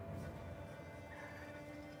fallow.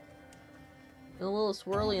 A little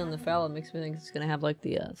swirly on the fallow makes me think it's gonna have like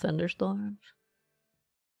the thunderstorms.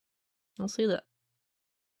 I'll see that.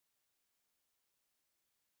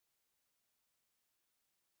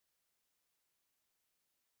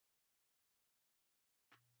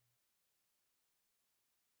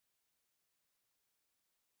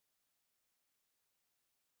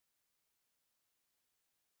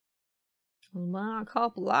 About a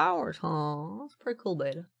couple hours, huh? That's pretty cool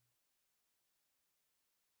beta.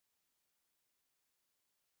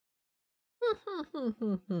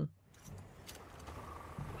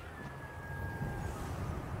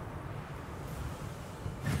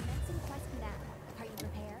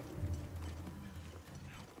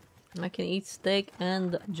 I can eat steak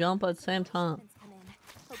and jump at the same time.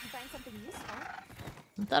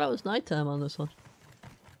 I thought it was nighttime on this one.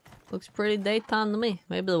 Looks pretty daytime to me.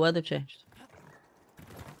 Maybe the weather changed.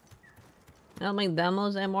 I don't make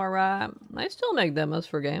demos anymore, right? I still make demos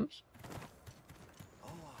for games.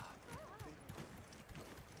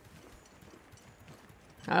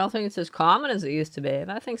 I don't think it's as common as it used to be.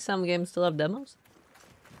 I think some games still have demos.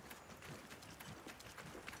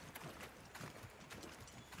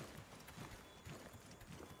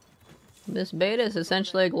 This beta is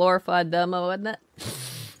essentially a glorified demo, isn't it?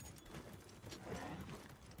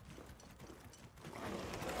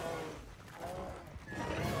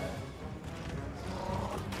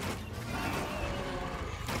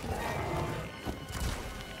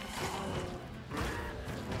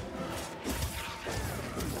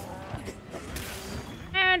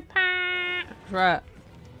 Right.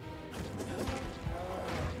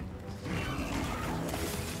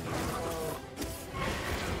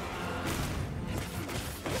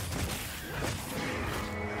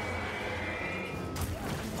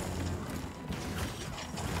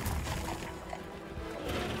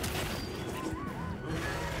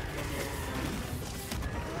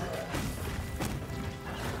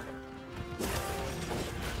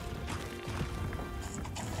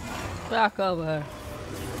 Back over.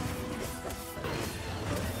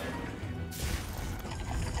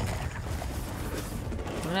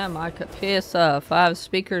 Yeah, my PS5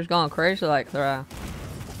 speaker's going crazy like that.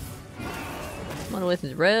 What with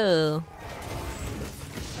his row?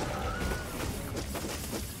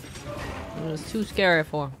 It was too scary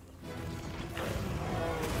for him.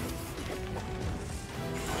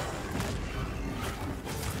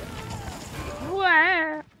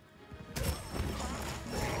 Wah!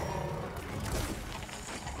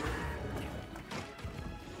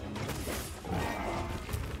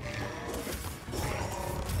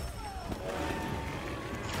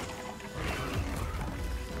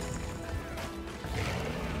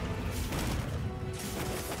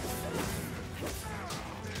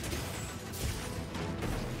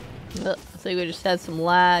 I think we just had some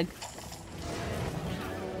lag.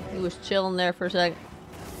 He was chilling there for a second.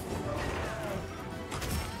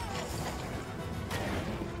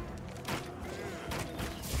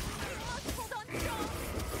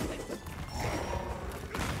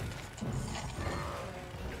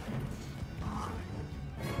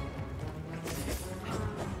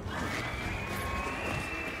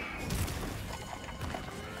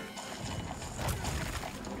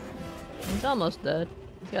 He's almost dead.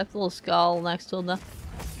 He's got the little skull next to him now.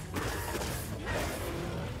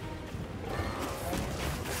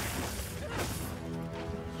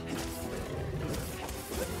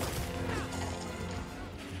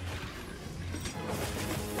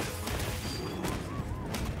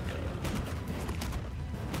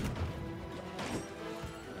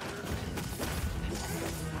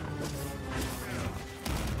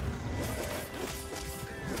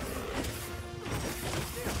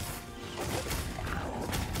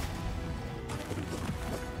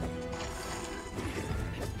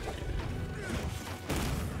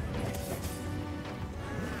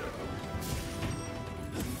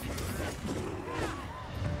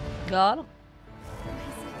 Got him.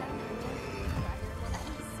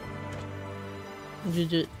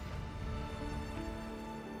 GG.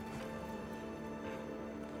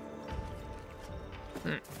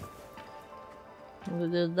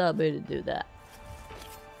 There's not way to do that.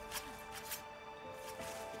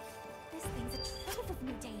 This thing's a trove of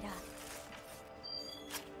new data.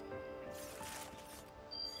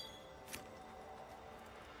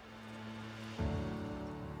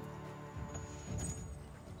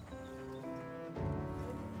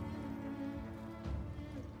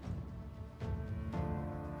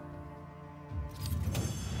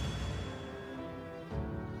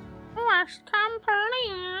 Quest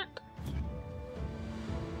complete.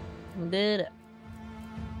 Did it.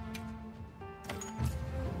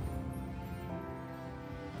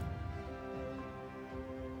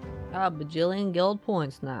 Got a bajillion guild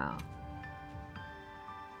points now.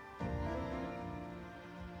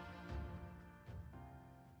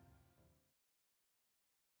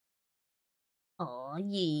 Oh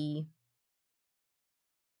yeah.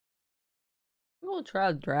 We'll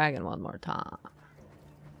try the dragon one more time.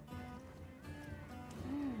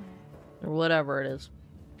 Or whatever it is.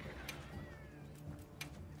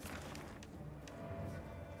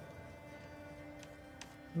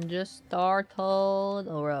 Just startled.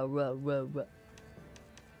 Oh,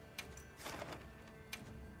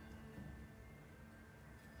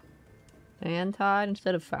 Sand-tide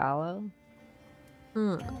instead of fallow? I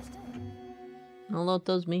don't know what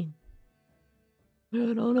those mean. I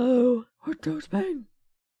don't know what those mean.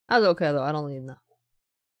 That's okay though, I don't need that.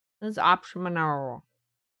 That's optional.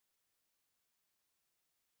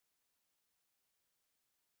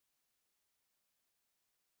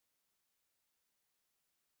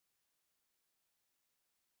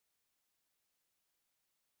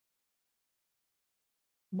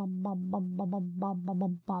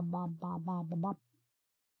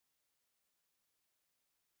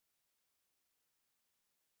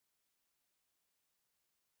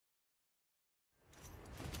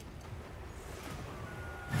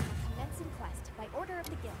 Commencing quest by order of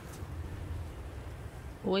the guild.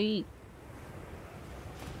 Wait.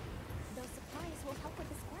 Those supplies will help with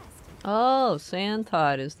this quest. Oh,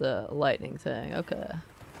 Sand-tide is the lightning thing. Okay.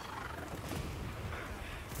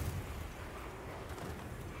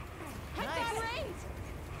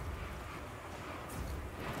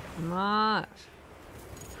 Not.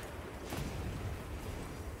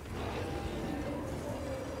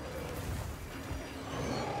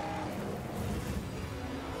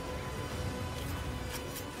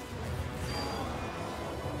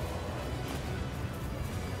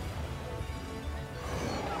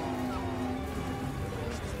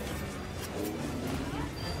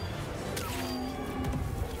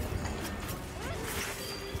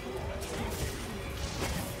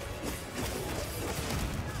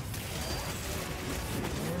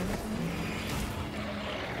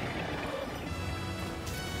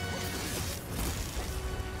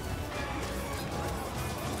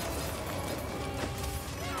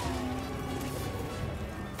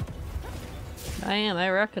 I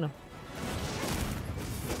reckon him.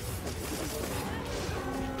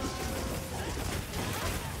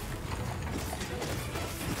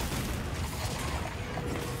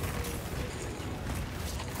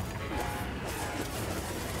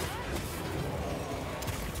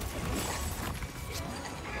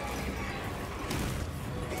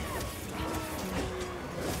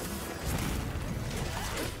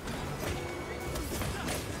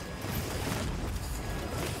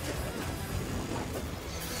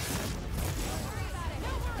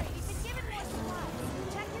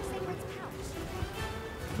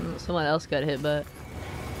 Someone else got hit, but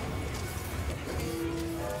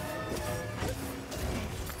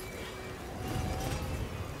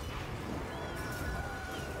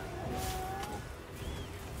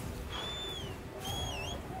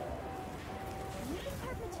You can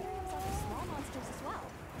carve materials off of small monsters as well.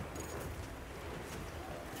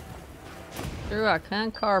 sure I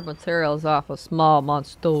can carve materials off of small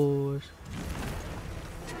monsters.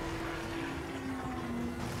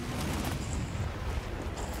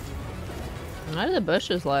 Why do the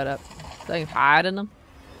bushes light up? So I can hide in them?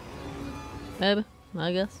 Maybe,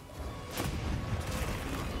 I guess.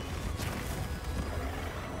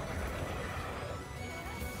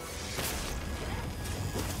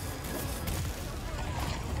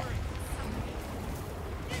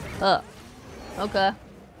 Oh, okay.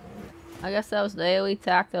 I guess that was the AoE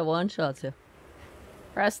attack that one-shots you.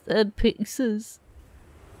 Rest in pieces.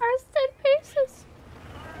 Rest in pieces.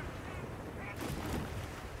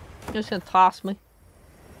 You're just gonna toss me.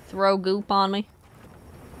 Throw goop on me.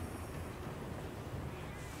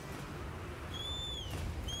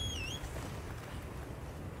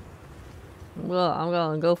 Well, I'm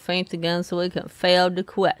gonna go faint again so we can fail the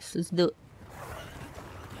quest. Let's do it.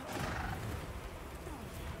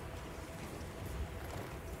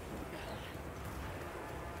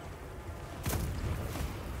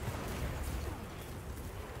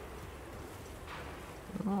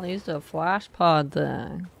 I'll use the flash pod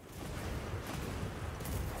thing.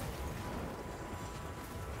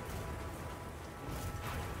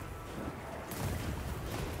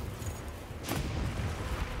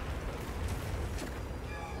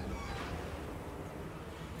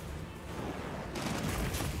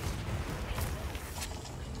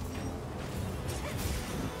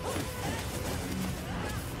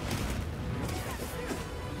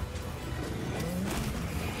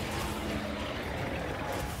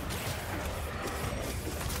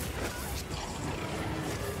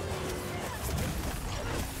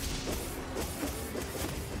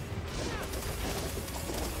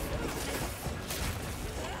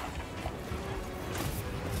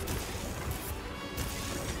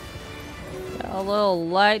 A little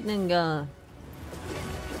lightning gun.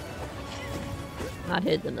 Not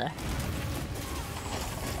hitting there.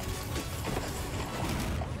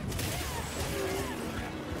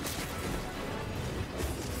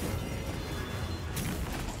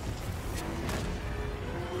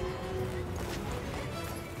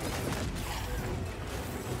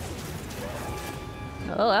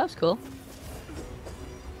 Oh, that was cool.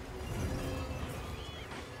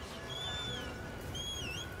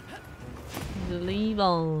 Leave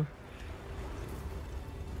on.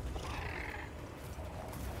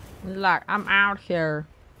 Like, I'm out here.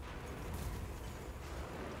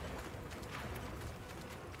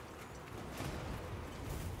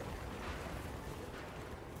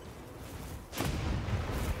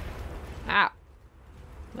 Ow.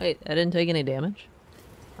 Wait, I didn't take any damage?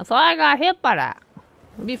 I thought I got hit by that.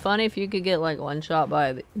 It'd be funny if you could get like one shot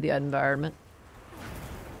by the environment.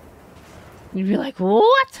 You'd be like,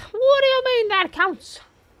 what? What do you mean that counts?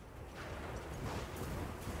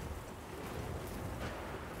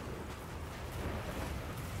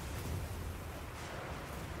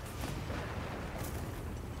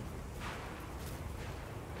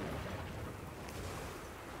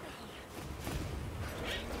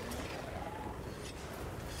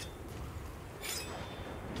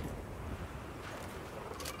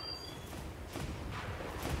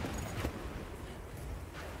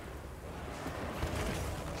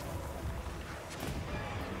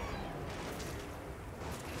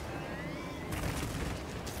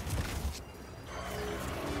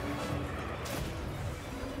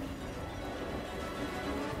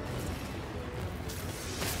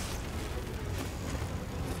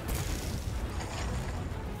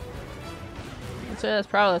 I'd say that's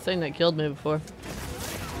probably the thing that killed me before.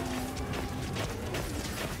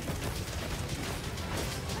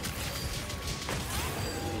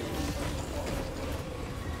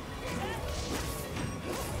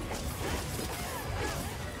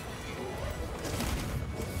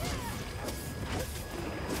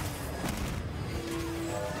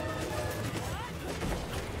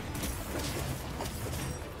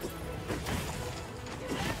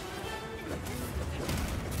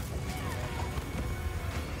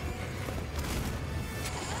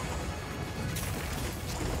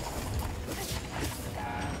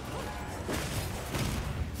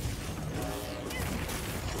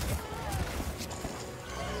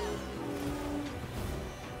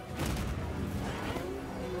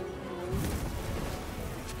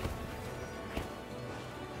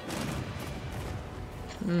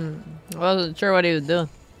 I wasn't sure what he was doing.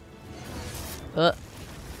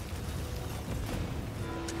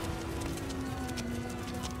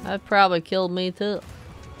 That probably killed me too.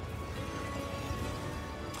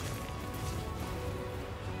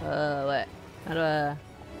 Wait. How do I...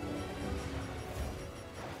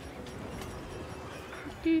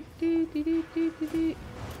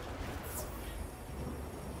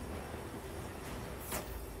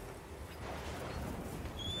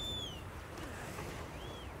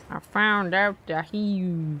 I found out the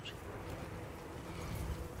huge.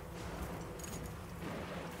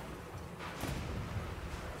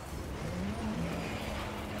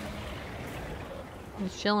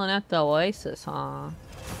 He's chilling at the oasis, huh?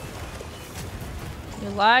 He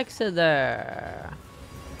likes it there.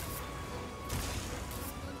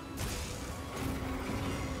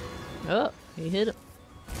 Oh, he hit him.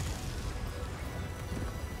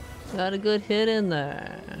 Got a good hit in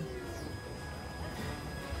there.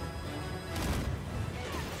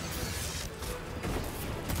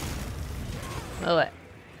 Oh wait.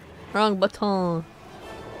 Wrong button.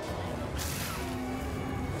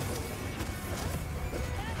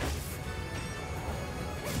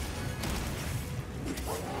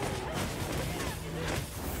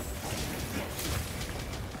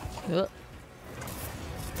 Oh.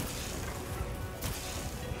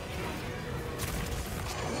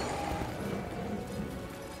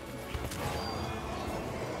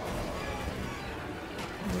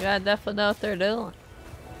 You gotta definitely know what they're doing.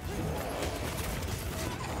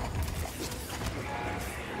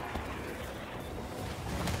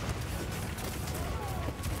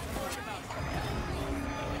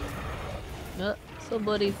 Oh,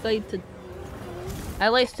 somebody fainted.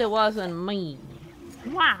 At least it wasn't me.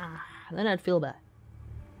 Wow. Then I'd feel bad.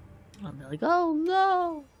 I'd be like, oh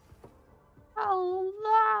no. Oh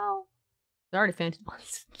no. I already fainted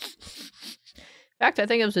once. In fact, I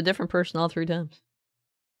think it was a different person all 3 times.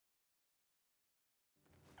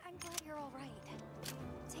 I'm glad you're all right.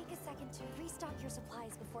 Take a second to restock your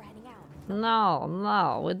supplies before heading out.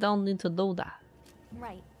 No, we don't need to do that.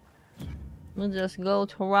 Right. We just go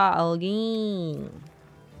try again.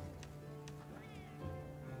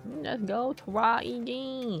 Let's go try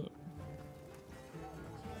again.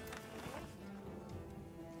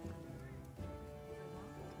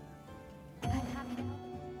 I'm happy to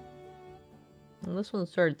help. And this one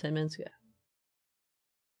started 10 minutes ago.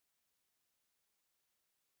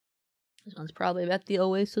 This one's probably at the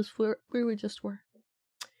oasis where we just were.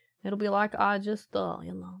 It'll be like I just,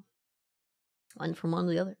 you know, went from one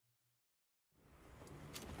to the other.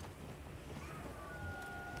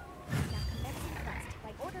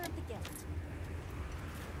 By order of the guild.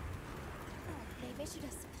 Oh, they've issued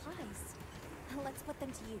us supplies. Let's put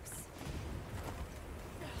them to use.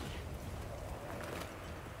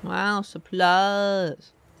 Wow,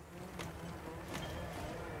 supplies.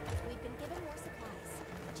 We've been given more supplies.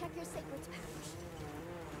 Check your sacred's pouch.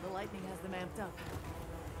 The lightning has them amped up.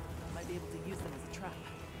 Might be able to use them as a trap.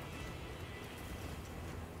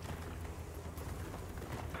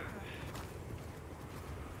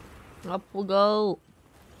 Up we'll go.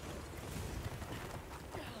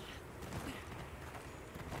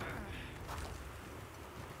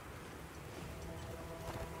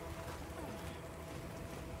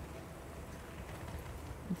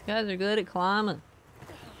 These guys are good at climbing.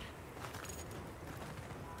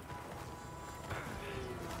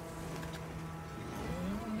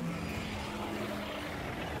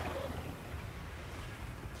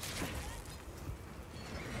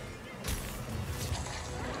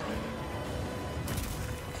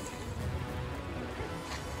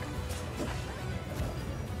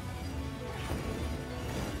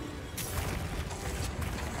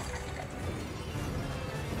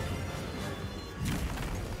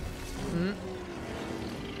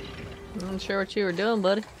 I'm not sure what you were doing,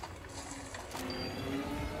 buddy.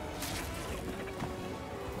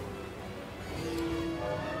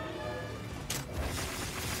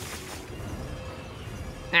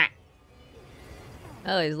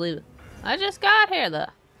 Oh, he's leaving. I just got here, though.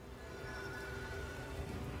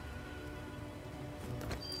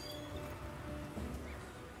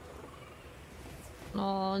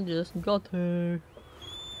 Oh, I just got here.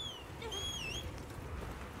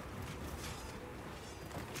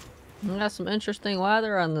 We got some interesting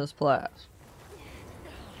weather on this place.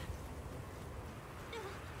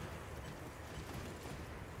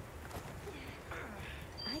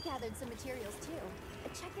 I gathered some materials too.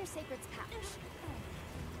 Check your sacred's pouch.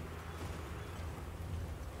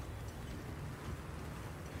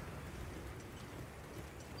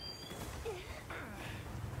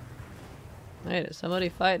 Wait, is somebody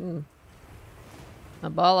fighting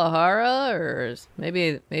a Balahara, or is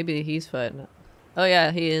maybe he's fighting it? Oh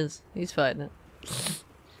yeah, he is. He's fighting it.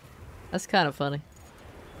 That's kind of funny.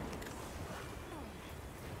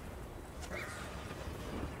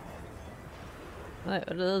 Wait,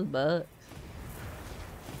 what are those bugs?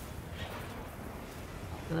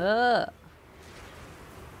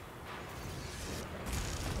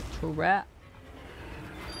 Trap.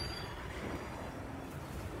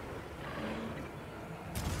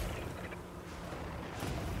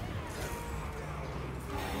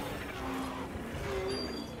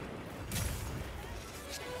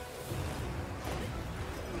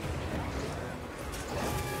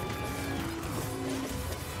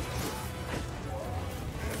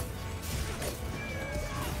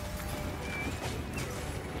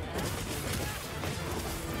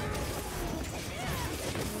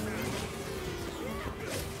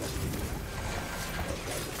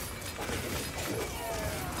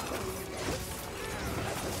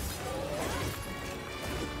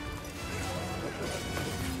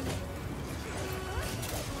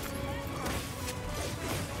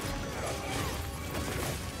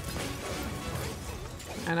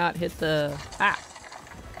 I not hit the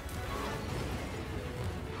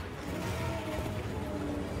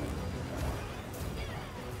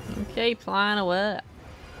Okay, flying away.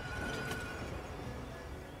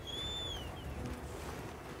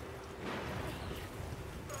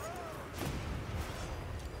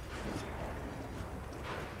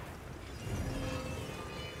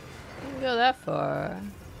 Didn't go that far.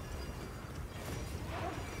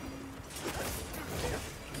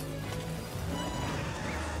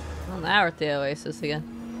 Well, now we're at the oasis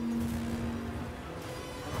again.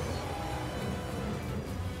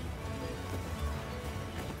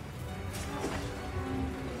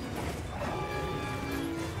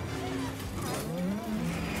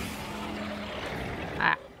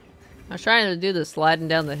 I was trying to do the sliding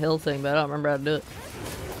down the hill thing, but I don't remember how to do it.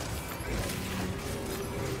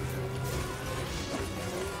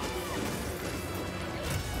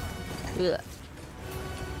 Ugh.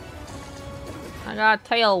 I got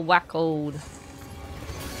tail wackled.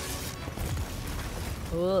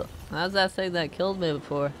 Ugh. How's that thing that killed me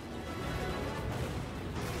before?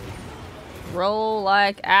 Roll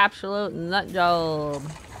like absolute nut job.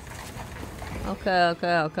 Okay.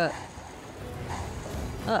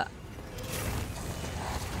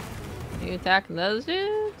 You attacking those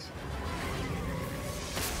dudes?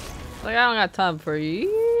 Like, I don't got time for you.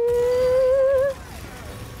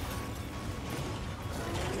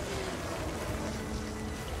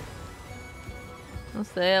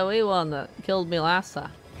 That's the AoE one that killed me last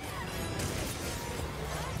time.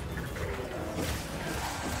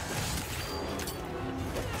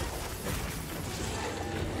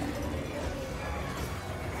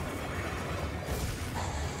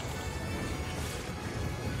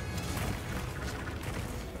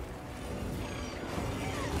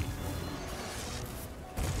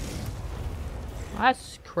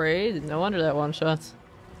 That's crazy. No wonder that one shots.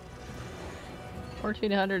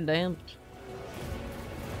 1400 damage.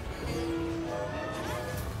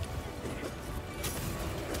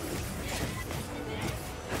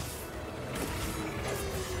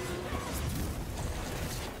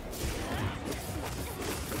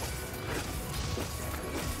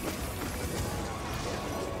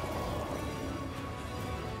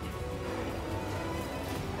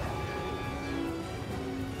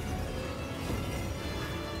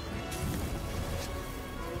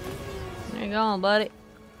 Where you going, buddy?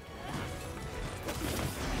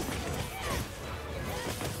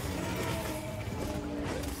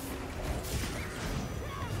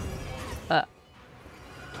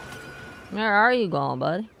 Where are you going,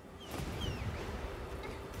 buddy?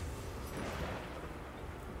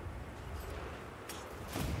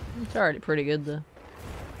 It's already pretty good, though.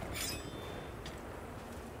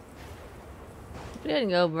 We didn't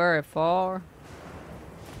go very far.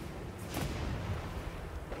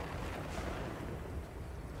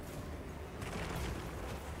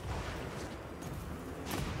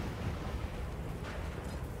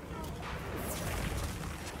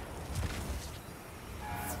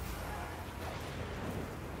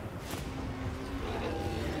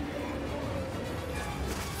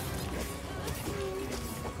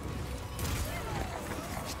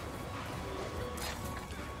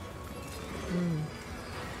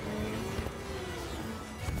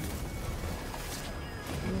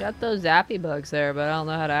 Got those zappy bugs there, but I don't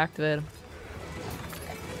know how to activate them.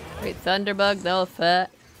 Wait, thunderbug, no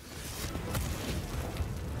effect.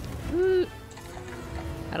 Woo.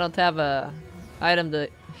 I don't have a item to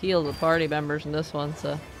heal the party members in this one,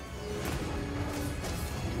 so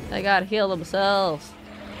they gotta heal themselves.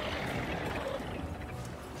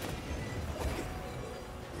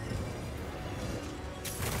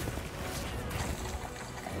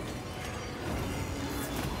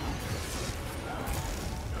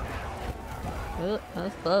 Oh,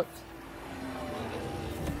 that's close.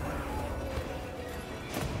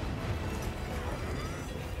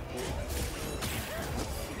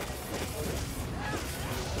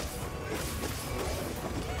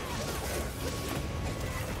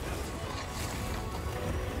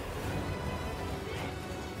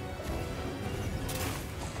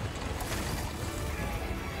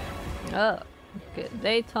 Oh, good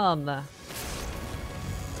daytime there.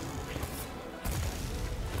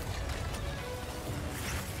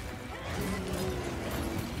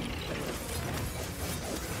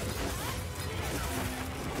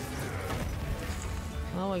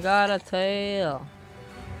 Oh, we got a tail.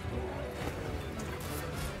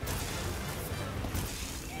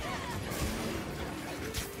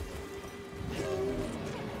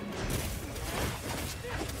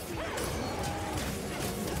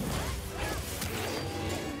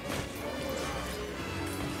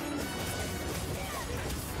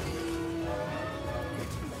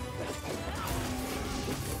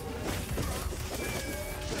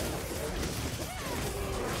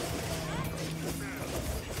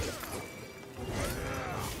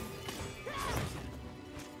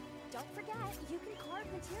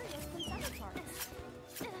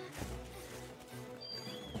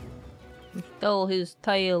 Stole his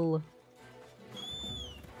tail.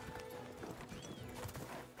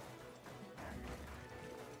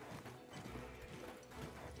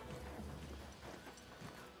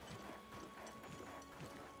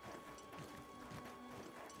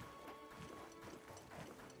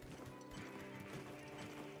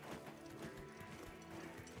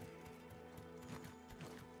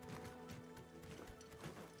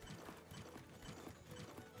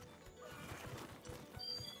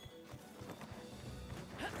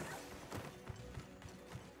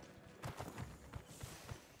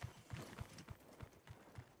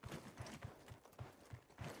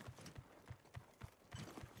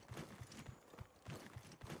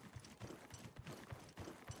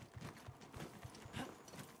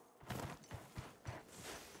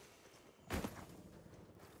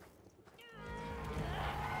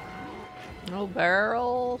 No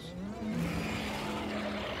barrels.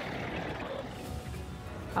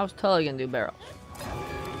 I was totally gonna do barrels. I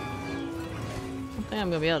don't think I'm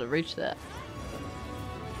gonna be able to reach that.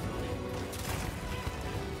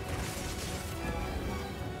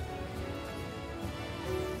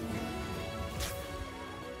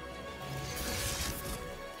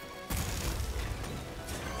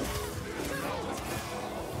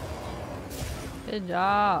 Good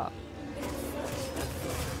job.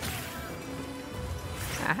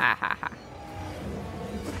 Ha ha ha ha.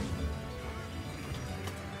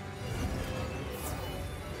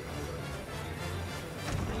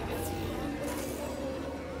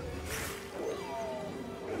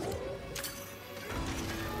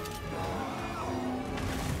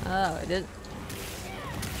 Oh, I did.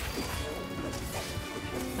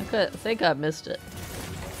 I think I missed it.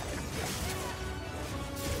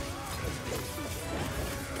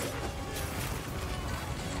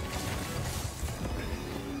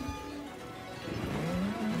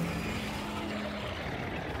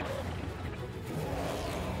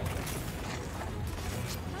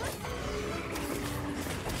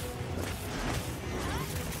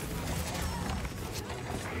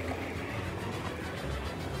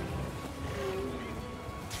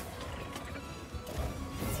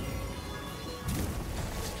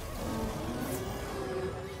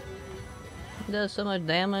 It does so much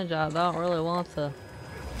damage, I don't really want to.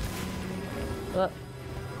 What?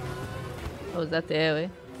 Oh, was that the AoE?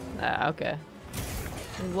 Ah, okay.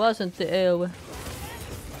 It wasn't the AoE.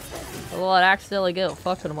 Although I'd accidentally get a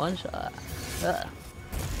fucking one shot. Ugh.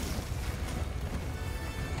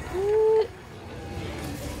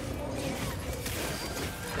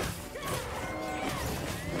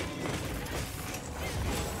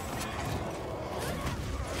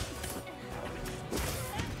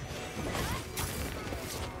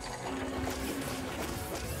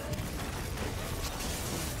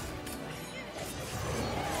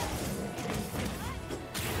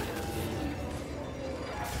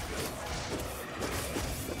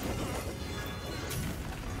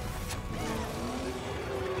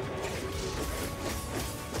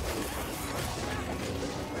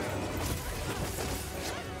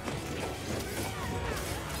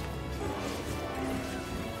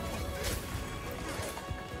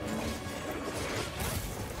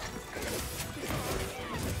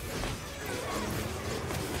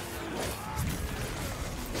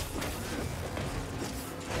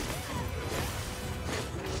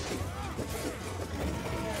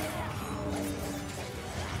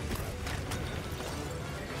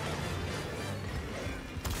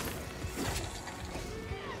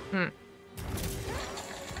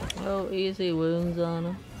 easy wounds on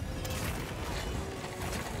him.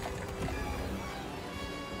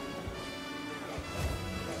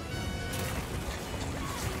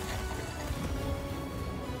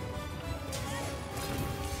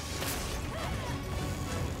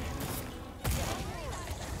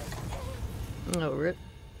 Oh, rip.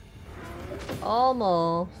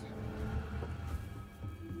 Almost.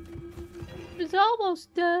 He's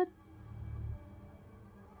almost dead.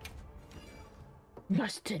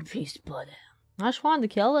 Rest in peace, buddy. I just wanted to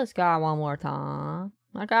kill this guy one more time.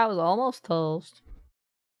 That guy was almost toast.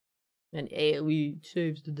 And AoE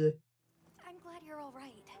saves the day. I'm glad you're all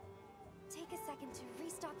right. Take a second to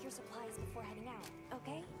restock your supplies before heading out,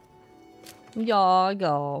 okay? Yeah,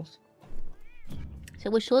 guys. So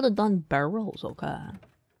we should have done barrels, okay?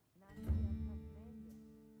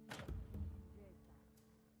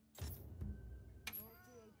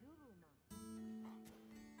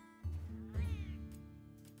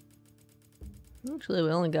 Actually, we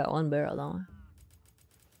only got one barrel, don't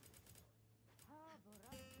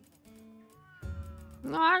we?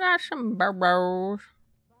 No, I got some barrels.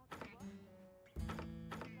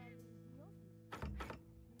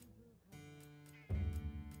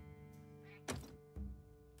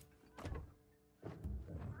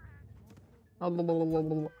 I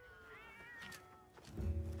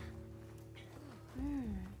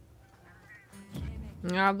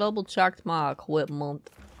double checked my equipment.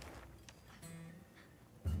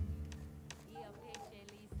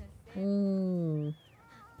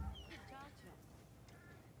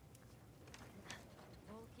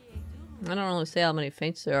 I don't really see how many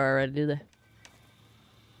faints there are already, do they?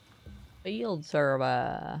 Field survey.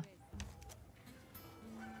 I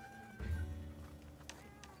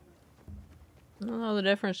don't know the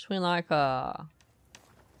difference between like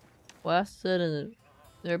Wested and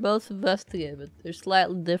they're both investigative, but they're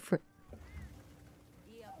slightly different.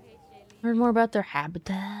 Learn more about their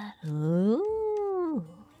habitat. Ooh.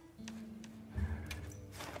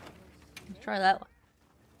 Let's try that one.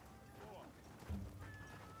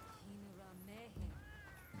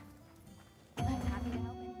 I'm happy to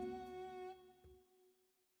help it.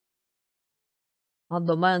 I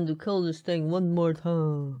demand to kill this thing one more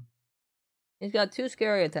time. He's got 2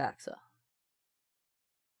 scary attacks, though.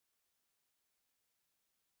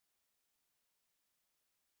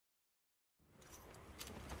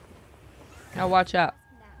 Now watch out.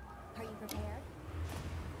 Now, are you prepared?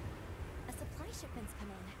 A supply shipment's come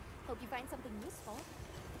in. Hope you find something useful.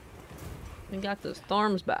 We got the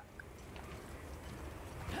storms back.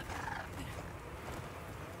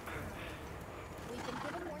 We've been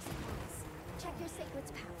given more supplies. Check your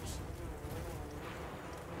sacred's pouch.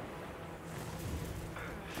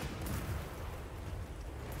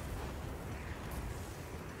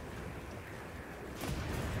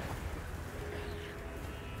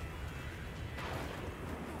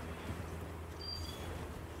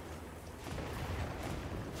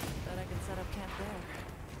 Bet I can set up camp there.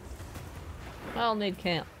 I don't need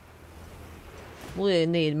camp. We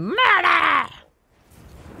need murder!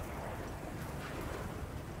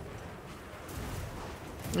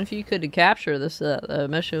 If you could capture this, the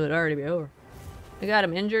mission would already be over. I got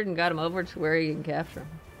him injured and got him over to where you can capture him.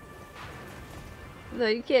 No,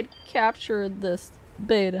 you can't capture this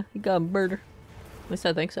beta. You got murder. At least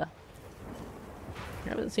I think so. I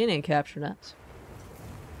haven't seen any capture nets.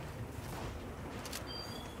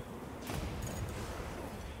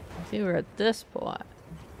 I see we're at this point.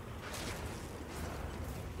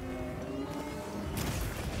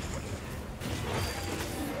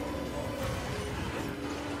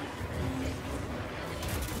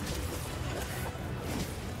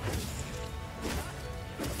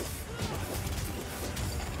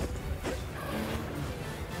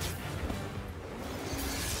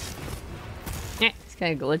 It's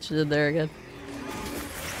kind of glitched in there again.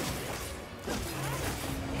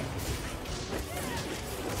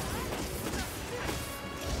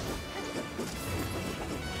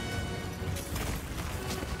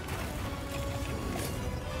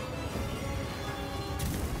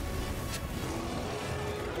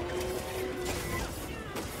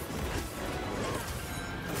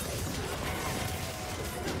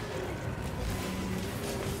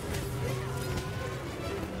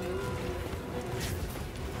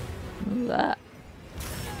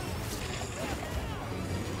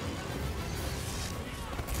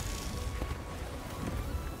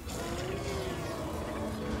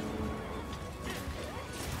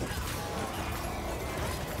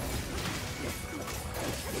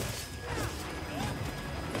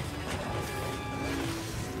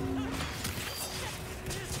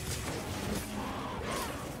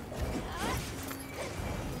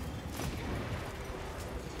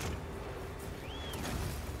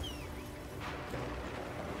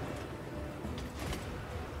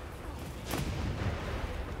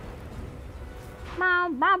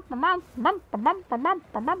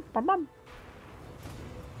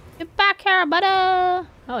 Get back here, buddy!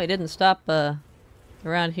 Oh, he didn't stop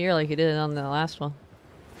around here like he did on the last one.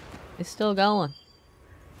 He's still going.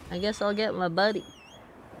 I guess I'll get my buddy.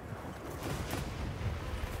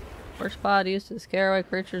 First spot used to scare away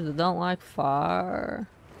creatures that don't like fire.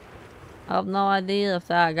 I have no idea if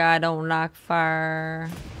that guy don't like fire.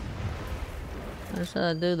 I just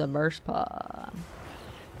do the burst pod.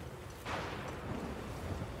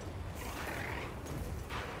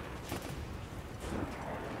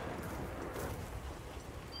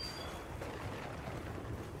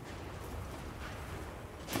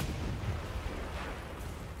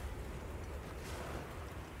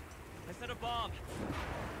 I set a bomb.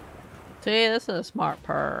 See, this is a smart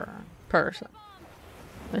person.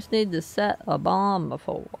 I just need to set a bomb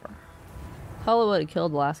before. Probably would have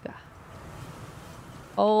killed the last guy.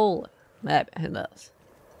 Holy, maybe, who knows?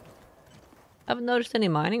 I haven't noticed any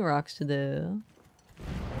mining rocks to do.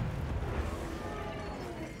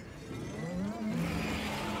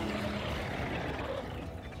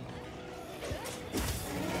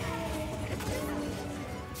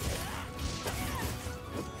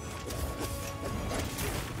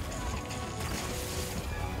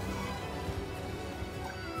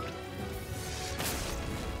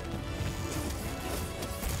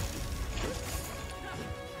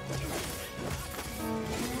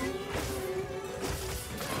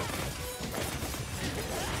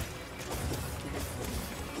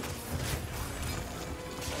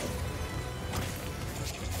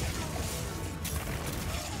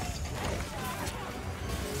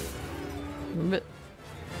 But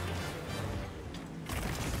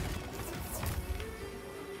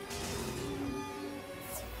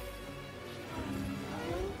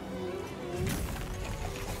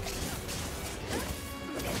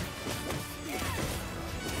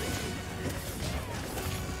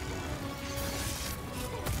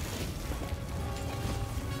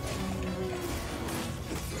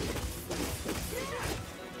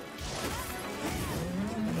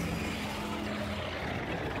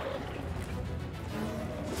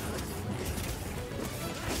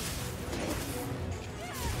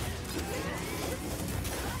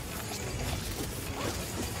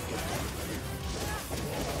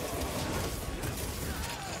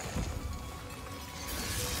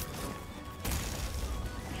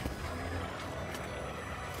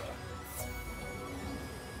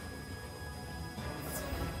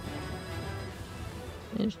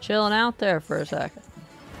just chilling out there for a second.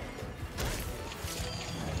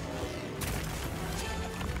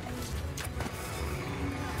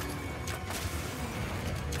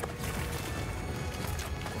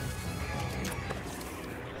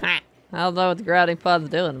 I don't know what the grounding pod's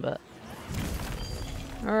doing, but...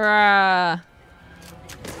 Hurrah!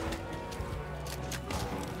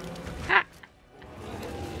 Ha!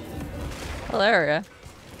 Oh, there we go.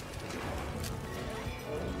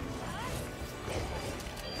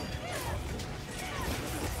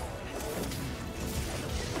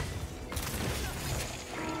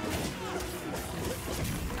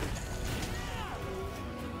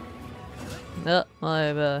 Oh,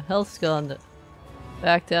 my health's gone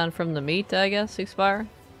back down from the meat, I guess, expire.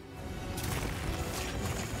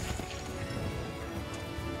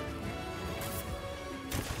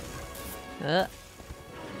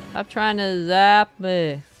 Stop trying to zap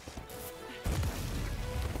me.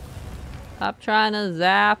 Stop trying to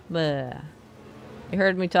zap me. You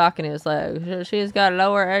heard me talking, it was like, she's got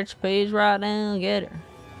lower HPs right now, get her.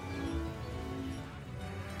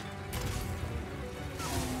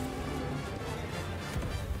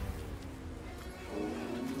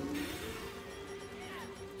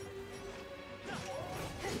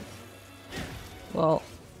 Well.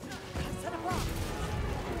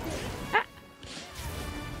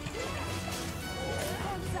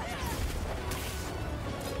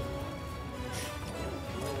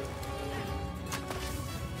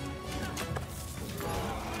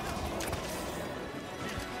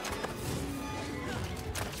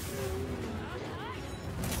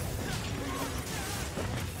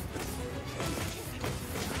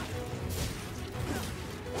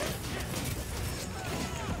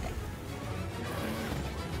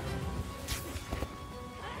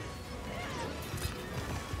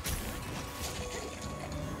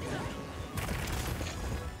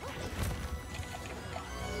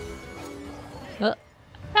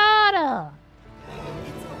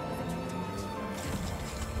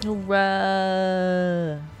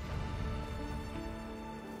 Hurrah!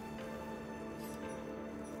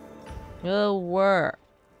 Good work.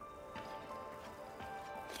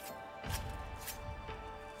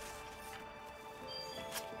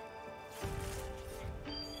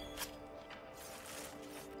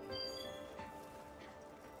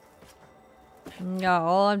 Got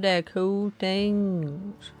all of the cool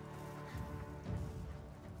things.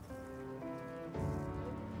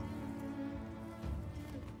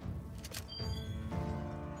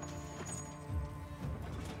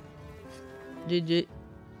 GG.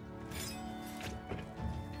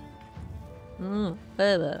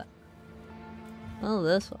 Baby. Oh,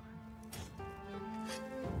 this one.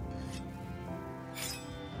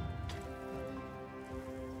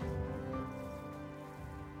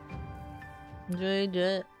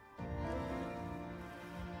 GG.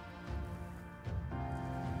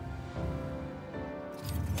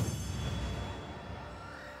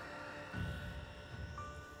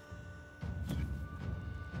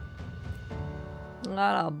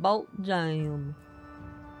 Got a bolt jam.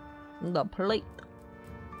 The plate.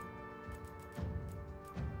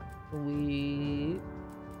 Sweet.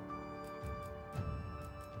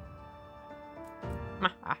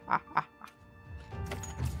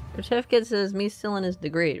 Certificate says me still in his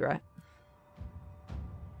degree, right?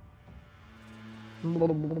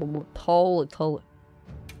 Totally.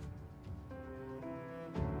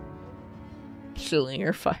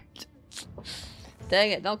 Slinger fight.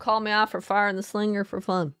 Dang it, don't call me out for firing the slinger for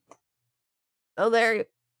fun. Oh, there you.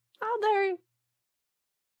 Oh, there you.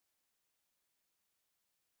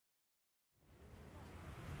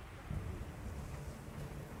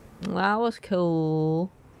 That was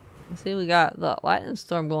cool. Let's see, we got the lightning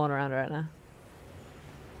storm going around right now.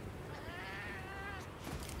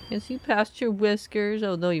 Can see past your whiskers.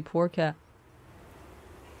 Oh no, you poor cat.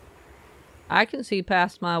 I can see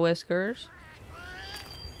past my whiskers.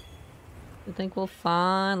 I think we'll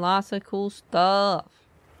find lots of cool stuff.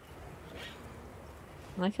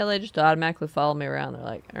 I like how they just automatically follow me around. They're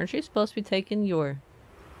like, aren't you supposed to be taking your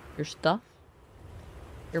stuff?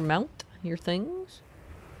 Your mount? Your things?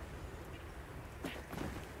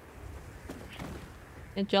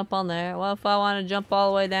 And jump on there. Well, if I want to jump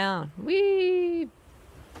all the way down. Whee!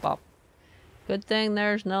 Pop. Good thing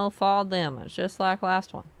there's no fall damage, just like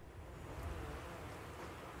last one.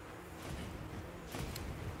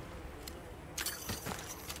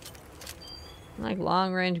 I like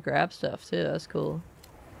long range grab stuff too, that's cool.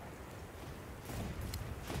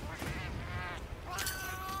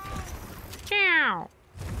 Ciao!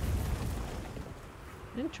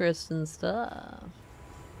 Interesting stuff.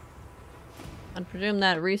 I presume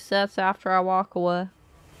that resets after I walk away.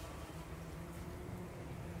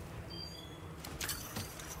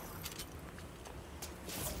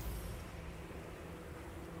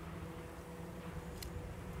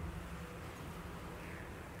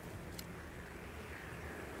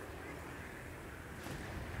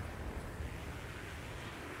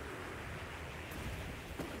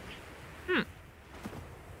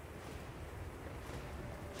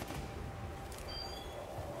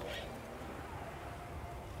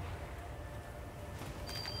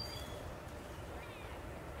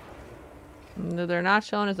 They're not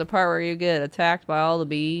showing us the part where you get attacked by all the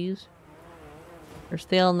bees. They're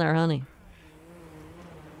stealing their honey.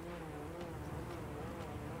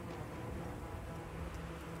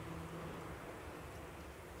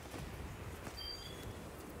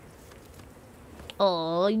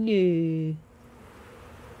 Oh yeah.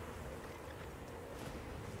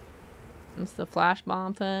 It's the flash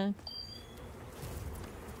bomb thing.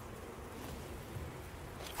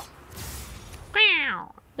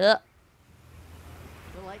 Yep.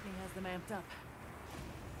 The lightning has them amped up.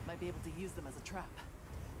 Might be able to use them as a trap.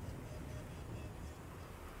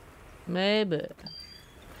 Maybe.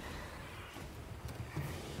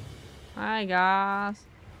 Hi guys.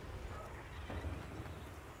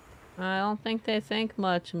 I don't think they think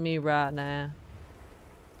much of me right now.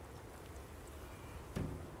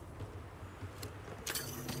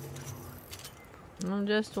 I'm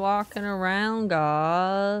just walking around,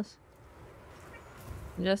 guys.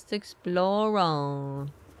 Just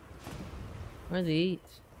exploring. What are these?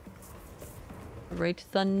 Great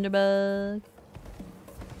Thunderbug.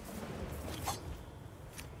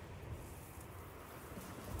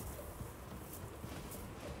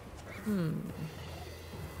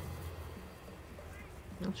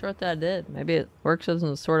 Not sure what that did. Maybe it works as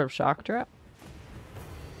a sort of shock trap.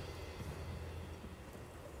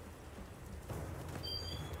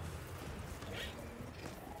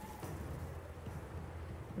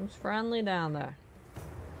 It's friendly down there.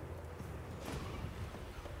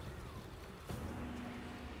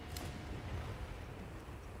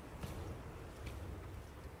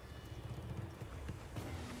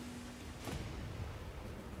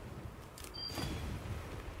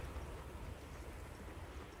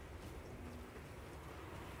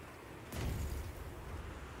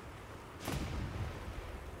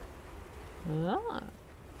 Ah.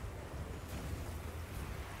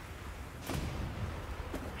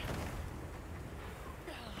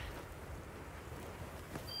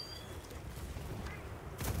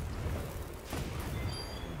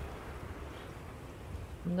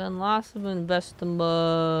 Done lots of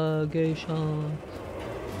investigations.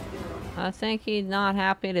 I think he's not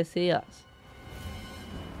happy to see us.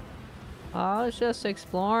 I was just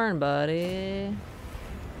exploring, buddy.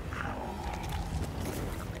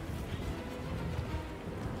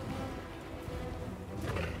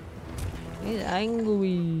 He's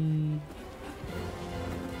angry.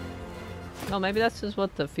 Oh, maybe that's just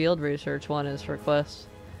what the field research one is for quests.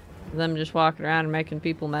 Them just walking around and making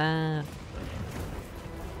people mad.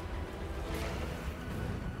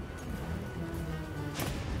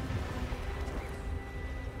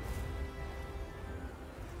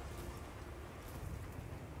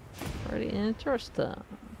 Pretty interesting. The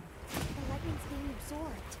lightning's being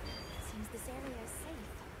absorbed. Seems this area is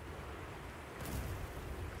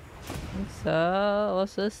safe. So,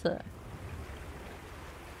 what's this say?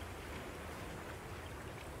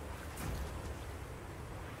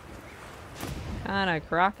 Kinda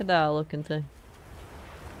crocodile looking thing.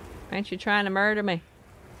 Ain't you trying to murder me?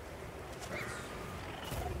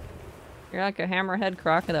 You're like a hammerhead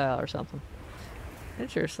crocodile or something.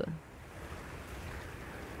 Interesting.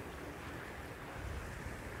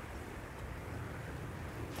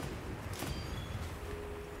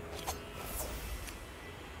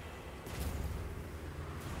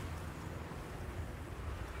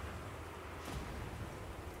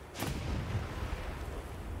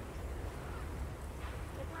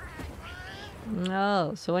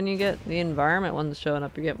 No, so when you get the environment ones showing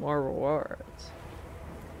up, you get more rewards.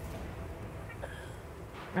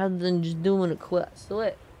 Rather than just doing a quest. So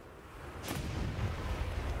wait.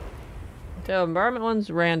 So environment ones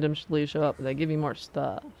randomly show up, but they give you more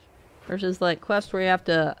stuff. Versus like quests where you have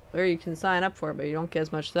to, where you can sign up for it, but you don't get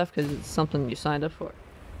as much stuff because it's something you signed up for.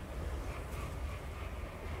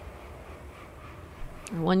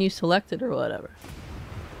 Or one you selected or whatever.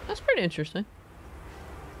 That's pretty interesting.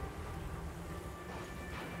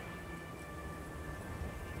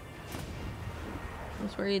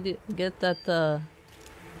 That's where you get that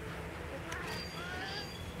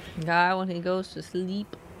guy when he goes to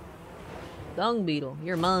sleep. Dung beetle,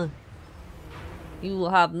 you're mine. You will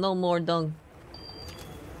have no more dung.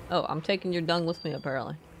 Oh, I'm taking your dung with me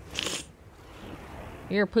apparently.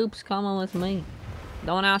 Your poop's coming with me.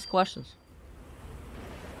 Don't ask questions.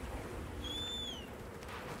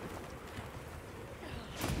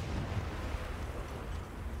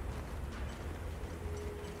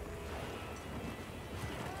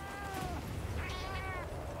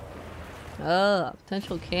 Oh,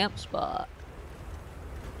 potential camp spot.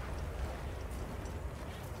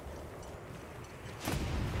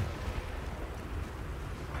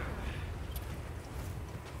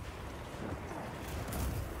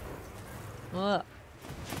 What?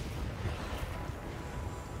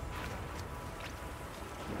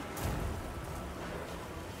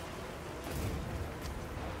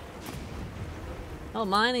 Oh,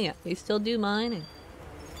 mining it. You still do mining.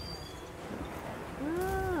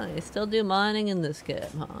 They still do mining in this game,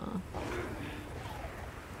 huh?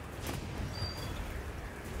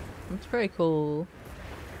 That's pretty cool.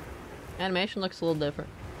 Animation looks a little different.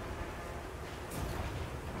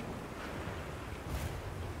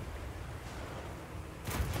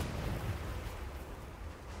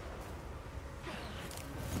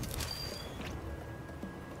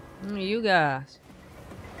 You guys.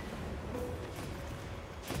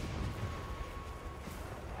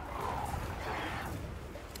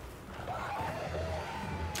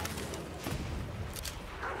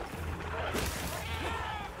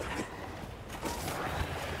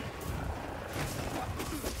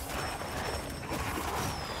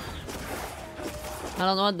 I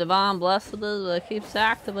don't know what Divine Blessed is, but it keeps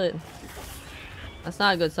activating. That's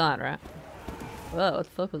not a good sign, right? Whoa, what the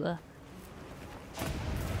fuck was that?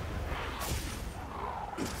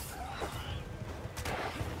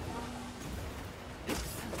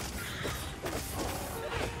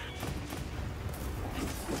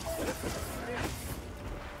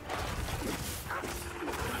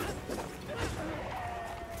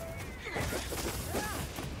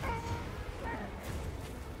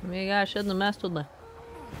 You guys shouldn't have messed with me.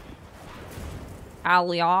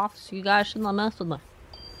 Alias, you guys shouldn't have messed with me.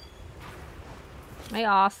 Hey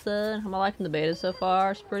Austin, I'm liking the beta so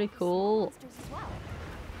far. It's pretty cool.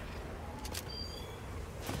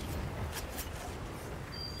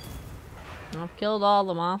 I've killed all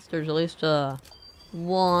the monsters at least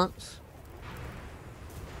once.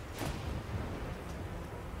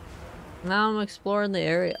 Now I'm exploring the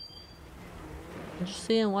area. I'm just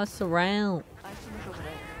seeing what's around.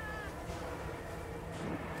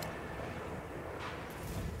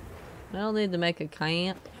 I don't need to make a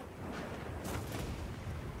camp.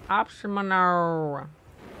 Optional.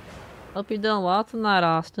 Hope you're doing well tonight,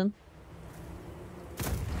 Austin.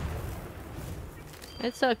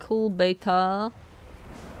 It's a cool beta.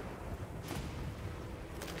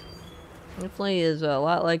 Definitely is a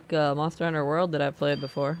lot like Monster Hunter World that I've played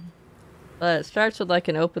before. But it starts with like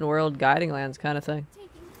an open world guiding lands kind of thing.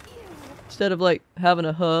 Instead of like having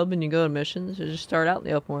a hub and you go to missions, you just start out in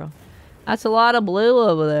the open world. That's a lot of blue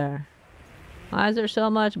over there. Why is there so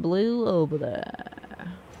much blue over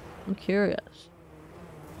there? I'm curious.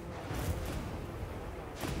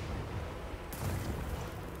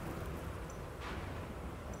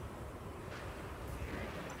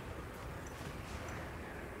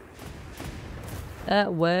 That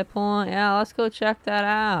waypoint, yeah, let's go check that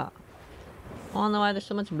out. I don't know why there's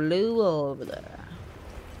so much blue over there.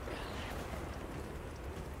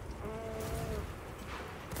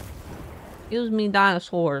 Excuse me,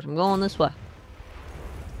 dinosaurs. I'm going this way.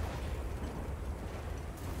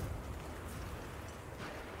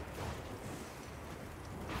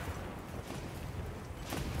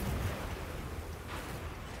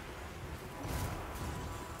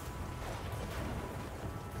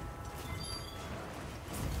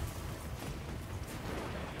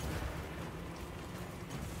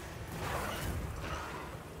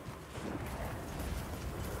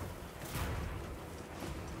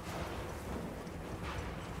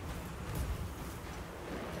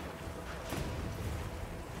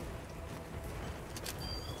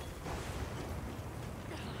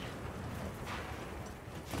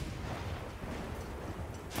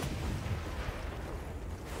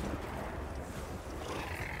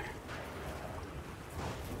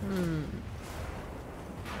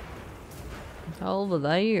 Over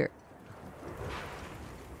there.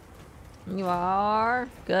 You are?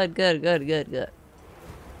 Good, good, good, good, good.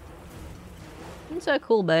 It's a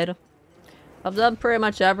cool beta. I've done pretty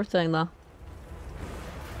much everything though.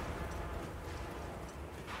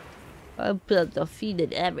 I've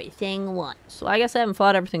defeated everything once. So I guess I haven't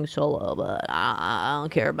fought everything solo, but I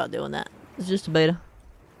don't care about doing that. It's just a beta.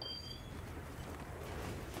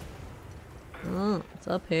 Oh, it's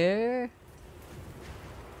up here.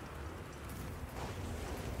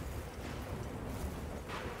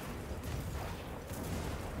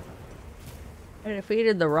 I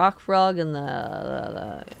defeated the rock frog and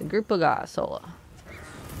the group of guys solo.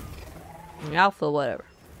 The alpha, whatever.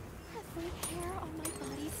 Every hair on my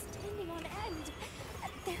body's standing on end.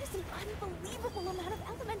 There's an unbelievable amount of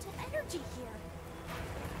elemental energy here.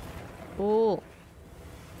 Cool.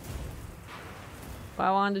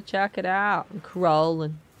 I wanted to check it out. I'm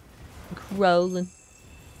crawling. I'm crawling.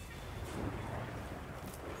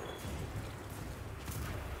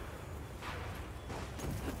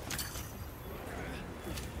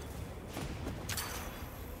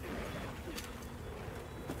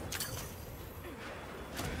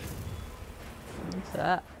 What's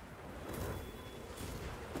that?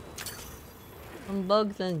 Some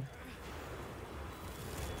bug thing.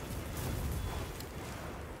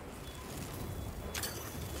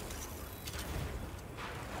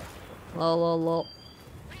 Lol.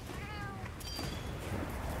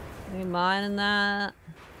 Are you mining that?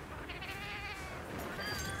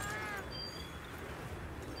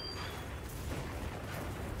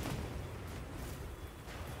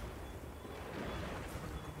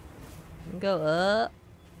 Go up.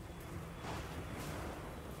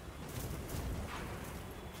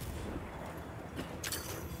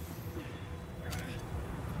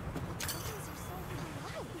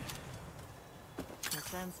 The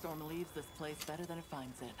sandstorm leaves this place better than it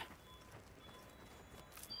finds it.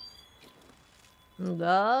 It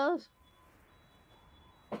does?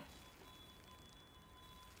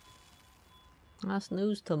 That's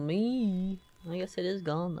news to me. I guess it is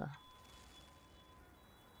gone though.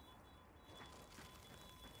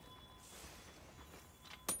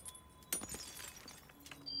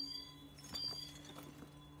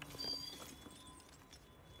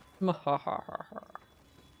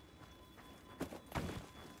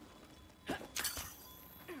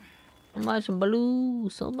 So much blue,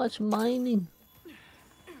 so much mining.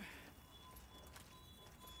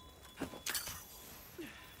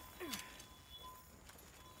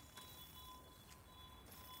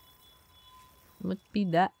 Must be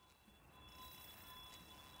that.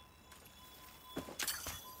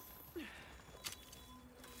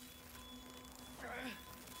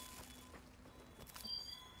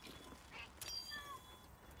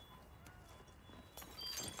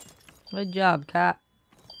 Good job, cat.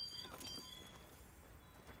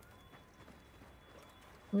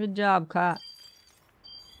 Good job, cat.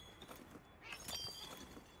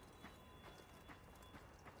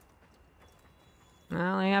 I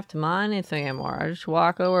don't have to mine anything anymore. I just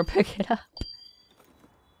walk over and pick it up.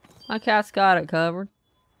 My cat's got it covered.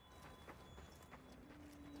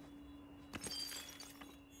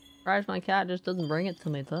 Surprised my cat just doesn't bring it to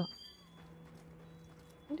me though.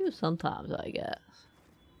 I do sometimes, I guess.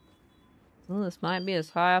 Well, this might be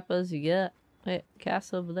as high up as you get. Wait,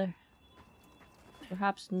 cat's over there.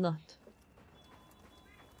 Perhaps not.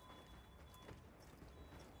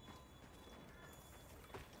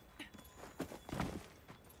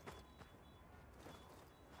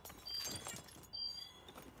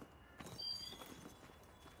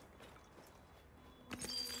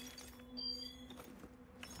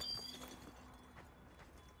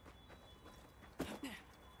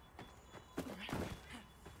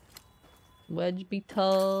 Wedge be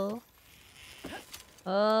tall.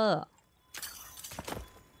 Oh.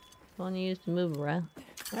 One you use to move around.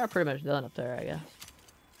 They're pretty much done up there, I guess.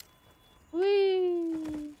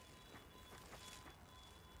 Whee!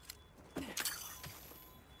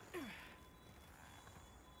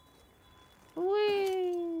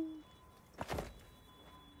 Whee!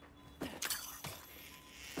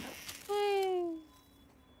 Whee!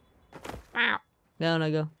 Ow! Down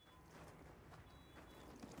I go.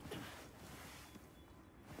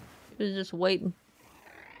 He was just waiting.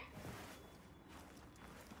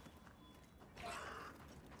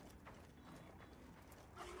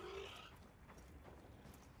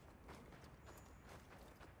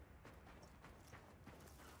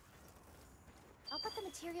 I'll put the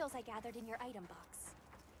materials I gathered in your item box.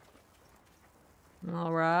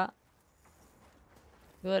 Alright.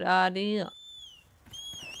 Good idea.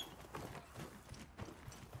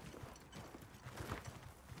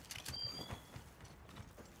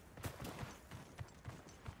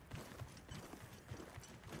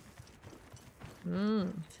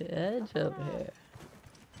 It's the edge over here.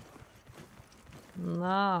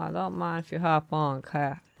 Nah, I don't mind if you hop on,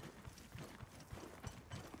 cat.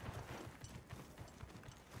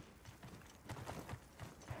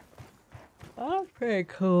 Oh, pretty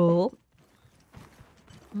cool.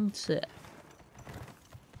 That's it.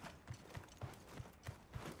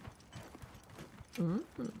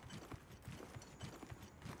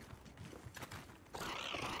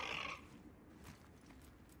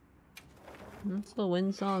 That's the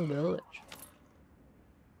Windsong Village.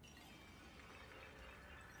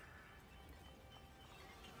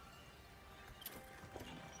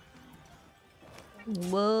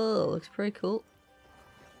 Whoa, looks pretty cool.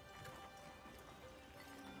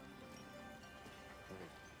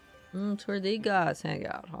 It's where these guys hang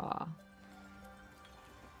out, huh?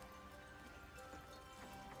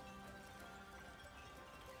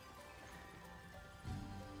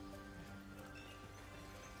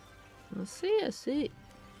 I see.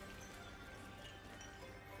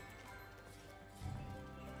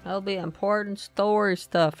 That'll be important story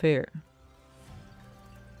stuff here.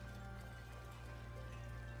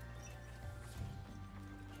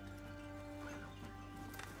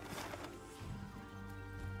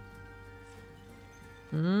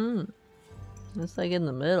 It's like in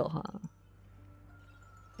the middle, huh?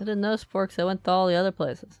 I didn't know Sporks. I went to all the other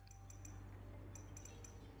places.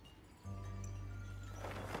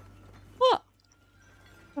 What?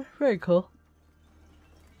 That's pretty cool.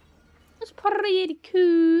 That's pretty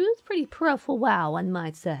cool. It's pretty pro for WoW, one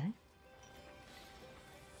might say.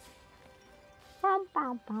 Bum,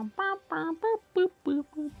 bum, bum, bum, bum, boop, boop, boop,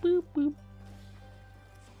 boop, boop, boop.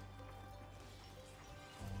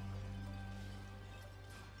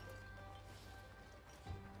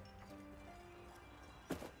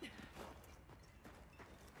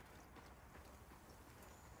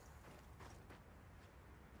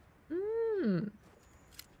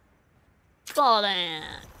 Fall down.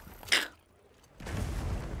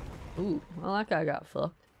 Ooh, well that guy got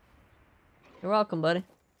fucked. You're welcome, buddy.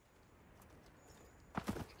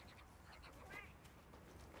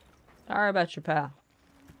 Sorry about your pal.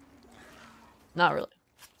 Not really.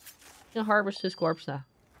 You can harvest his corpse now.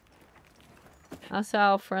 That's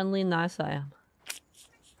how friendly and nice I am.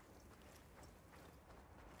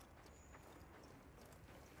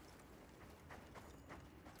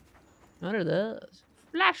 What are those?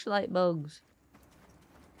 Flashlight bugs.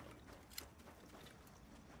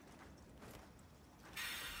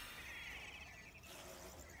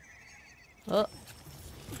 Oh.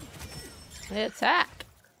 They attack.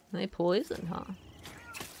 They poison, huh?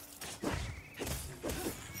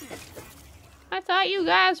 I thought you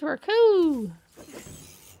guys were cool.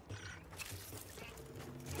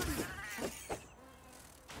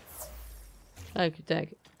 Thank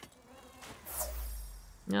you.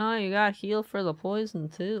 No, you got heal for the poison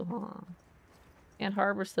too, huh? Can't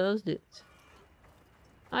harvest those dudes.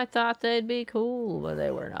 I thought they'd be cool, but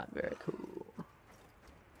they were not very cool.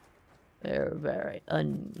 They're very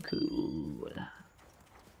uncool.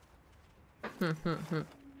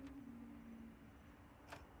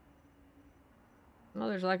 Oh,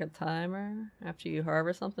 there's like a timer after you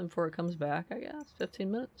harvest something before it comes back, I guess.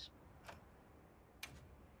 15 minutes.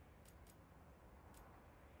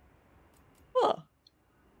 Huh.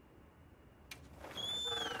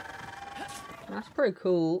 That's pretty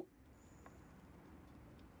cool.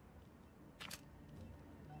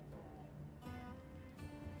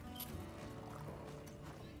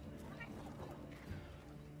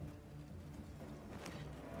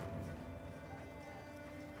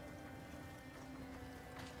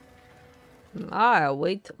 I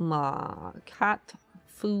await my cat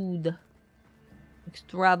food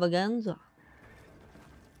extravaganza.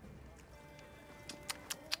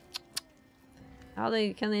 How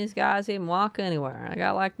can these guys even walk anywhere? I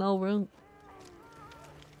got like no room.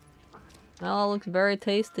 Well, it looks very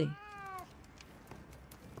tasty.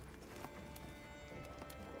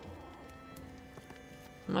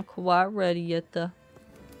 I'm not quite ready yet though.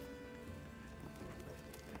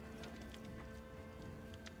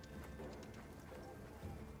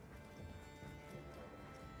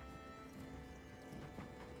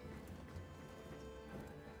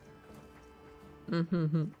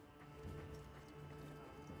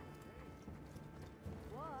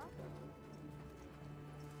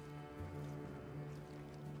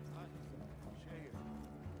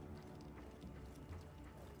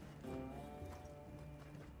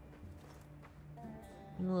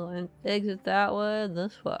 We'll exit that way,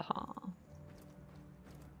 this way, huh?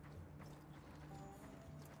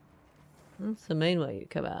 That's the main way you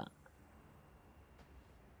come out.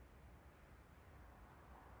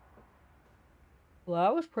 Well,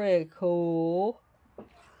 that was pretty cool.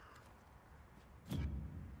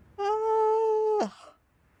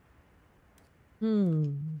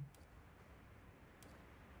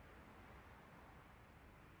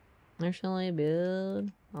 Nationally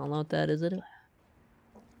build. I don't know what that is anyway.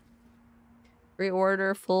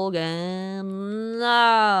 Reorder full game. No,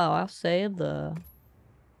 I'll save the.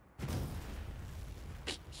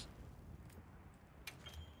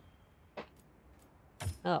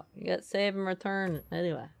 Oh, you got save and return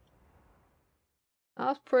anyway. That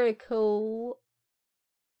was pretty cool.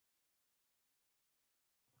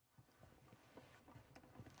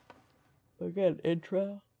 We got an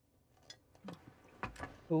intro.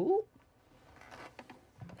 Ooh.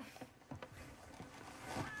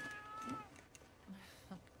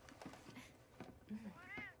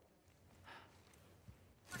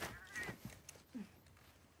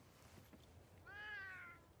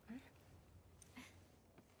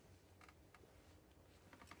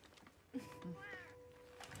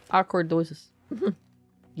 Awkward noises.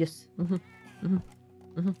 Yes.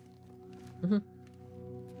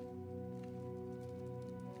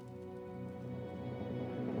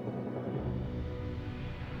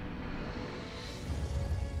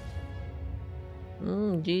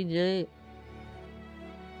 GG.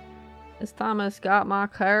 This time it's got my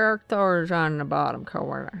characters on the bottom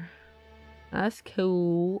corner. That's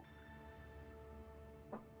cool.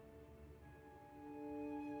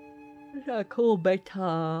 It's a cool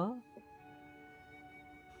beta.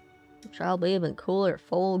 Which I'll be even cooler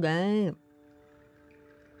full game.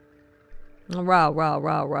 Rah.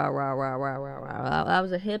 That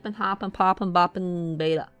was a hip and hopping, popping, bopping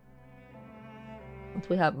beta. Once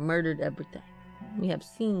we have murdered everything. We have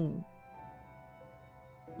seen.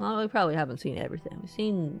 Well, we probably haven't seen everything. We've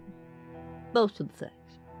seen most of the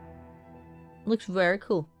things. Looks very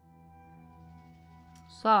cool.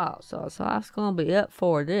 So that's gonna be it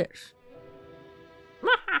for this.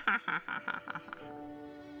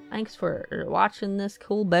 Thanks for watching this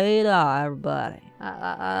cool beta, everybody.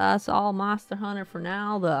 That's all Monster Hunter for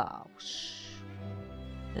now, though.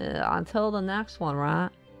 Until the next one, right?